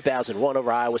in 2001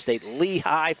 over Iowa State.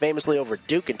 Lehigh famously over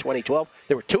Duke in 2012.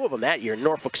 There were two of them that year.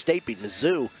 Norfolk State beat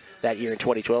Mizzou that year in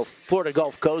 2012. Florida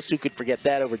Gulf Coast, who could forget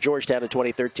that, over Georgetown in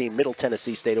 2013. Middle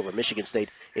Tennessee State over Michigan State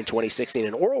in 2016.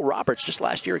 And Oral Roberts just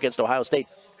last year against Ohio State.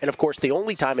 And, of course, the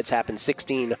only time it's happened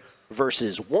 16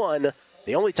 versus 1,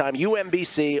 the only time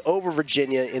UMBC over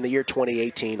Virginia in the year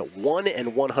 2018,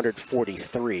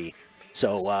 1-143.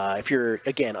 So if you're,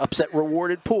 again, upset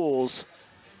rewarded pools,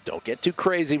 don't get too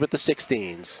crazy with the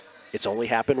 16s. It's only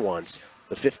happened once.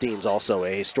 The 15's also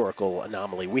a historical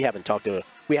anomaly. We haven't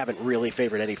really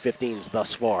favored any 15s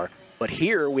thus far. But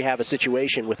here we have a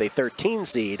situation with a 13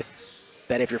 seed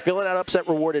that if you're filling out upset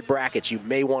rewarded brackets, you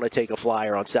may want to take a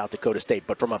flyer on South Dakota State.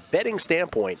 But from a betting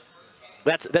standpoint,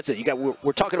 that's it.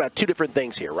 We're talking about two different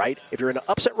things here, right? If you're in an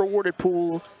upset rewarded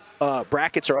pool,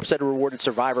 brackets or upset rewarded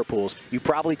survivor pools, you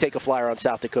probably take a flyer on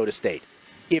South Dakota State.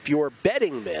 If you're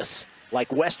betting this,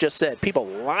 like Wes just said, people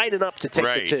lining up to take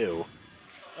the two,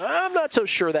 I'm not so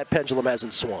sure that pendulum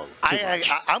hasn't swung too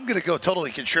much. I'm going to go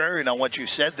totally contrarian on what you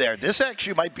said there. This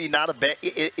actually might be not a bet.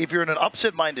 If you're in an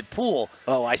upset-minded pool,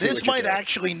 this might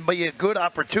actually be a good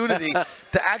opportunity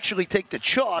to actually take the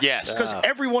chalk. Yes. Because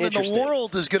everyone in the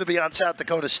world is going to be on South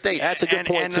Dakota State. That's a good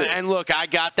point, too. And look, I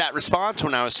got that response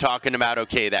when I was talking about,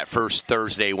 that first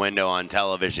Thursday window on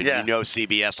television. Yeah. You know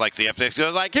CBS likes the upsets. It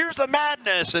was like, here's the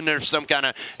madness, and there's some kind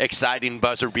of exciting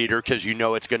buzzer beater because you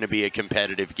know it's going to be a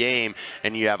competitive game,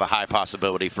 and you have a high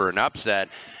possibility for an upset.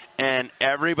 And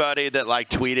everybody that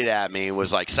tweeted at me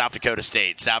was like, South Dakota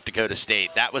State.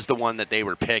 That was the one that they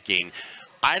were picking.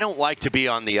 I don't like to be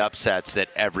on the upsets that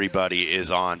everybody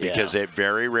is on because it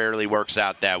very rarely works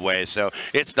out that way. So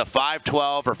it's the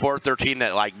 5-12 or 4-13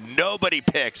 that nobody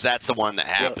picks. That's the one that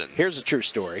happens. Here's a true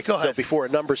story. Go ahead. So before a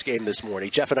numbers game this morning,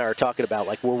 Jeff and I are talking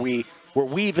about were we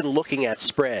even looking at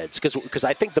spreads? Because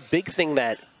I think the big thing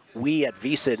that we at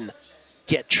VSiN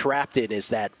get trapped in is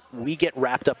that we get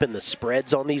wrapped up in the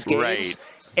spreads on these games. Right.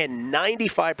 And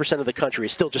 95% of the country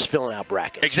is still just filling out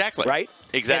brackets. Exactly. Right?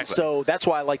 Exactly. And so that's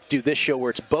why I like to do this show where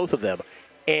it's both of them.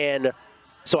 And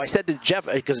so I said to Jeff,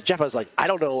 because Jeff was like, I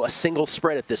don't know a single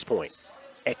spread at this point,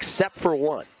 except for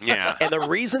one. Yeah. And the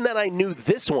reason that I knew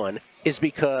this one is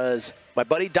because my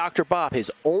buddy Dr. Bob, his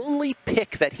only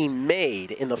pick that he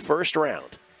made in the first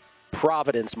round,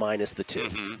 Providence minus the 2.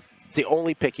 Mm-hmm. It's the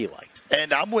only pick he liked.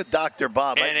 And I'm with Dr.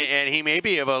 Bob. And he may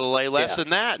be able to lay less than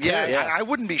that, too. Yeah, I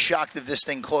wouldn't be shocked if this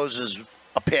thing closes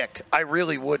a pick. I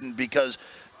really wouldn't, because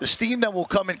the steam that will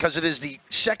come in, because it is the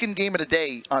second game of the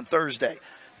day on Thursday,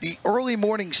 the early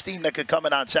morning steam that could come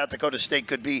in on South Dakota State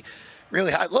could be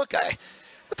really high. Look,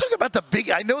 we're talking about the big –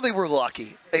 I know they were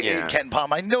lucky, Ken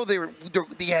Palm. I know the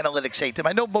analytics hate them.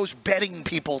 I know most betting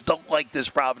people don't like this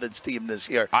Providence team this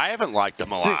year. I haven't liked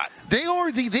them a lot. They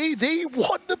won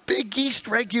the Big East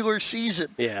regular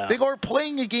season. Yeah. They are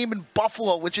playing a game in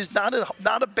Buffalo, which is not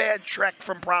a bad trek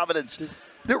from Providence.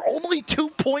 They're only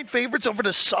 2-point favorites over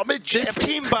the Summit This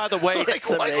team, by the way,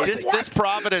 this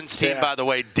Providence team, by the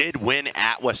way, did win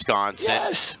at Wisconsin.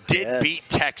 Yes. Did beat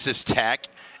Texas Tech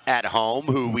at home,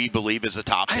 who we believe is a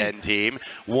top 10 team.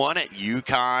 Won at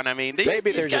UConn. I mean, they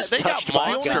got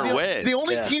monster wins. The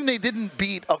only team they didn't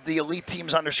beat of the elite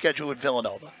teams on their schedule was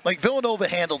Villanova. Villanova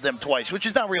handled them twice, which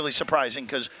is not really surprising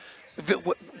because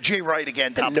Jay Wright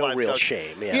again, top 5 no real coach.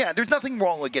 shame. Yeah, there's nothing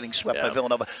wrong with getting swept by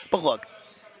Villanova. But look,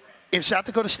 if South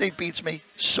Dakota State beats me,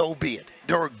 so be it.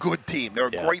 They're a good team. They're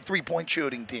a great 3-point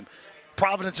shooting team.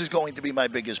 Providence is going to be my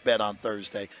biggest bet on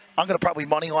Thursday. I'm going to probably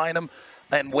money line them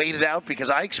and wait it out because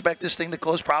I expect this thing to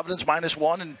close Providence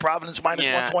 -1 and Providence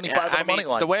 -125 on the money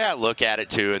line. The way I look at it,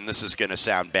 too, and this is going to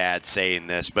sound bad saying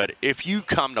this, but if you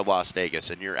come to Las Vegas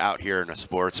and you're out here in a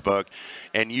sports book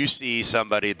and you see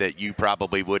somebody that you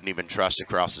probably wouldn't even trust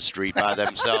across the street by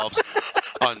themselves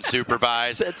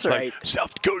unsupervised. That's right.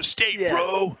 South Dakota State,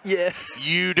 bro. Yeah.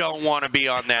 You don't want to be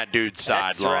on that dude's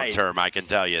side long term, I can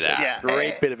tell you that. Yeah.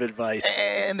 Great bit of advice.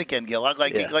 And again, Gil,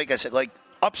 like I said,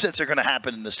 upsets are going to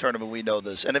happen in this tournament. We know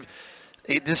this. And if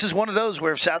this is one of those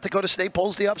where if South Dakota State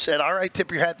pulls the upset, all right,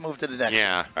 tip your hat, move to the next.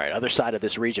 Yeah. All right, other side of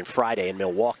this region, Friday in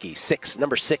Milwaukee,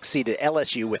 number 6 seeded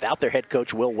LSU without their head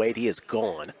coach, Will Wade. He is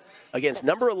gone. Against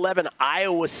number 11,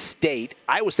 Iowa State.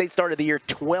 Iowa State started the year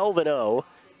 12-0.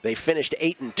 They finished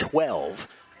 8-12.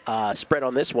 Spread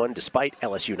on this one, despite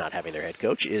LSU not having their head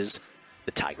coach, is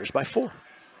the Tigers by 4.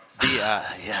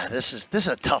 This is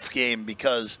a tough game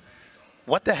because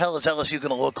what the hell is LSU going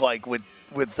to look like with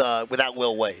without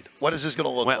Will Wade? What is this going to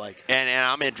look like? And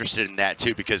I'm interested in that,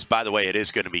 too, because, by the way, it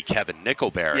is going to be Kevin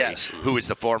Nickelberry, who is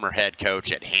the former head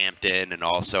coach at Hampton and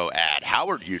also at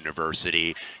Howard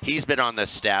University. He's been on the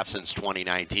staff since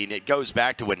 2019. It goes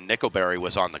back to when Nickelberry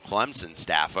was on the Clemson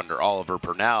staff under Oliver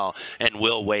Purnell, and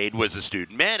Will Wade was a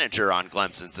student manager on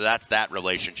Clemson. So that's that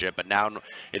relationship. But now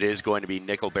it is going to be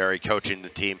Nickelberry coaching the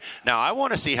team. Now, I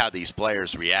want to see how these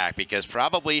players react, because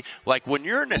probably, like, when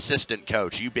you're an assistant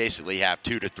coach, you basically have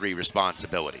 2 to 3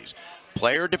 responsibilities.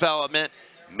 Player development,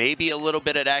 maybe a little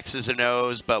bit at X's and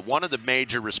O's, but one of the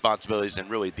major responsibilities, and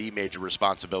really the major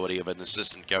responsibility of an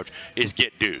assistant coach, is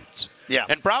get dudes. Yeah.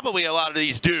 And probably a lot of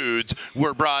these dudes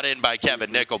were brought in by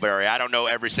Kevin Nickelberry. I don't know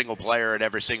every single player and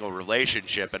every single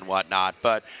relationship and whatnot,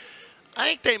 but I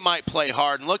think they might play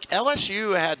hard. And look,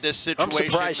 LSU had this situation. I'm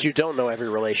surprised you don't know every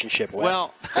relationship, Wes,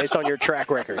 based on your track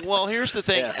record. Well, here's the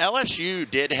thing. Yeah. LSU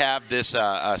did have this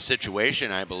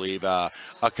situation, I believe, a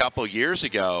couple years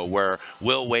ago where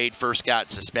Will Wade first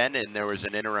got suspended and there was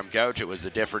an interim coach. It was a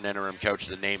different interim coach.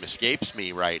 The name escapes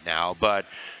me right now. But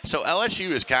so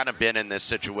LSU has kind of been in this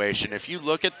situation. If you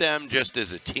look at them just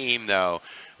as a team, though,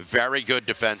 very good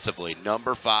defensively.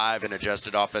 Number 5 in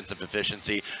adjusted offensive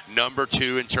efficiency. Number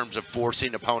 2 in terms of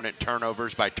forcing opponent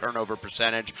turnovers by turnover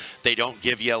percentage. They don't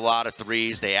give you a lot of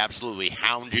threes. They absolutely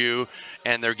hound you.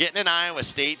 And they're getting an Iowa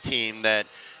State team that,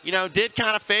 you know, did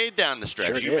kind of fade down the stretch.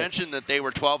 Sure you did. mentioned that they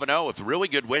were 12-0 with really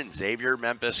good wins. Xavier,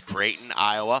 Memphis, Creighton,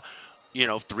 Iowa. You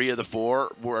know, 3 of the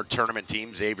 4 were tournament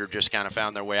teams. Xavier just kind of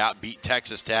found their way out, beat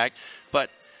Texas Tech. But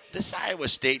this Iowa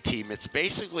State team, it's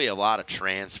basically a lot of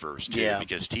transfers, too,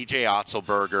 because T.J.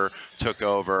 Otzelberger took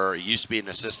over. He used to be an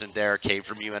assistant there, came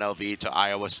from UNLV to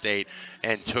Iowa State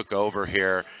and took over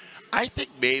here. I think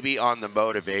maybe on the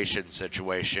motivation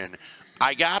situation,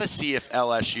 I got to see if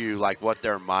LSU, like, what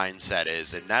their mindset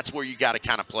is, and that's where you got to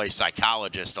kind of play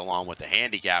psychologist along with the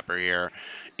handicapper here.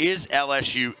 Is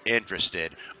LSU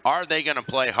interested? Are they going to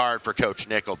play hard for Coach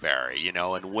Nickelberry, you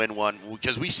know, and win one?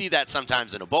 Because we see that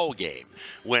sometimes in a bowl game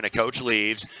when a coach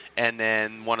leaves and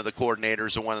then one of the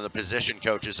coordinators or one of the position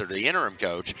coaches or the interim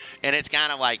coach, and it's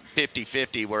kind of like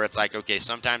 50-50 where it's like, okay,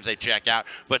 sometimes they check out,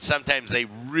 but sometimes they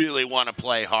really want to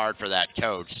play hard for that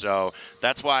coach. So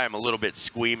that's why I'm a little bit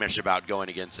squeamish about going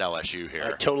against LSU here.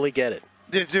 I totally get it.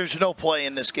 There's no play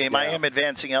in this game. I am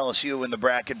advancing LSU in the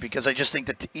bracket because I just think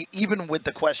that even with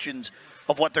the questions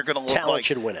of what they're going to look Talent like,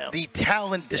 should win out. The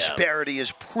talent disparity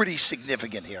is pretty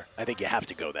significant here. I think you have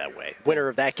to go that way. Winner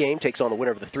of that game takes on the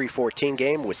winner of the 3-14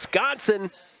 game.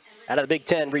 Wisconsin, out of the Big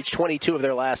Ten, reached 22 of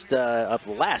their last 23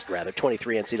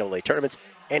 NCAA tournaments.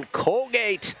 And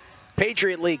Colgate,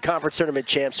 Patriot League Conference Tournament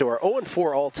champs, who are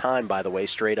 0-4 all-time, by the way,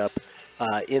 straight up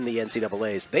in the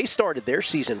NCAAs. They started their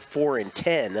season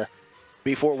 4-10.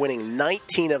 Before winning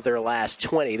 19 of their last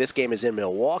 20. This game is in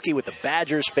Milwaukee with the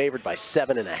Badgers favored by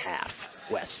 7.5.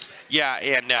 West. Yeah,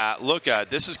 and look,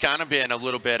 this has kind of been a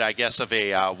little bit, I guess, of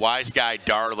a wise guy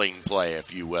darling play,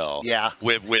 if you will. Yeah.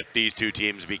 With these two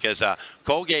teams, because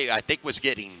Colgate, I think, was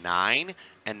getting 9.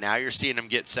 And now you're seeing them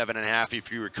get 7.5.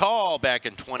 If you recall, back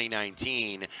in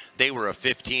 2019, they were a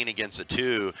 15 against a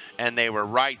 2, and they were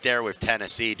right there with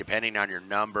Tennessee. Depending on your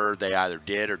number, they either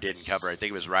did or didn't cover. I think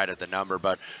it was right at the number.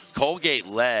 But Colgate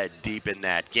led deep in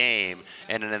that game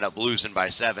and ended up losing by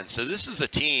 7. So this is a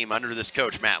team under this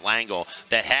coach, Matt Langle,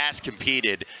 that has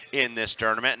competed in this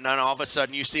tournament. And then all of a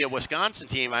sudden you see a Wisconsin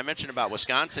team. I mentioned about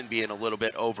Wisconsin being a little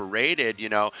bit overrated, you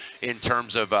know, in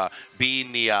terms of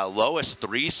being the lowest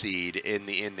 3 seed in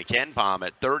the Ken Pom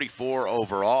at 34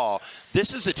 overall.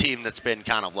 This is a team that's been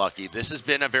kind of lucky. This has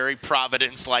been a very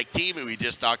Providence-like team who we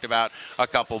just talked about a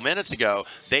couple minutes ago.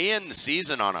 They end the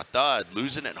season on a thud,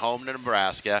 losing at home to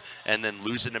Nebraska and then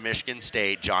losing to Michigan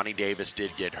State. Johnny Davis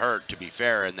did get hurt, to be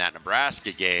fair, in that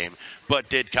Nebraska game, but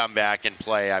did come back and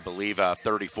play, I believe,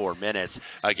 34 minutes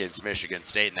against Michigan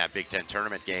State in that Big Ten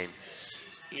tournament game.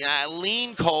 Yeah, I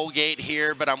lean Colgate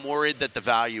here, but I'm worried that the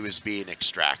value is being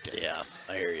extracted. Yeah,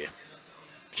 I hear you.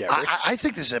 I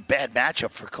think this is a bad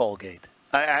matchup for Colgate.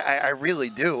 I really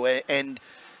do. And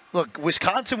look,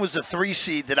 Wisconsin was the 3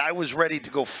 seed that I was ready to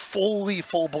go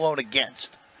full-blown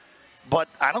against. But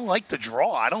I don't like the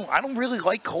draw. I don't really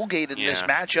like Colgate in this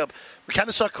matchup. We kind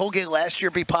of saw Colgate last year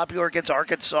be popular against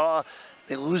Arkansas.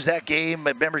 They lose that game.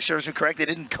 My memory serves me correct. They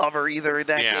didn't cover either in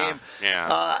that game.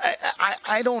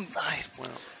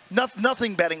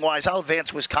 Nothing betting-wise. I'll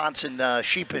advance Wisconsin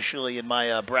sheepishly in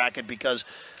my bracket because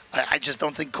I just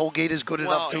don't think Colgate is good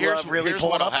enough to really here's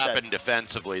pull what'll an upset. happen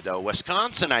defensively, though.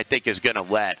 Wisconsin, I think, is going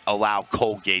to allow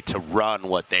Colgate to run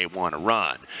what they want to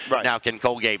run. Right. Now, can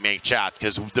Colgate make shots?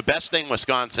 Because the best thing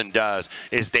Wisconsin does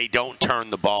is they don't turn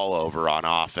the ball over on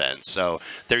offense. So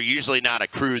they're usually not a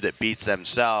crew that beats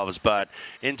themselves. But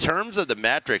in terms of the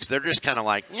metrics, they're just kind of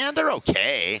like, yeah, they're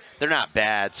okay. They're not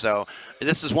bad. So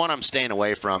this is one I'm staying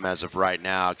away from as of right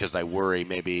now because I worry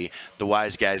maybe the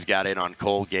wise guys got in on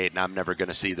Colgate and I'm never going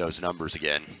to see those numbers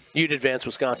again. You'd advance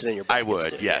Wisconsin in your brackets. I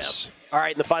would, too, yes. Yeah. All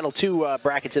right, and the final two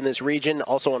brackets in this region,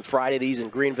 also on Friday, these in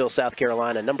Greenville, South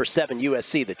Carolina. Number 7,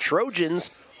 USC. The Trojans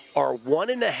are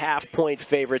 1.5-point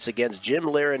favorites against Jim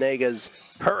Larinaga's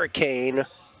Hurricane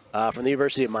from the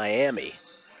University of Miami.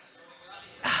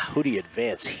 Who do you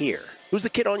advance here? Who's the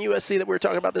kid on USC that we were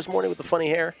talking about this morning with the funny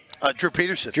hair? Drew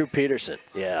Peterson. Drew Peterson,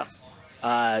 yeah.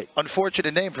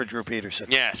 Unfortunate name for Drew Peterson.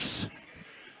 Yes.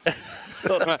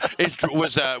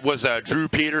 Was Drew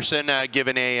Peterson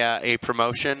given a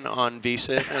promotion on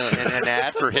VSiN, an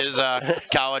ad for his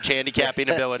college handicapping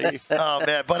ability? Oh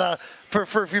man, but for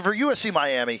USC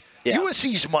Miami,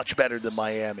 USC's much better than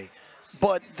Miami.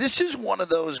 But this is one of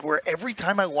those where every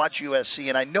time I watch USC,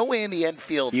 and I know Andy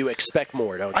Enfield, you expect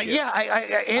more, don't you?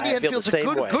 Andy Enfield's a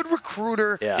good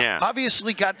recruiter. Yeah.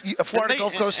 Obviously got Florida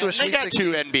Gulf Coast to a Sweet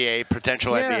 16. They got 2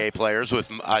 potential NBA players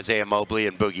with Isaiah Mobley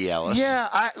and Boogie Ellis. Yeah,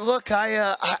 I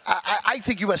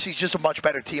think USC is just a much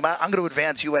better team. I'm going to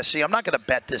advance USC. I'm not going to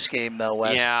bet this game though,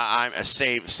 Wes. Yeah, I'm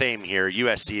same here.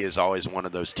 USC is always one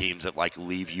of those teams that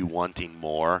leave you wanting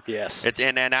more. Yes.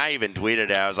 And I even tweeted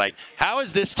it. I was like, how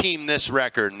is this team this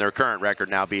record, and their current record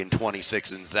now being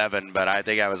 26-7, but I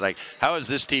think I was like, how is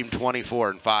this team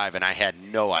 24-5? And I had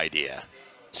no idea.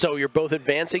 So you're both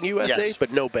advancing USC,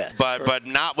 but no bets. But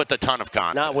not with a ton of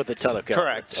confidence. Not with a ton of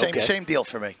confidence. Correct. Same deal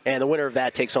for me. And the winner of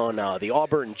that takes on the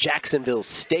Auburn-Jacksonville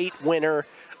State winner.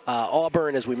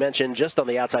 Auburn, as we mentioned, just on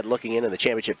the outside looking in the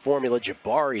championship formula.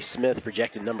 Jabari Smith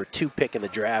projected number 2 pick in the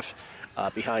draft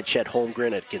behind Chet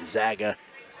Holmgren at Gonzaga.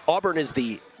 Auburn is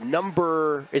the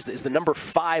number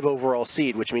 5 overall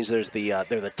seed, which means they're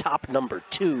the top number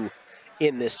 2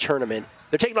 in this tournament.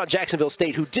 They're taking on Jacksonville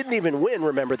State, who didn't even win,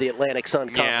 remember, the Atlantic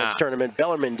Sun Conference tournament.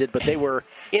 Bellarmine did, but they were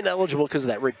ineligible because of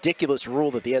that ridiculous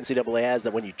rule that the NCAA has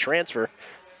that when you transfer,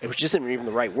 which isn't even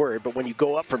the right word, but when you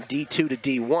go up from D2 to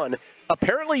D1,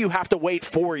 apparently you have to wait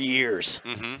 4 years,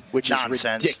 which is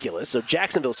ridiculous. So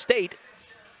Jacksonville State,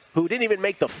 who didn't even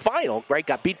make the final, right,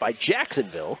 got beat by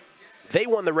Jacksonville. They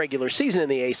won the regular season in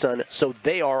the A-Sun, so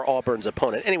they are Auburn's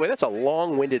opponent. Anyway, that's a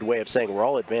long-winded way of saying we're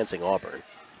all advancing Auburn,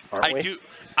 aren't we?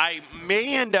 I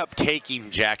may end up taking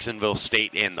Jacksonville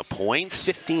State in the points.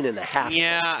 15.5.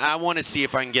 Yeah, I want to see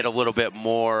if I can get a little bit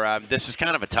more. This is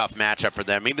kind of a tough matchup for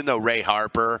them. Even though Ray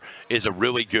Harper is a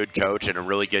really good coach and a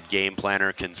really good game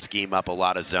planner, can scheme up a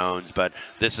lot of zones, but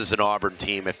this is an Auburn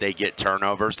team. If they get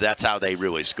turnovers, that's how they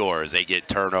really score, is they get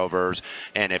turnovers.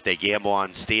 And if they gamble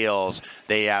on steals,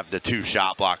 they have the 2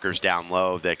 shot blockers down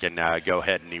low that can go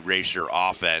ahead and erase your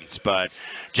offense. But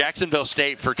Jacksonville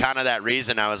State, for kind of that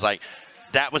reason, I was like,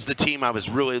 that was the team I was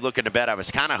really looking to bet. I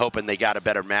was kind of hoping they got a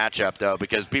better matchup, though,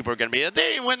 because people are going to be, they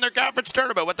didn't win their conference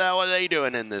tournament. What the hell are they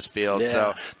doing in this field? Yeah.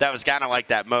 So that was kind of like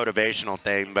that motivational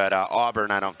thing. But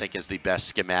Auburn, I don't think, is the best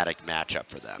schematic matchup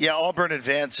for them. Yeah, Auburn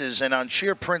advances, and on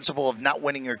sheer principle of not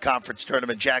winning your conference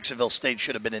tournament, Jacksonville State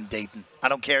should have been in Dayton. I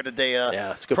don't care that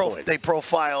they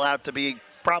profile out to be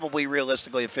probably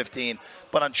realistically a 15,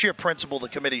 but on sheer principle, the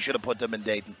committee should have put them in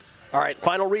Dayton. All right,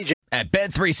 final region. At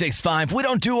Bet365, we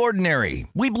don't do ordinary.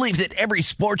 We believe that every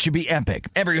sport should be epic.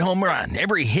 Every home run,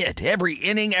 every hit, every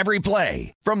inning, every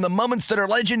play. From the moments that are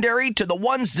legendary to the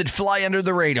ones that fly under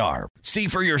the radar. See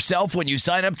for yourself when you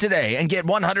sign up today and get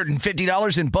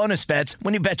 $150 in bonus bets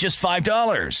when you bet just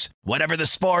 $5. Whatever the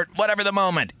sport, whatever the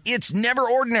moment, it's never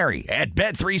ordinary at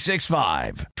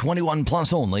Bet365. 21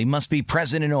 plus only. Must be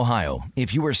present in Ohio.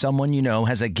 If you or someone you know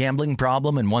has a gambling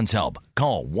problem and wants help,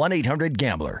 call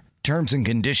 1-800-GAMBLER. Terms and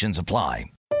conditions apply.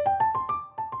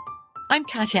 I'm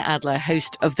Katya Adler,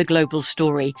 host of The Global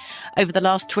Story. Over the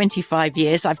last 25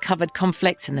 years, I've covered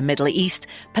conflicts in the Middle East,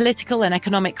 political and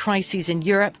economic crises in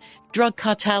Europe, drug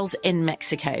cartels in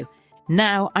Mexico.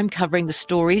 Now I'm covering the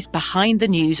stories behind the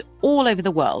news all over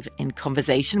the world in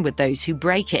conversation with those who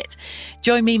break it.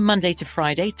 Join me Monday to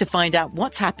Friday to find out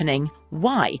what's happening,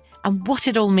 why, and what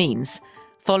it all means.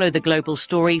 Follow The Global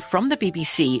Story from the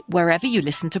BBC wherever you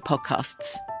listen to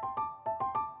podcasts.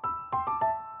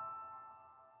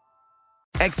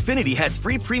 Xfinity has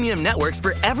free premium networks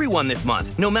for everyone this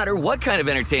month, no matter what kind of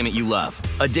entertainment you love.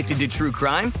 Addicted to true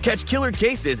crime? Catch killer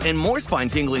cases and more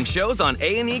spine-tingling shows on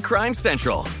A&E Crime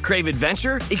Central. Crave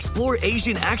adventure? Explore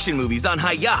Asian action movies on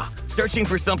Hi-YAH. Searching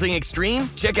for something extreme?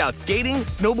 Check out skating,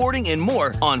 snowboarding, and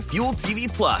more on Fuel TV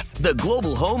Plus, the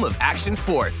global home of action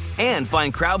sports. And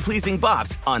find crowd-pleasing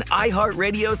bops on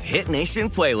iHeartRadio's Hit Nation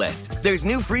playlist. There's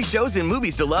new free shows and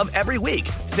movies to love every week.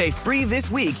 Say free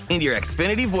this week in your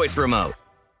Xfinity voice remote.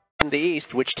 In the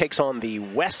East, which takes on the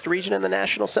West region in the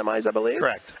national semis, I believe.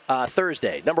 Correct.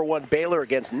 Thursday, number 1 Baylor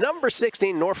against number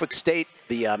 16 Norfolk State,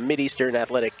 the Mid-Eastern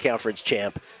Athletic Conference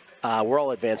champ. We're all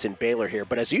advancing Baylor here.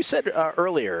 But as you said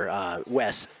earlier,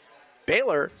 Wes,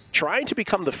 Baylor trying to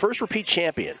become the first repeat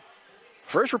champion.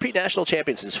 First repeat national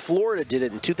champion since Florida did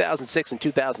it in 2006 and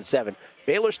 2007.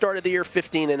 Baylor started the year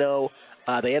 15-0.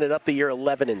 They ended up the year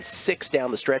 11-6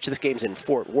 down the stretch. This game's in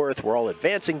Fort Worth. We're all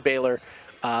advancing Baylor.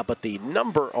 But the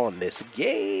number on this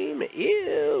game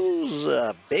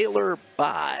is Baylor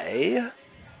by.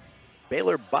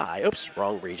 Oops,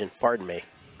 wrong region. Pardon me.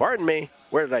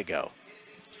 Where did I go?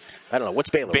 I don't know.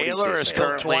 What's Baylor? Baylor is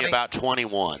currently about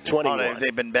 21. 21. Oh,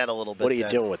 they've been bet a little bit. What are you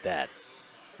doing with that?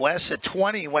 Wes, at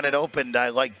 20 when it opened, I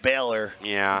like Baylor.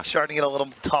 Yeah. Starting to get a little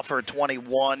tougher.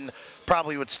 21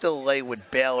 probably would still lay with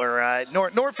Baylor.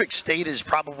 Norfolk State is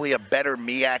probably a better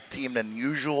MEAC team than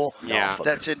usual. Yeah.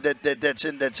 That's in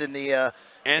the.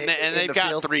 And they've got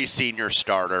field. 3 senior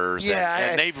starters, Yeah,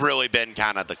 and they've really been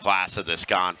kind of the class of this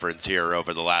conference here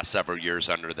over the last several years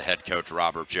under the head coach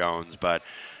Robert Jones. But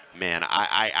man,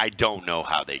 I don't know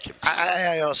how they compete.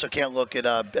 I also can't look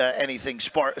at anything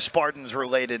Spartans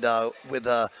related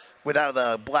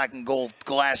without black and gold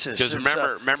glasses. Because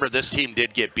remember, this team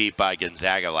did get beat by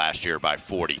Gonzaga last year by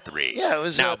 43. Yeah, it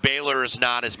was. Now Baylor is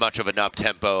not as much of an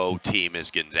up-tempo team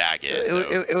as Gonzaga is.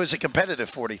 It was a competitive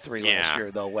 43 last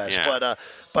year, though, Wes. Yeah.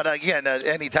 But again,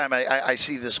 anytime I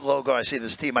see this logo, I see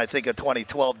this team, I think of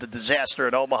 2012, the disaster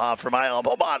in Omaha for my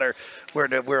alma mater,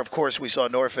 where of course we saw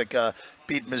Norfolk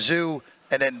beat Mizzou,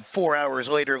 and then 4 hours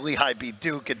later, Lehigh beat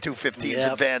Duke, and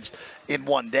 2-15s advanced in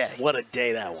one day. What a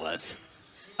day that was.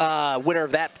 Winner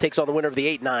of that takes on the winner of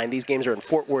the 8-9. These games are in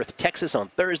Fort Worth, Texas on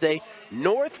Thursday.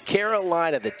 North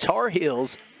Carolina, the Tar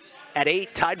Heels at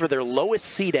 8, tied for their lowest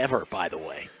seed ever, by the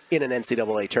way, in an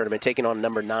NCAA tournament, taking on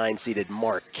number 9 seeded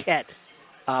Marquette,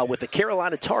 with the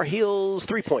Carolina Tar Heels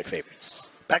 3-point favorites.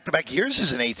 Back-to-back years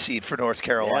as an 8 seed for North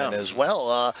Carolina as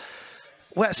well.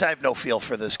 Wes, I have no feel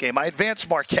for this game. I advanced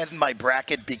Marquette in my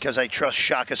bracket because I trust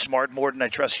Shaka Smart more than I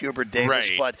trust Hubert Davis.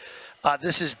 Right. But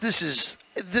this is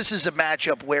a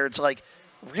matchup where it's like,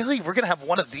 really, we're going to have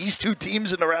one of these two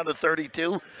teams in the round of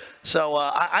 32. So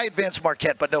I advanced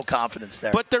Marquette, but no confidence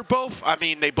there. But they're both. I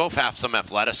mean, they both have some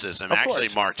athleticism. Of Actually,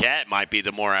 course. Marquette might be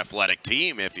the more athletic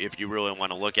team if you really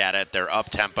want to look at it. They're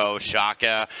up tempo.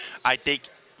 Shaka, I think.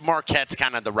 Marquette's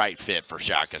kind of the right fit for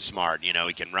Shaka Smart. You know,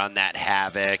 he can run that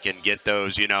havoc and get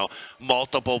those,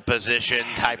 multiple position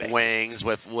type wings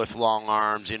with long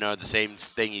arms, the same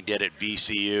thing he did at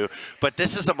VCU. But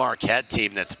this is a Marquette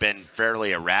team that's been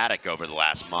fairly erratic over the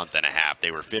last month and a half. They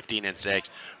were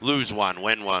 15-6, lose 1,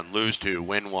 win 1, lose 2,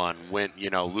 win 1,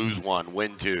 lose 1,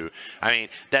 win 2. I mean,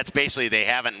 that's basically, they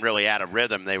haven't really had a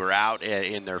rhythm. They were out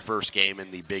in their first game in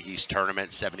the Big East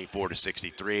tournament,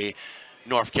 74-63.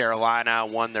 North Carolina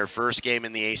won their first game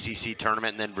in the ACC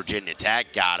tournament, and then Virginia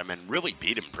Tech got them and really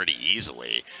beat them pretty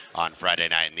easily on Friday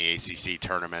night in the ACC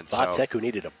tournament. Tech, who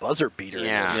needed a buzzer beater in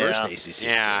their first ACC tournament.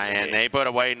 Yeah, and they put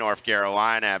away North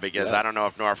Carolina because I don't know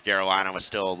if North Carolina was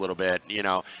still a little bit,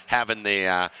 having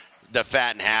the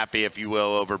fat and happy, if you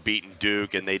will, over beating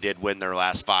Duke, and they did win their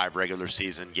last 5 regular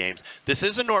season games. This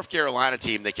is a North Carolina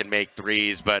team that can make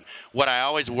threes, but what I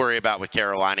always worry about with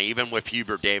Carolina, even with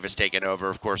Hubert Davis taking over,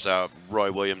 of course,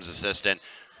 Roy Williams' assistant,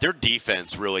 their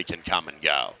defense really can come and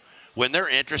go. When they're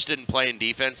interested in playing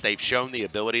defense, they've shown the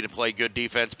ability to play good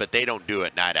defense, but they don't do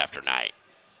it night after night.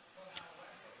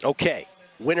 Okay.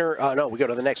 Winner, we go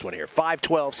to the next one here.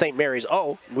 5-12 St. Mary's.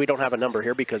 Oh, we don't have a number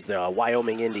here because the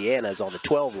Wyoming, Indiana is on the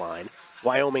 12 line.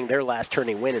 Wyoming, their last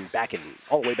turning win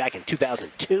all the way back in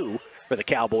 2002 for the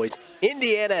Cowboys.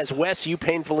 Indiana, as Wes, you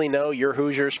painfully know, your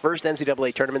Hoosiers' first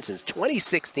NCAA tournament since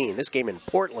 2016. This game in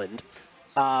Portland.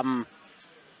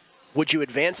 Would you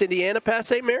advance Indiana past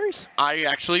St. Mary's? I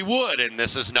actually would, and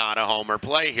this is not a homer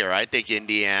play here. I think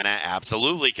Indiana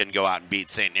absolutely can go out and beat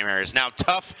St. Mary's. Now,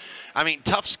 tough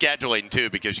scheduling, too,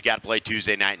 because you got to play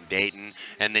Tuesday night in Dayton,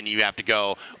 and then you have to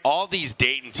go – all these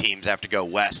Dayton teams have to go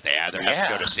west. They either have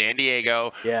to go to San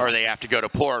Diego or they have to go to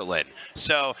Portland.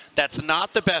 So that's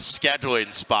not the best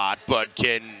scheduling spot, but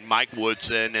can Mike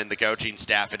Woodson and the coaching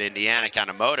staff at Indiana kind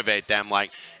of motivate them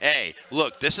like, hey,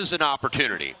 look, this is an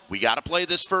opportunity. We got to play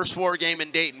this first 4 game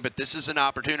in Dayton, but this is an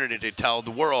opportunity to tell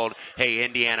the world, hey,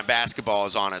 Indiana basketball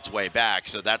is on its way back.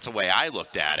 So that's the way I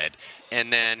looked at it.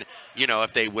 And then,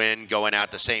 if they win going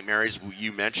out to St. Mary's,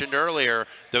 you mentioned earlier,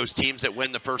 those teams that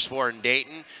win the first 4 in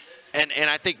Dayton, and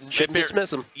I think shouldn't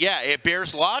dismiss them. Yeah, it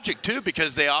bears logic too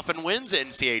because they often win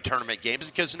NCAA tournament games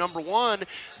because number one,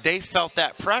 they felt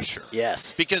that pressure.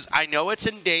 Yes. Because I know it's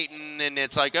in Dayton and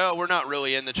it's like, oh, we're not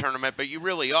really in the tournament, but you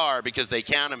really are because they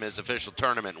count them as official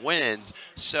tournament wins.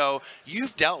 So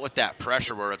you've dealt with that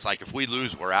pressure where it's like if we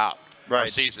lose, we're out. Our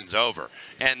season's over.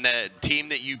 And the team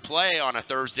that you play on a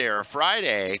Thursday or a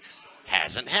Friday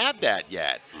hasn't had that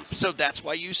yet. So that's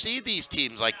why you see these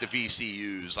teams like the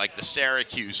VCUs, like the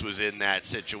Syracuse was in that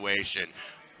situation.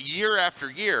 Year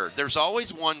after year, there's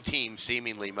always one team,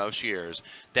 seemingly most years,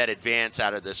 that advance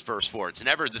out of this first 4. It's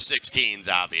never the 16s,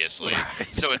 obviously.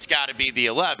 So it's got to be the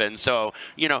 11. So,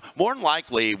 more than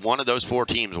likely, one of those 4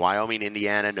 teams, Wyoming,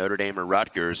 Indiana, Notre Dame, or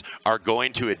Rutgers, are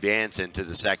going to advance into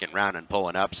the second round and pull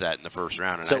an upset in the first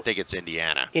round, and So I think it's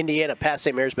Indiana. Indiana past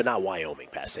St. Mary's, but not Wyoming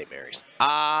past St. Mary's.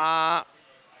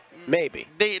 Maybe.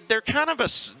 They're kind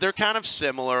of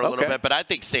similar a little bit, but I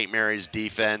think St. Mary's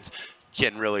defense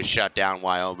can really shut down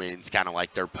Wyoming. It's kind of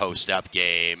like their post-up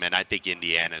game, and I think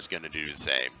Indiana's going to do the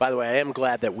same. By the way, I am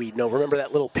glad that we know. Remember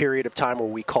that little period of time where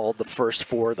we called the first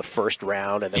 4 the first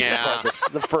round, and then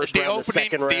the first round, the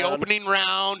second round? The opening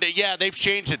round, yeah, they've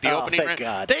changed it. The opening round.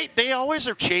 God. They always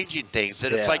are changing things,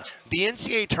 and it's like the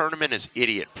NCAA tournament is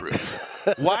idiot-proof.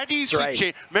 Why do you keep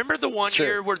changing? Remember the one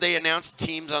year where they announced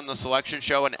teams on the selection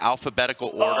show in alphabetical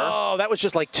order? Oh, that was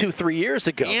just like 2-3 years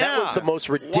ago. Yeah. That was the most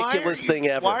ridiculous thing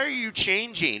ever. Why are you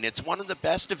changing? It's one of the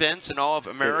best events in all of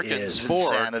American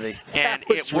sport. Insanity. And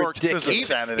it worked.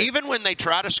 Even when they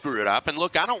try to screw it up, and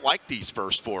look, I don't like these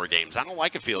first 4 games. I don't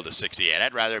like a field of 68.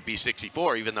 I'd rather it be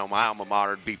 64, even though my alma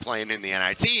mater would be playing in the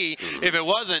NIT if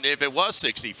it was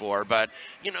 64. But,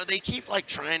 they keep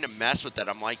trying to mess with it.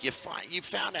 I'm like, you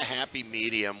found a happy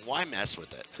medium. Why mess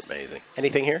with it? It's amazing.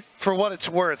 Anything here? For what it's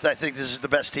worth, I think this is the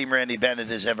best team Randy Bennett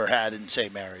has ever had in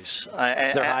St. Mary's.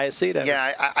 It's their highest seed ever.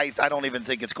 Yeah, I don't even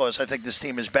think it's close. I think this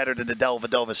team is better than the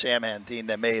Dellavedova Samhan team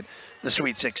that made the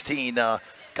Sweet 16. God,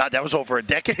 that was over a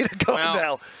decade ago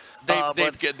now.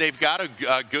 They've got a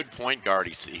good point guard.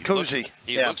 He looks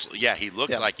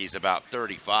like he's about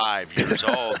 35 years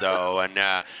old though, and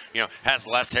has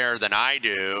less hair than I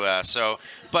do.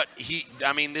 But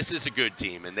this is a good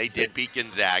team, and they did beat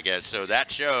Gonzaga, so that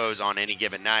shows on any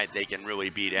given night they can really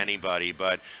beat anybody.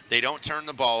 But they don't turn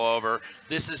the ball over.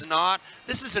 This is an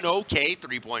okay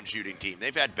 3-point shooting team.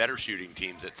 They've had better shooting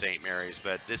teams at St. Mary's,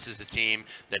 but this is a team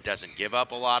that doesn't give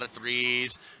up a lot of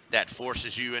threes, that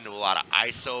forces you into a lot of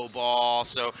ISO ball.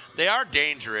 So they are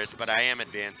dangerous, but I am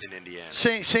advancing Indiana.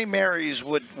 St. Mary's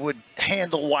would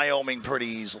handle Wyoming pretty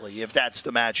easily if that's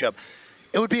the matchup.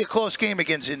 It would be a close game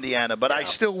against Indiana, but I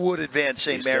still would advance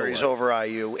St. Mary's over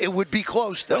IU. It would be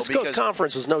close, though. West Coast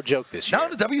Conference was no joke this year. No,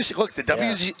 the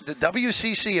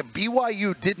WCC and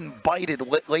BYU didn't bite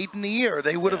it late in the year.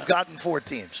 They would have gotten 4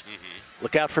 teams. Mm-hmm.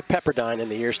 Look out for Pepperdine in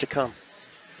the years to come.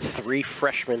 3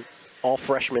 freshmen, all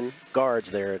freshman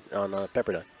guards there on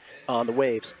Pepperdine on the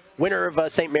Waves. Winner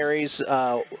of St. Mary's,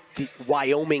 the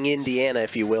Wyoming, Indiana,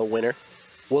 if you will, winner.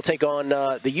 We'll take on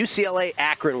the UCLA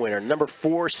Akron winner, number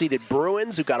 4 seeded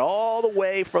Bruins, who got all the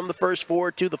way from the first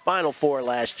 4 to the Final 4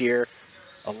 last year.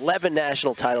 11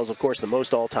 national titles, of course, the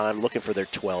most all-time, looking for their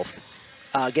 12th.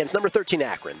 Against number 13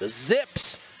 Akron, the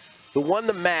Zips, who won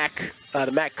the MAC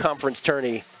Conference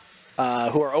tourney, who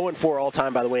are 0-4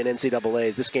 all-time, by the way, in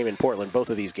NCAAs. This game in Portland, both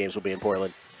of these games will be in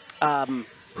Portland,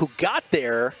 who got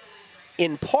there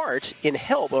in part in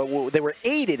help. They were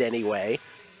aided anyway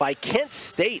by Kent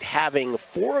State having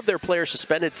 4 of their players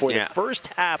suspended for the first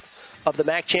half of the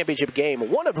MAC championship game,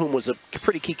 one of whom was a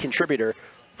pretty key contributor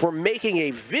for making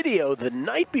a video the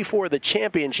night before the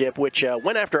championship, which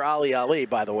went after Ali,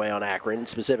 by the way, on Akron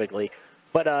specifically.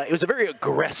 But it was a very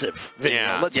aggressive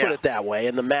video, let's put it that way.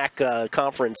 And the MAC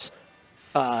conference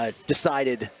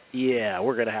decided,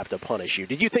 we're going to have to punish you.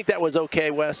 Did you think that was okay,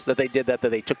 Wes, that they did that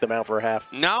they took them out for a half?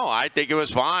 No, I think it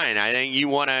was fine. I think you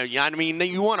want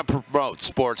to promote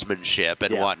sportsmanship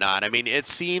and whatnot. I mean, it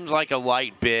seems like a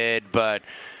light bid, but,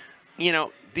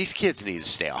 these kids need to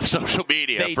stay off social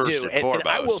media They first do. and foremost.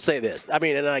 And I will say this. I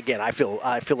mean, and again, I feel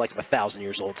like I'm 1,000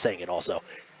 years old saying it also.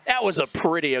 That was a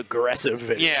pretty aggressive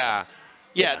video.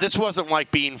 Yeah, this wasn't like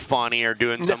being funny or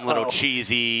doing some little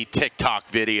cheesy TikTok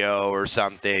video or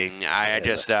something.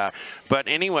 But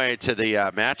anyway, to the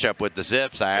matchup with the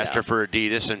Zips, I asked her for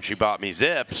Adidas, and she bought me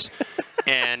Zips.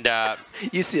 And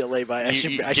UCLA by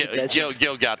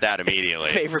Gil got that immediately.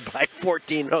 Favored by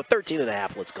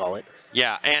 13.5, let's call it.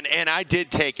 Yeah, and I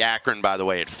did take Akron, by the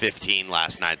way, at 15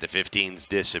 last night. The 15s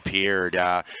disappeared.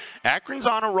 Akron's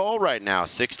on a roll right now,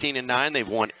 16-9. They've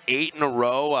won 8 in a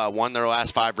row, won their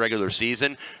last 5 regular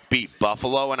season, beat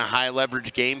Buffalo in a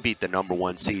high-leverage game, beat the number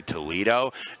 1 seed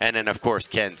Toledo, and then, of course,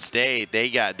 Kent State. They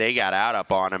got out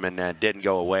up on them and didn't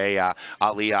go away.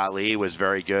 Ali was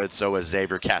very good. So was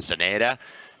Xavier Castaneda.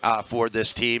 For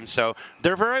this team. So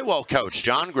they're very well coached.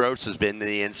 John Groats has been to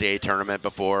the NCAA tournament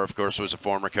before. Of course, was a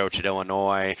former coach at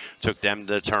Illinois. Took them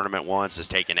to the tournament once. Has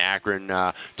taken Akron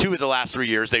 2 of the last 3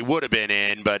 years. They would have been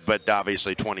in, but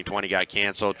obviously 2020 got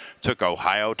canceled. Took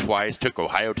Ohio twice. Took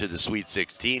Ohio to the Sweet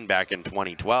 16 back in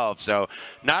 2012. So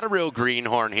not a real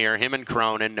greenhorn here. Him and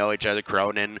Cronin know each other.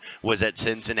 Cronin was at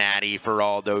Cincinnati for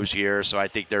all those years, so I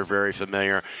think they're very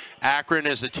familiar. Akron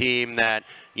is a team that,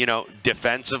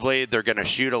 defensively, they're going to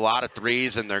shoot a lot of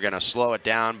threes and they're going to slow it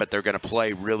down, but they're going to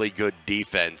play really good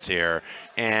defense here.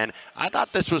 And I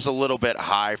thought this was a little bit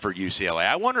high for UCLA.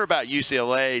 I wonder about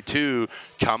UCLA, too,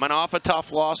 coming off a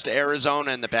tough loss to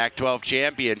Arizona in the Pac-12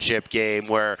 championship game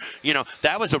where,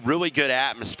 that was a really good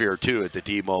atmosphere, too, at the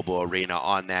T-Mobile Arena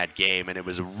on that game. And it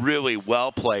was a really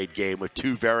well-played game with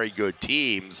 2 very good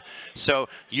teams. So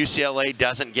UCLA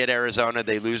doesn't get Arizona.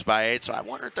 They lose by 8. So I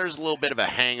wonder if there's a little bit of a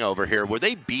hangover here where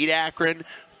they beat Akron,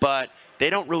 but they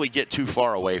don't really get too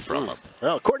far away from them.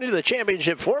 Well, according to the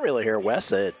championship formula here,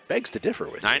 Wes, it begs to differ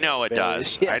with you. I know it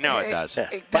does. Yeah. I know it does. Yeah.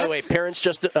 By the way, parents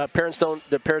just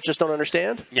don't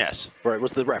understand? Yes. Right,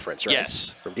 was the reference, right?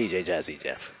 Yes. From DJ Jazzy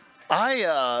Jeff.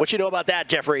 What you know about that,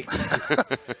 Jeffrey?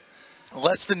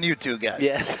 Less than you two guys.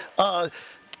 Yes.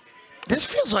 This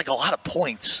feels like a lot of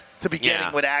points to be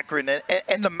getting with Akron.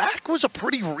 And the MAC was a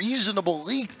pretty reasonable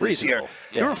league this year.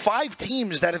 Yeah. There were 5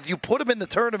 teams that if you put them in the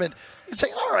tournament, you'd say,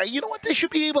 all right, you know what, they should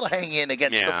be able to hang in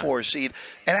against the 4 seed.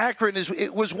 And Akron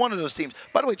was one of those teams.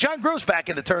 By the way, John Gross back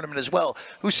in the tournament as well,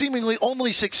 who seemingly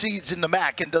only succeeds in the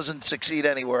MAC and doesn't succeed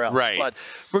anywhere else. Right. But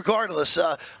regardless,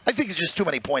 I think it's just too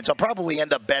many points. I'll probably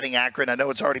end up betting Akron. I know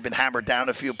it's already been hammered down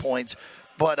a few points.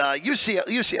 But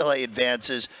UCLA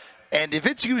advances. And if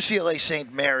it's UCLA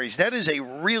St. Mary's, that is a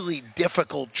really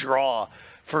difficult draw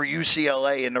for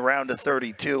UCLA in the round of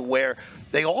 32, where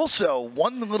they also,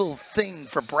 one little thing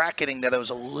for bracketing that I was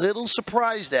a little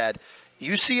surprised at,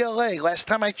 UCLA, last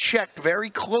time I checked, very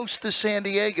close to San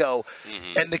Diego,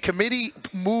 and the committee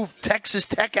moved Texas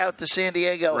Tech out to San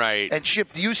Diego and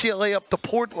shipped UCLA up to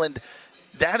Portland.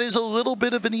 That is a little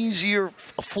bit of an easier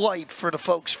flight for the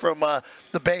folks from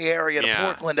the Bay Area to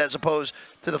Portland as opposed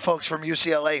to the folks from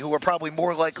UCLA who are probably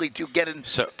more likely to get in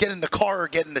the car or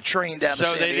get in the train down to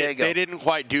San Diego. They didn't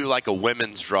quite do like a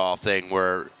women's draw thing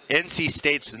where NC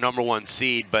State's the number 1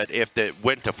 seed, but if it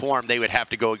went to form, they would have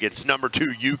to go against number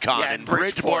 2 UConn and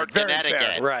Bridgeport, Connecticut.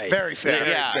 Fair. Right. Very fair.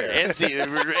 Yeah, very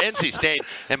fair. NC State,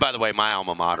 and by the way, my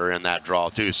alma mater in that draw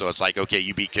too. So it's like, okay,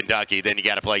 you beat Kentucky, then you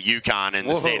got to play UConn in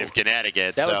the state of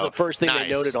Connecticut. That was the first thing they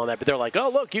noted on that. But they're like, oh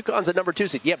look, UConn's a number 2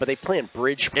 seed. Yeah, but they play in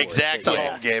Bridgeport. Exactly.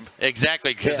 Home game.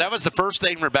 Exactly, because that was the first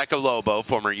thing Rebecca Lobo,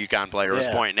 former UConn player, was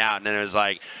pointing out, and then it was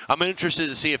like, I'm interested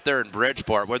to see if they're in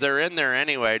Bridgeport. Well, they're in there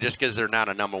anyway, just because they're not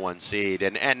a number 1 seed,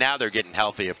 and now they're getting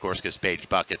healthy, of course, because Paige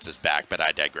Buckets is back. But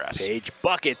I digress. Paige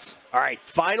Buckets. All right,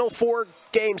 final 4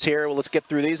 games here. Well, let's get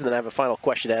through these, and then I have a final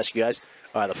question to ask you guys.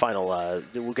 The final.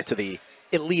 We'll get to the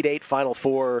Elite 8, Final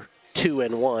 4, 2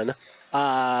 and 1.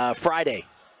 Friday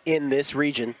in this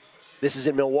region. This is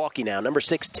in Milwaukee now. Number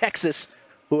 6, Texas,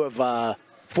 who have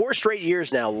 4 straight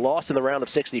years now lost in the round of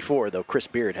 64, though Chris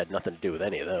Beard had nothing to do with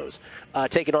any of those.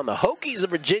 Taking on the Hokies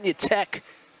of Virginia Tech,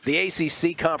 the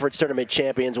ACC Conference Tournament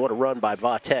champions. What a run by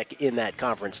Va-Tech in that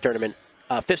conference tournament.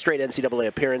 5th straight NCAA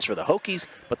appearance for the Hokies,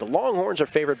 but the Longhorns are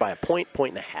favored by a point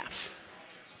and a half.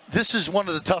 This is one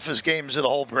of the toughest games of the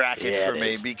whole bracket for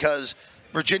me because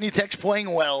Virginia Tech's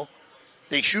playing well.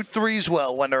 They shoot threes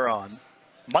well when they're on.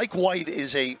 Mike White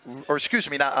is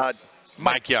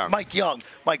Mike Young. Mike Young.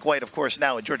 Mike White, of course,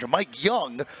 now at Georgia. Mike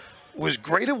Young was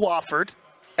great at Wofford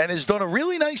and has done a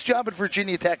really nice job at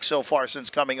Virginia Tech so far since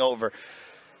coming over.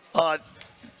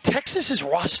 Texas's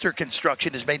roster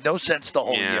construction has made no sense the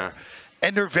whole year.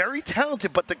 And they're very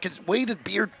talented, but the way that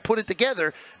Beard put it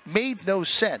together made no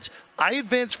sense. I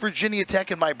advanced Virginia Tech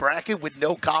in my bracket with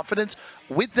no confidence.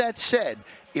 With that said,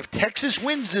 if Texas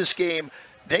wins this game,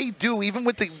 they do, even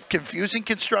with the confusing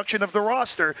construction of the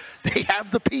roster, they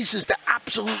have the pieces to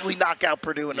absolutely knock out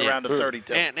Purdue in the round of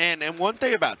 32. And one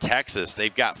thing about Texas,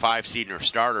 they've got 5 senior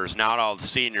starters. Not all the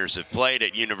seniors have played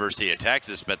at University of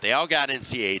Texas, but they all got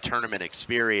NCAA tournament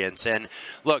experience. And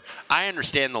look, I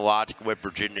understand the logic with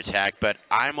Virginia Tech, but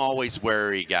I'm always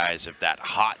wary, guys, of that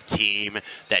hot team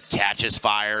that catches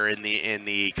fire in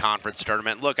the conference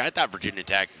tournament. Look, I thought Virginia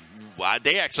Tech,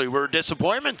 they actually were a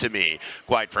disappointment to me,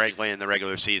 quite frankly, in the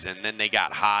regular season. Then they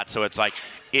got hot. So it's like,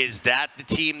 is that the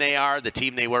team they are, the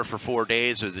team they were for 4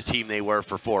 days, or the team they were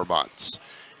for 4 months?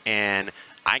 And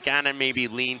I kind of maybe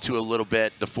lean to a little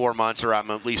bit the 4 months, or I'm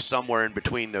at least somewhere in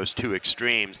between those two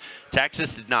extremes.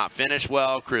 Texas did not finish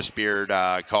well. Chris Beard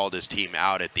called his team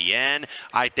out at the end.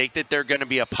 I think that they're going to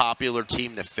be a popular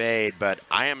team to fade, but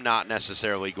I am not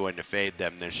necessarily going to fade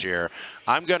them this year.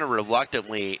 I'm going to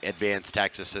reluctantly advance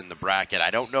Texas in the bracket. I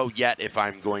don't know yet if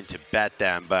I'm going to bet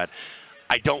them, but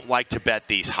I don't like to bet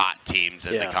these hot teams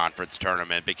in the conference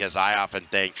tournament because I often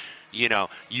think, you know,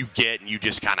 you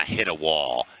just kind of hit a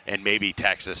wall, and maybe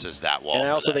Texas is that wall. And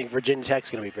I also think Virginia Tech's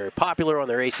going to be very popular on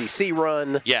their ACC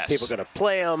run. Yes. People are going to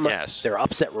play them. Yes. They're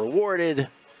upset rewarded.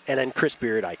 And then Chris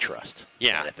Beard, I trust.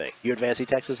 Yeah. Kind of thing. You advancing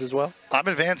Texas as well? I'm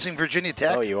advancing Virginia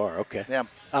Tech. Oh, you are? Okay. Yeah.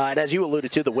 And as you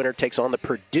alluded to, the winner takes on the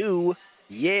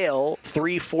Purdue-Yale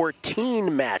 3-14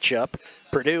 matchup.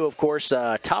 Purdue, of course,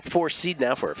 top 4 seed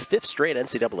now for a 5th straight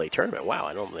NCAA tournament. Wow,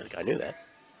 I don't think I knew that.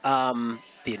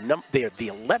 They're the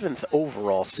 11th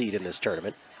overall seed in this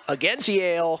tournament against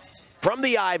Yale from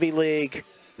the Ivy League.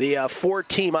 The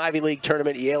 4-team Ivy League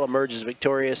tournament, Yale emerges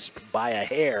victorious by a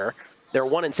hair. They're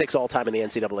 1-6 all-time in the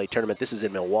NCAA tournament. This is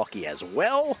in Milwaukee as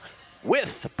well,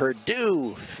 with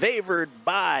Purdue favored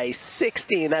by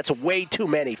 16. That's way too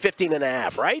many.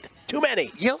 15.5, right? Too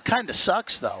many. Yale kind of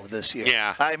sucks though this year.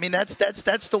 Yeah. I mean that's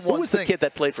the one. Who was thing. the kid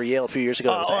that played for Yale a few years ago?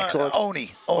 That was excellent.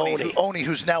 Oni,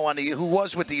 who's now who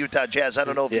was with the Utah Jazz. I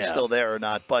don't know if he's still there or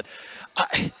not, but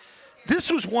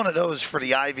this was one of those for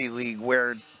the Ivy League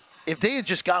where if they had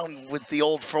just gone with the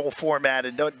old full format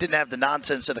and didn't have the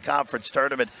nonsense of the conference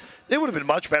tournament, they would have been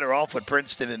much better off with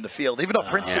Princeton in the field. Even though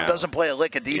Princeton doesn't play a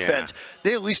lick of defense,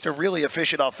 they at least are really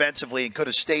efficient offensively and could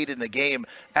have stayed in the game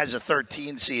as a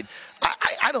 13 seed.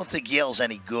 I don't think Yale's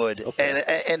any good.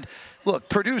 Okay. And look,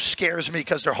 Purdue scares me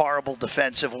because they're horrible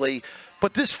defensively.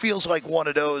 But this feels like one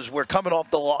of those where coming off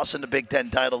the loss in the Big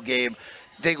Ten title game,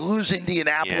 they lose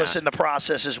Indianapolis in the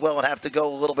process as well and have to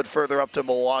go a little bit further up to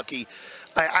Milwaukee.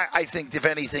 I think, if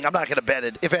anything, I'm not going to bet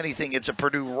it. If anything, it's a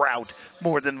Purdue rout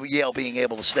more than Yale being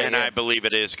able to stay in. I believe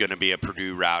it is going to be a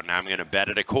Purdue rout, and I'm going to bet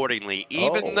it accordingly,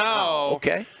 even though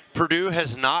Purdue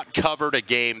has not covered a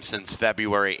game since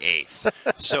February 8th.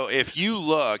 So if you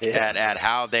look at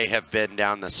how they have been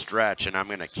down the stretch, and I'm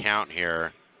going to count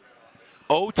here,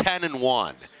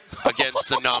 0-10-1. Against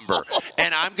the number.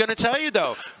 And I'm going to tell you,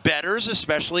 though, bettors,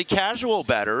 especially casual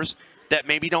bettors, that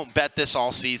maybe don't bet this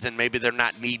all season. Maybe they're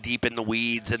not knee-deep in the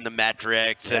weeds and the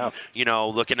metrics and, you know,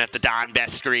 looking at the Don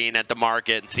Best screen at the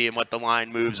market and seeing what the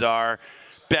line moves are.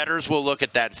 Bettors will look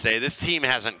at that and say, this team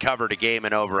hasn't covered a game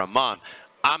in over a month.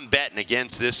 I'm betting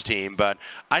against this team, but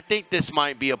I think this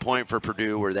might be a point for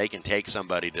Purdue where they can take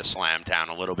somebody to slam town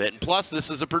a little bit. And plus, this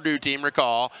is a Purdue team,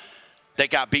 recall, that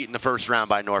got beat in the first round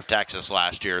by North Texas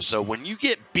last year. So when you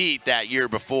get beat that year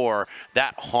before,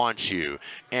 that haunts you.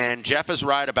 And Jeff is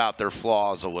right about their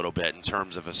flaws a little bit in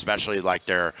terms of especially like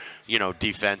their, you know,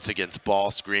 defense against ball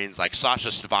screens. Like Sasha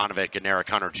Stefanovic and Eric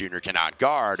Hunter Jr. cannot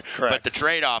guard. Correct. But the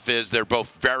trade-off is they're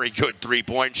both very good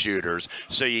three-point shooters.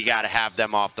 So you got to have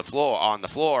them on the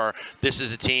floor. This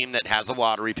is a team that has a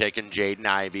lottery pick in Jaden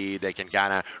Ivey. They can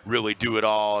kind of really do it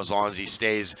all as long as he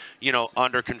stays, you know,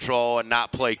 under control and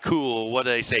not play cool. What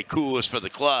do they say? Cool is for the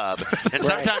club. And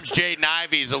sometimes Jaden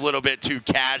Ivey's a little bit too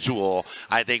casual,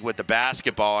 I think, with the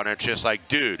basketball. And it's just like,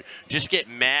 dude, just get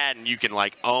mad and you can,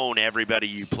 like, own everybody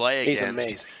you play against. He's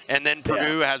amazing. And then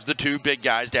Purdue has the two big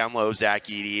guys down low, Zach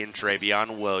Edey and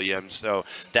Travion Williams. So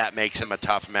that makes him a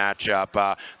tough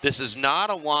matchup. This is not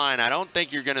a line. I don't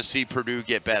think you're going to see Purdue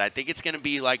get bet. I think it's going to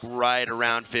be, like, right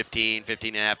around 15,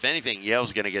 15 and a half. If anything,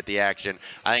 Yale's going to get the action.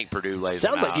 I think Purdue lays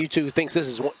them out. Sounds like you two think this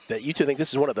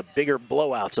is one of the bigger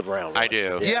blowouts of round one. I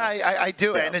do. Yeah, I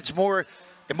do. Yeah. And it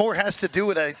more has to do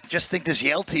with, I just think this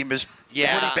Yale team is pretty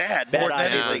bad more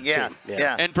than anything.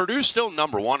 Yeah. And Purdue's still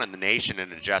number one in the nation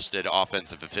in adjusted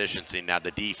offensive efficiency. Now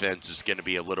the defense is going to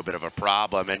be a little bit of a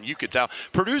problem. And you could tell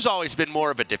Purdue's always been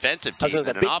more of a defensive team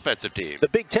than an offensive team. The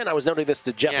Big Ten, I was noting this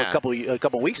to Jeff a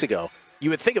couple weeks ago. You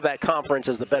would think of that conference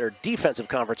as the better defensive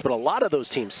conference, but a lot of those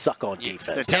teams suck on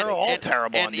defense. They're all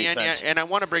terrible on defense. And I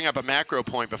want to bring up a macro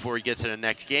point before we get to the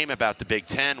next game about the Big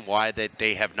Ten, why that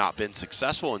they have not been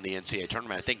successful in the NCAA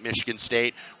tournament. I think Michigan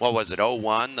State, what was it,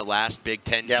 0-1, the last Big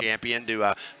Ten champion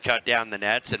to cut down the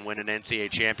nets and win an NCAA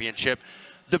championship.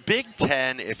 The Big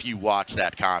Ten, if you watch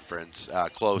that conference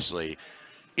closely,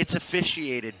 it's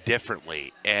officiated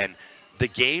differently. And the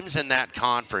games in that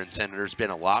conference, and there's been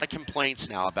a lot of complaints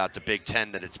now about the Big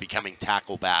Ten that it's becoming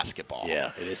tackle basketball.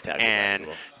 Yeah, it is tackle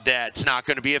basketball. And that's not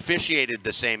going to be officiated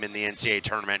the same in the NCAA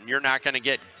tournament. And you're not going to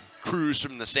get crews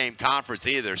from the same conference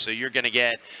either. So you're going to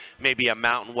get maybe a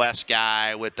Mountain West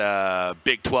guy with a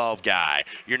Big 12 guy.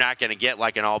 You're not going to get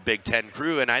like an all Big Ten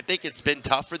crew. And I think it's been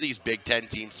tough for these Big Ten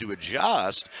teams to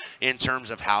adjust in terms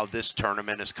of how this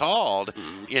tournament is called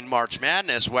in March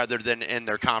Madness, whether than in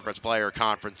their conference play or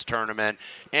conference tournament.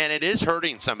 And it is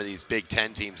hurting some of these Big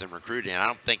Ten teams in recruiting. I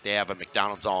don't think they have a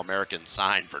McDonald's All-American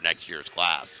signed for next year's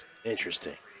class.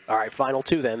 Interesting. All right, final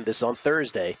two then. This is on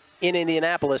Thursday in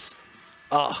Indianapolis.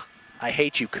 Oh, I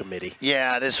hate you, committee.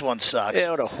 Yeah, this one sucks.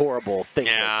 Yeah, what a horrible thing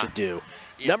to do.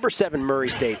 Number 7, Murray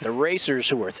State, the Racers,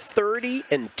 who are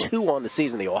 30-2 on the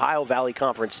season, the Ohio Valley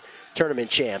Conference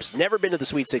tournament champs. Never been to the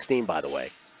Sweet 16, by the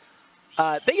way.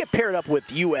 They get paired up with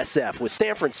USF, with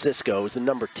San Francisco as the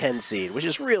number 10 seed, which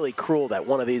is really cruel that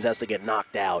one of these has to get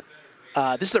knocked out.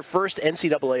 This is their first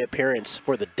NCAA appearance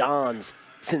for the Dons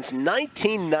since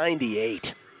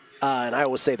 1998. And I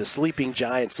always say the sleeping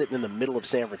giant sitting in the middle of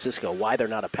San Francisco. Why they're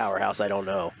not a powerhouse, I don't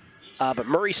know. But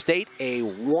Murray State, a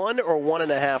 1 or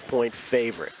 1.5 point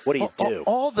favorite. What do you do?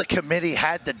 All the committee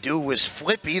had to do was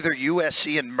flip either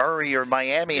USC and Murray or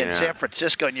Miami and San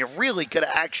Francisco, and you really could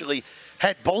have actually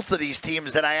had both of these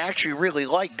teams that I actually really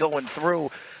like going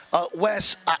through.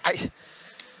 Wes,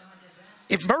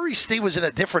 if Murray State was in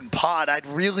a different pod, I'd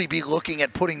really be looking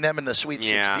at putting them in the Sweet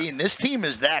 16. This team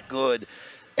is that good.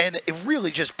 And it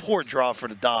really just poor draw for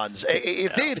the Dons.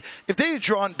 If they had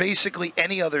drawn basically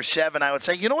any other 7, I would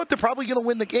say, you know what, they're probably going to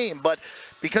win the game. But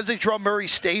because they draw Murray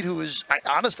State, who is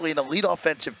honestly an elite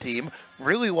offensive team,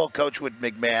 really well coached with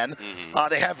McMahon,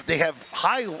 they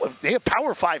have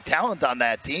Power 5 talent on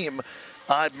that team.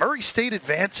 Murray State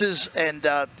advances, and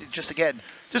just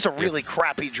a really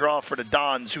crappy draw for the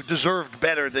Dons, who deserved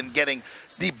better than getting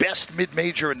the best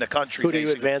mid-major in the country. Who do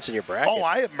you advance in your bracket? Oh,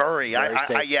 I have Murray. I'm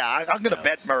going to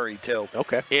bet Murray, too.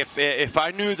 Okay. If I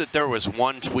knew that there was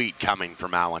one tweet coming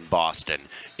from Alan Boston,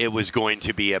 it was going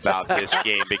to be about this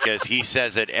game, because he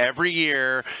says it every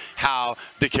year, how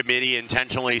the committee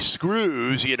intentionally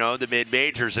screws, the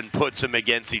mid-majors and puts them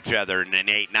against each other in an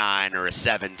 8-9 or a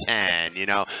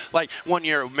 7-10, Like one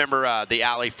year, remember the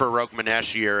Ali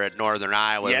Farouk-Manesh year at Northern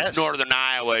Iowa? Yes. It was Northern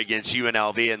Iowa against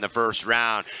UNLV in the first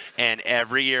round, and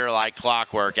every year, like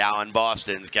clockwork, Alan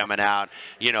Boston's coming out,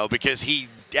 because he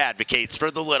advocates for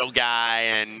the little guy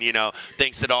and,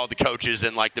 thinks that all the coaches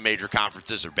in, like, the major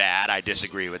conferences are bad. I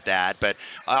disagree with that. But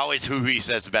always who he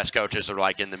says the best coaches are,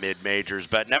 like, in the mid-majors.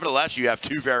 But nevertheless, you have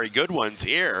two very good ones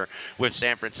here with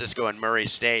San Francisco and Murray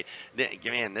State.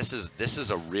 Man, this is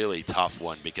a really tough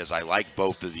one, because I like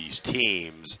both of these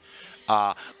teams.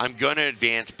 I'm going to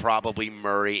advance probably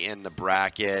Murray in the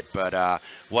bracket, but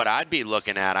what I'd be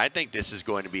looking at, I think this is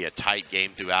going to be a tight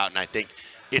game throughout, and I think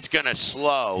it's going to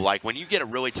slow. Like when you get a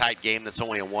really tight game that's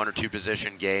only a 1 or 2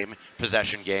 possession game,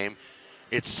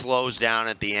 it slows down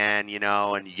at the end,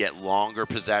 and you get longer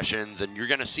possessions, and you're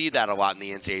going to see that a lot in the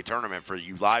NCAA tournament for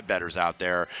you live bettors out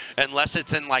there. Unless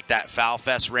it's in like that foul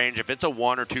fest range, if it's a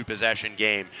 1 or 2 possession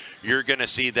game, you're going to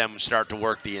see them start to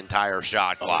work the entire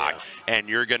shot clock, and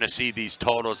you're going to see these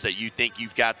totals that you think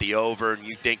you've got the over and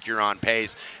you think you're on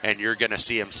pace, and you're going to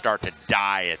see them start to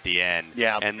die at the end.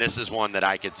 Yeah. And this is one that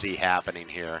I could see happening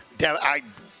here. Yeah, I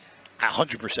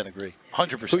 100% agree.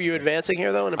 100%. Who are you advancing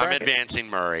here, though, in the bracket? I'm advancing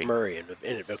Murray.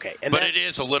 Okay. But it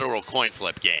is a literal coin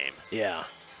flip game. Yeah.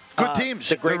 Good teams.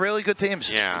 They're really good teams.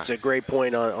 Yeah. It's a great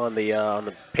point on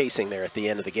the pacing there at the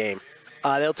end of the game.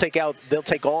 They'll take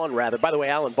on. By the way,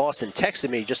 Alan Boston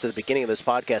texted me just at the beginning of this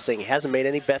podcast saying he hasn't made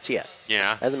any bets yet.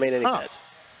 Yeah. Hasn't made any bets.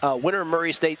 Winner of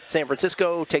Murray State San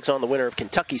Francisco takes on the winner of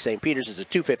Kentucky St. Peter's. It's a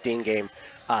 2:15 game.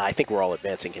 I think we're all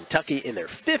advancing Kentucky in their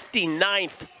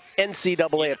 59th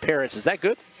NCAA appearance. Is that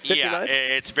good? 59? Yeah,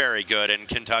 it's very good, and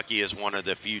Kentucky is one of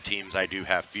the few teams I do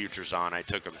have futures on. I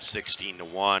took them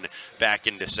 16-1 back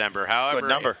in December. However, good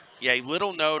number. A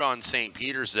little note on St.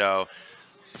 Peter's, though.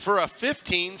 For a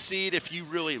 15 seed, if you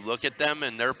really look at them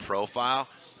and their profile,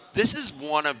 this is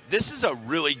a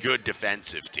really good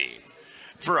defensive team.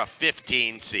 for a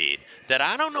 15 seed that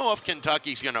I don't know if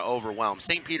Kentucky's going to overwhelm.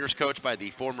 St. Peter's coached by the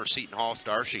former Seton Hall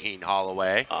star, Shaheen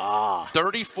Holloway.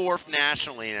 34th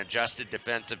nationally in adjusted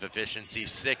defensive efficiency,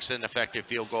 6th in effective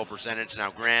field goal percentage.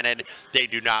 Now, granted, they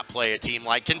do not play a team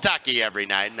like Kentucky every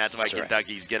night, and that's why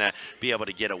Kentucky's going to be able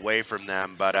to get away from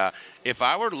them. But if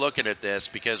I were looking at this,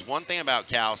 because one thing about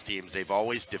Cal's teams, they've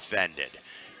always defended.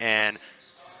 And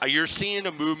you're seeing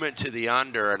a movement to the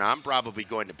under, and I'm probably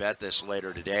going to bet this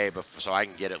later today so I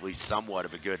can get at least somewhat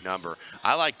of a good number.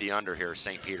 I like the under here,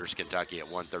 St. Peter's, Kentucky at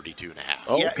 132.5.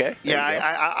 Oh, okay.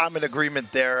 Yeah, I'm in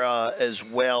agreement there as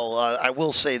well. I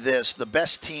will say this. The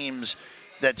best teams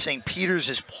that St. Peter's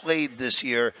has played this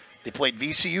year, they played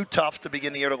VCU tough to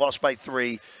begin the year. They lost by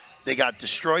 3. They got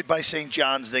destroyed by St.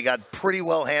 John's. They got pretty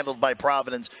well handled by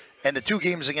Providence. And the 2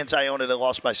 games against Iona, they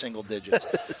lost by single digits.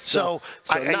 so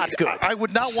not good. I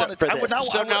would not want to. I would not.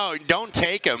 So no, don't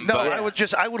take them. No, I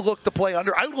would look to play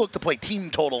under. I would look to play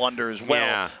team total under as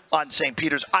well on St.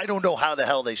 Peter's. I don't know how the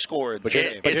hell they scored. But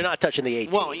you're not touching the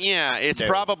 18. Well, yeah, it's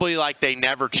probably like they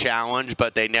never challenge,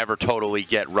 but they never totally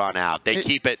get run out. They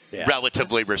keep it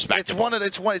relatively respectable.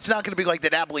 It's not going to be like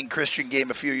that Abilene Christian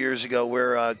game a few years ago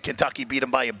where Kentucky beat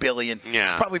them by 1 billion.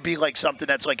 Yeah. Probably be like something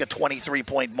that's like a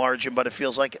 23-point margin, but it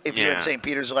feels like if you're at St.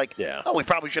 Peter's, like, oh, we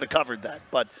probably should have covered that,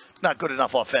 but not good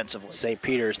enough offensively. St.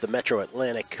 Peter's, the Metro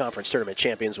Atlantic Conference Tournament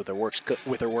champions with their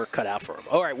work cut out for them.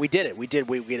 All right, we did it. We did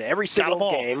every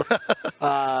single game.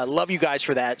 Love you guys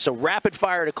for that. So rapid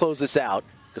fire to close this out,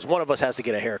 because one of us has to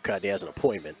get a haircut and he has an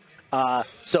appointment. Well,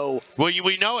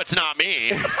 we know it's not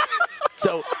me.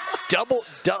 So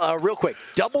real quick,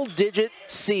 double-digit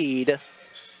seed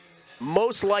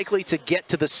most likely to get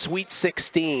to the Sweet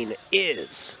 16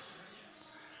 is...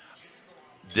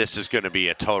 This is going to be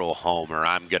a total homer.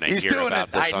 I'm going to hear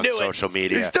about this on social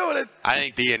media. He's doing it. I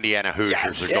think the Indiana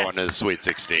Hoosiers are going to the Sweet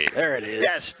 16. There it is.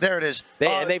 Yes, there it is.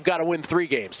 And they've got to win 3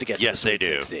 games to get to the Sweet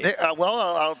 16. Well,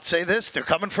 I'll say this. They're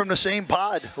coming from the same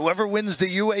pod. Whoever wins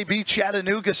the UAB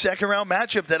Chattanooga second-round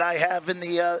matchup that I have in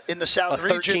the South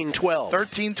region. 13-12.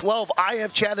 13-12. I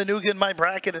have Chattanooga in my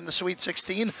bracket in the Sweet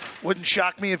 16. Wouldn't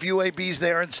shock me if UAB's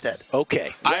there instead.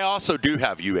 Okay. I also do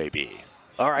have UAB.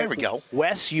 All right. There we go.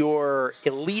 Wes, your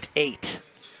Elite 8.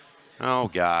 Oh,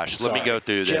 gosh. Let me go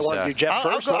through this.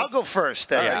 I'll go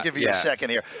first. I'll give you a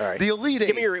second here. All right. The Elite 8.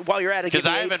 Give me while you're at it, because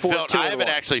I haven't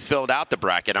actually filled out the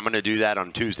bracket. I'm going to do that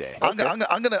on Tuesday. I'll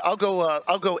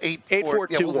go 8, 4,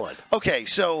 2, 1. Okay,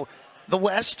 so the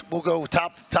West, we'll go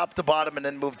top to bottom and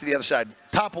then move to the other side.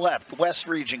 Top left, West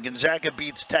region, Gonzaga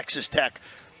beats Texas Tech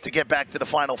to get back to the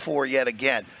Final Four yet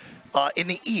again. In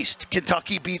the East,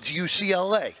 Kentucky beats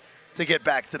UCLA to get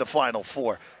back to the Final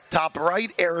Four. Top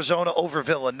right, Arizona over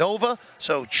Villanova,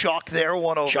 so chalk there,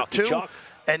 1/2. Chalk.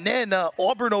 And then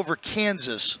Auburn over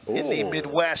Kansas in the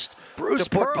Midwest. Bruce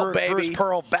Pearl, baby. Bruce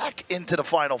Pearl back into the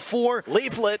Final Four.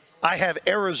 Leaflet. I have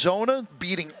Arizona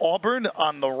beating Auburn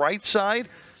on the right side.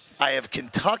 I have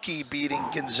Kentucky beating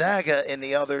Gonzaga in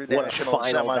the other national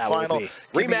semifinal.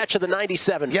 Rematch of the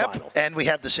 97 final. Yep, and we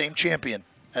have the same champion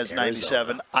as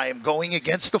 97. I am going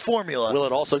against the formula. Will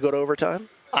it also go to overtime?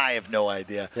 I have no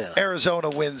idea. Yeah. Arizona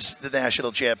wins the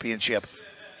national championship.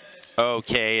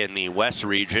 Okay, in the West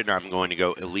region, I'm going to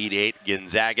go Elite 8,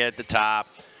 Gonzaga at the top.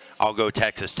 I'll go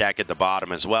Texas Tech at the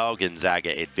bottom as well.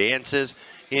 Gonzaga advances.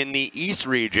 In the East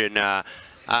region,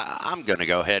 I'm going to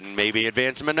go ahead and maybe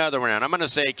advance them another round. I'm going to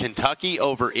say Kentucky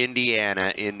over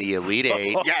Indiana in the Elite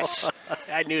 8. Yes.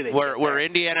 I knew that. Where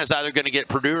Indiana's either going to get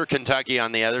Purdue or Kentucky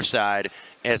on the other side.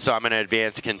 And so I'm going to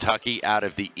advance Kentucky out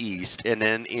of the East. And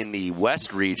then in the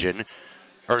West region,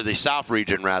 or the South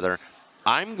region rather,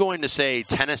 I'm going to say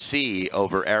Tennessee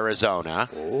over Arizona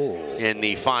in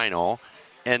the final.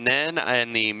 And then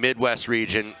in the Midwest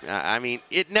region, I mean,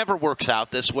 it never works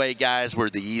out this way, guys. We're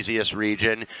the easiest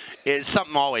region.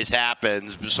 Something always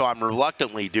happens, so I'm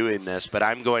reluctantly doing this, but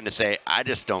I'm going to say I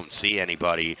just don't see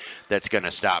anybody that's going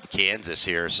to stop Kansas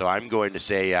here. So I'm going to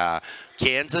say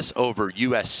Kansas over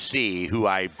USC, who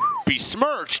I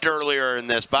besmirched earlier in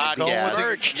this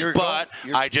podcast. But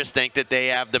I just think that they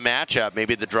have the matchup.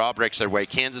 Maybe the draw breaks their way.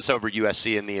 Kansas over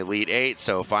USC in the Elite 8.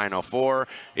 So Final Four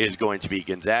is going to be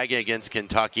Gonzaga against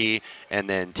Kentucky and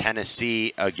then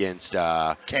Tennessee against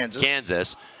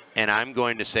Kansas. And I'm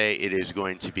going to say it is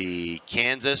going to be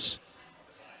Kansas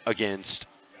against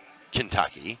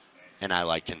Kentucky. And I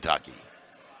like Kentucky.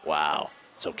 Wow.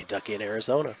 So Kentucky and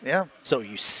Arizona. Yeah. So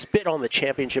you spit on the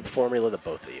championship formula, the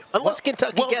both of you. Unless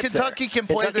Kentucky gets Kentucky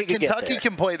there. Kentucky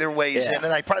can play their ways in,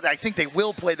 and I think they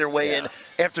will play their way in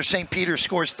after St. Peter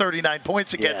scores 39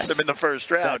 points against them in the first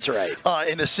round. That's right.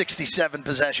 In a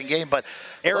 67-possession game. But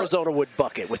Arizona would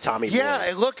bucket with Tommy Boyd.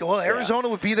 Yeah, look, Arizona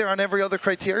would be there on every other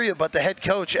criteria but the head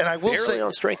coach. And I will Barely say,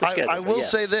 on strength of schedule, I will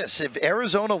say this: if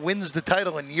Arizona wins the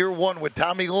title in year one with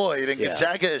Tommy Lloyd, and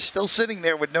Gonzaga is still sitting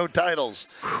there with no titles.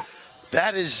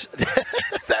 That is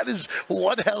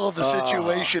one hell of a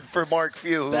situation for Mark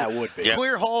Few. That would be.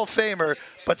 Clear Hall of Famer,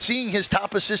 but seeing his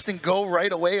top assistant go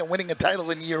right away and winning a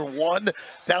title in year one,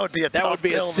 that would be a tough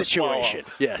pill to swallow.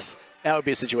 Yes, that would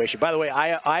be a situation. By the way,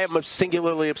 I am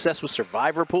singularly obsessed with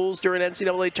survivor pools during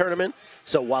NCAA tournament.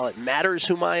 So while it matters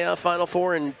who my Final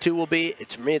Four and 2 will be,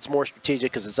 for me it's more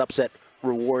strategic because it's upset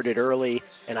rewarded early,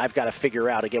 and I've got to figure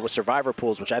out, again, with survivor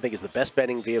pools, which I think is the best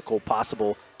betting vehicle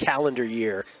possible calendar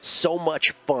year, so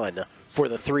much fun for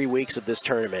the 3 weeks of this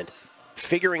tournament,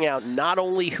 figuring out not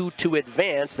only who to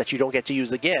advance that you don't get to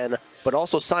use again, but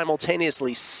also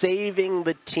simultaneously saving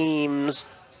the teams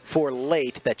for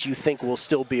late that you think will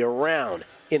still be around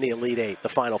in the Elite Eight, the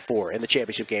Final Four, in the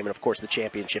championship game, and of course the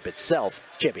championship itself,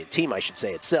 champion team I should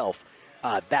say itself.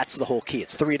 That's the whole key.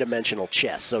 It's three-dimensional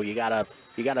chess, so you gotta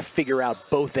figure out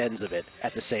both ends of it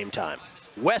at the same time.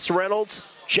 Wes Reynolds,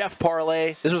 Jeff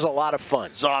Parlay, this was a lot of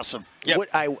fun. It's awesome. Yep.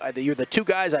 You're the two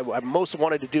guys I most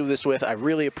wanted to do this with. I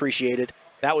really appreciate it.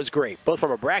 That was great, both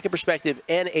from a bracket perspective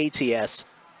and ATS.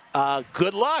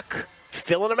 Good luck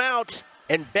filling them out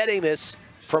and betting this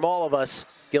from all of us.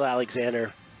 Gil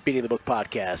Alexander, Beating the Book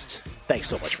Podcast. Thanks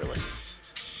so much for listening.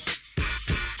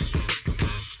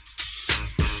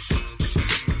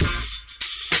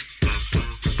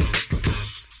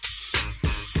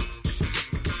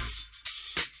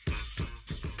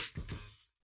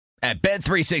 At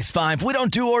Bet365, we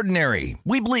don't do ordinary.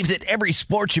 We believe that every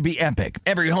sport should be epic.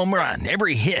 Every home run,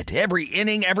 every hit, every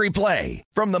inning, every play.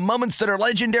 From the moments that are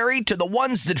legendary to the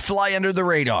ones that fly under the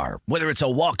radar. Whether it's a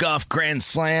walk-off grand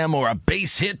slam or a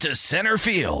base hit to center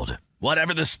field.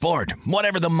 Whatever the sport,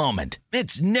 whatever the moment.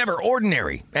 It's never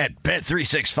ordinary at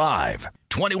Bet365.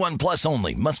 21 plus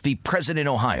only. Must be present in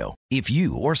Ohio. If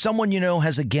you or someone you know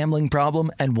has a gambling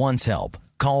problem and wants help,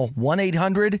 call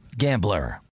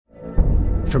 1-800-GAMBLER.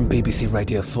 From BBC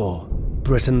Radio 4,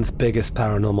 Britain's biggest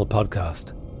paranormal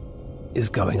podcast is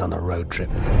going on a road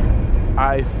trip.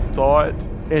 I thought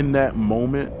in that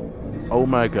moment, oh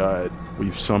my God,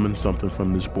 we've summoned something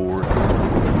from this board.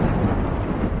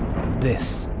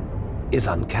 This is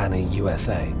Uncanny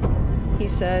USA. He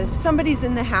says, somebody's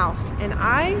in the house, and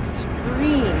I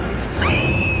screamed.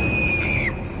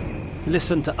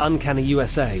 Listen to Uncanny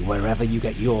USA wherever you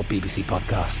get your BBC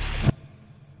podcasts,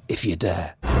 if you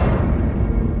dare.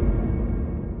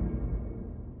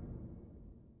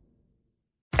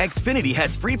 Xfinity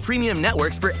has free premium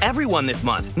networks for everyone this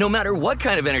month, no matter what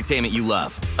kind of entertainment you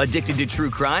love. Addicted to true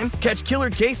crime? Catch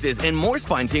killer cases and more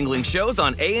spine-tingling shows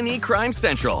on A&E Crime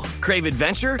Central. Crave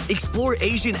adventure? Explore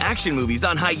Asian action movies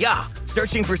on Hi-YAH.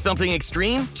 Searching for something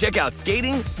extreme? Check out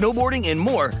skating, snowboarding, and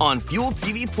more on Fuel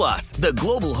TV Plus, the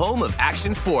global home of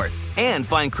action sports. And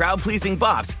find crowd-pleasing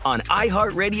bops on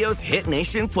iHeartRadio's Hit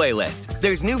Nation playlist.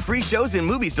 There's new free shows and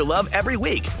movies to love every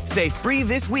week. Say free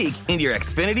this week in your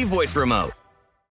Xfinity voice remote.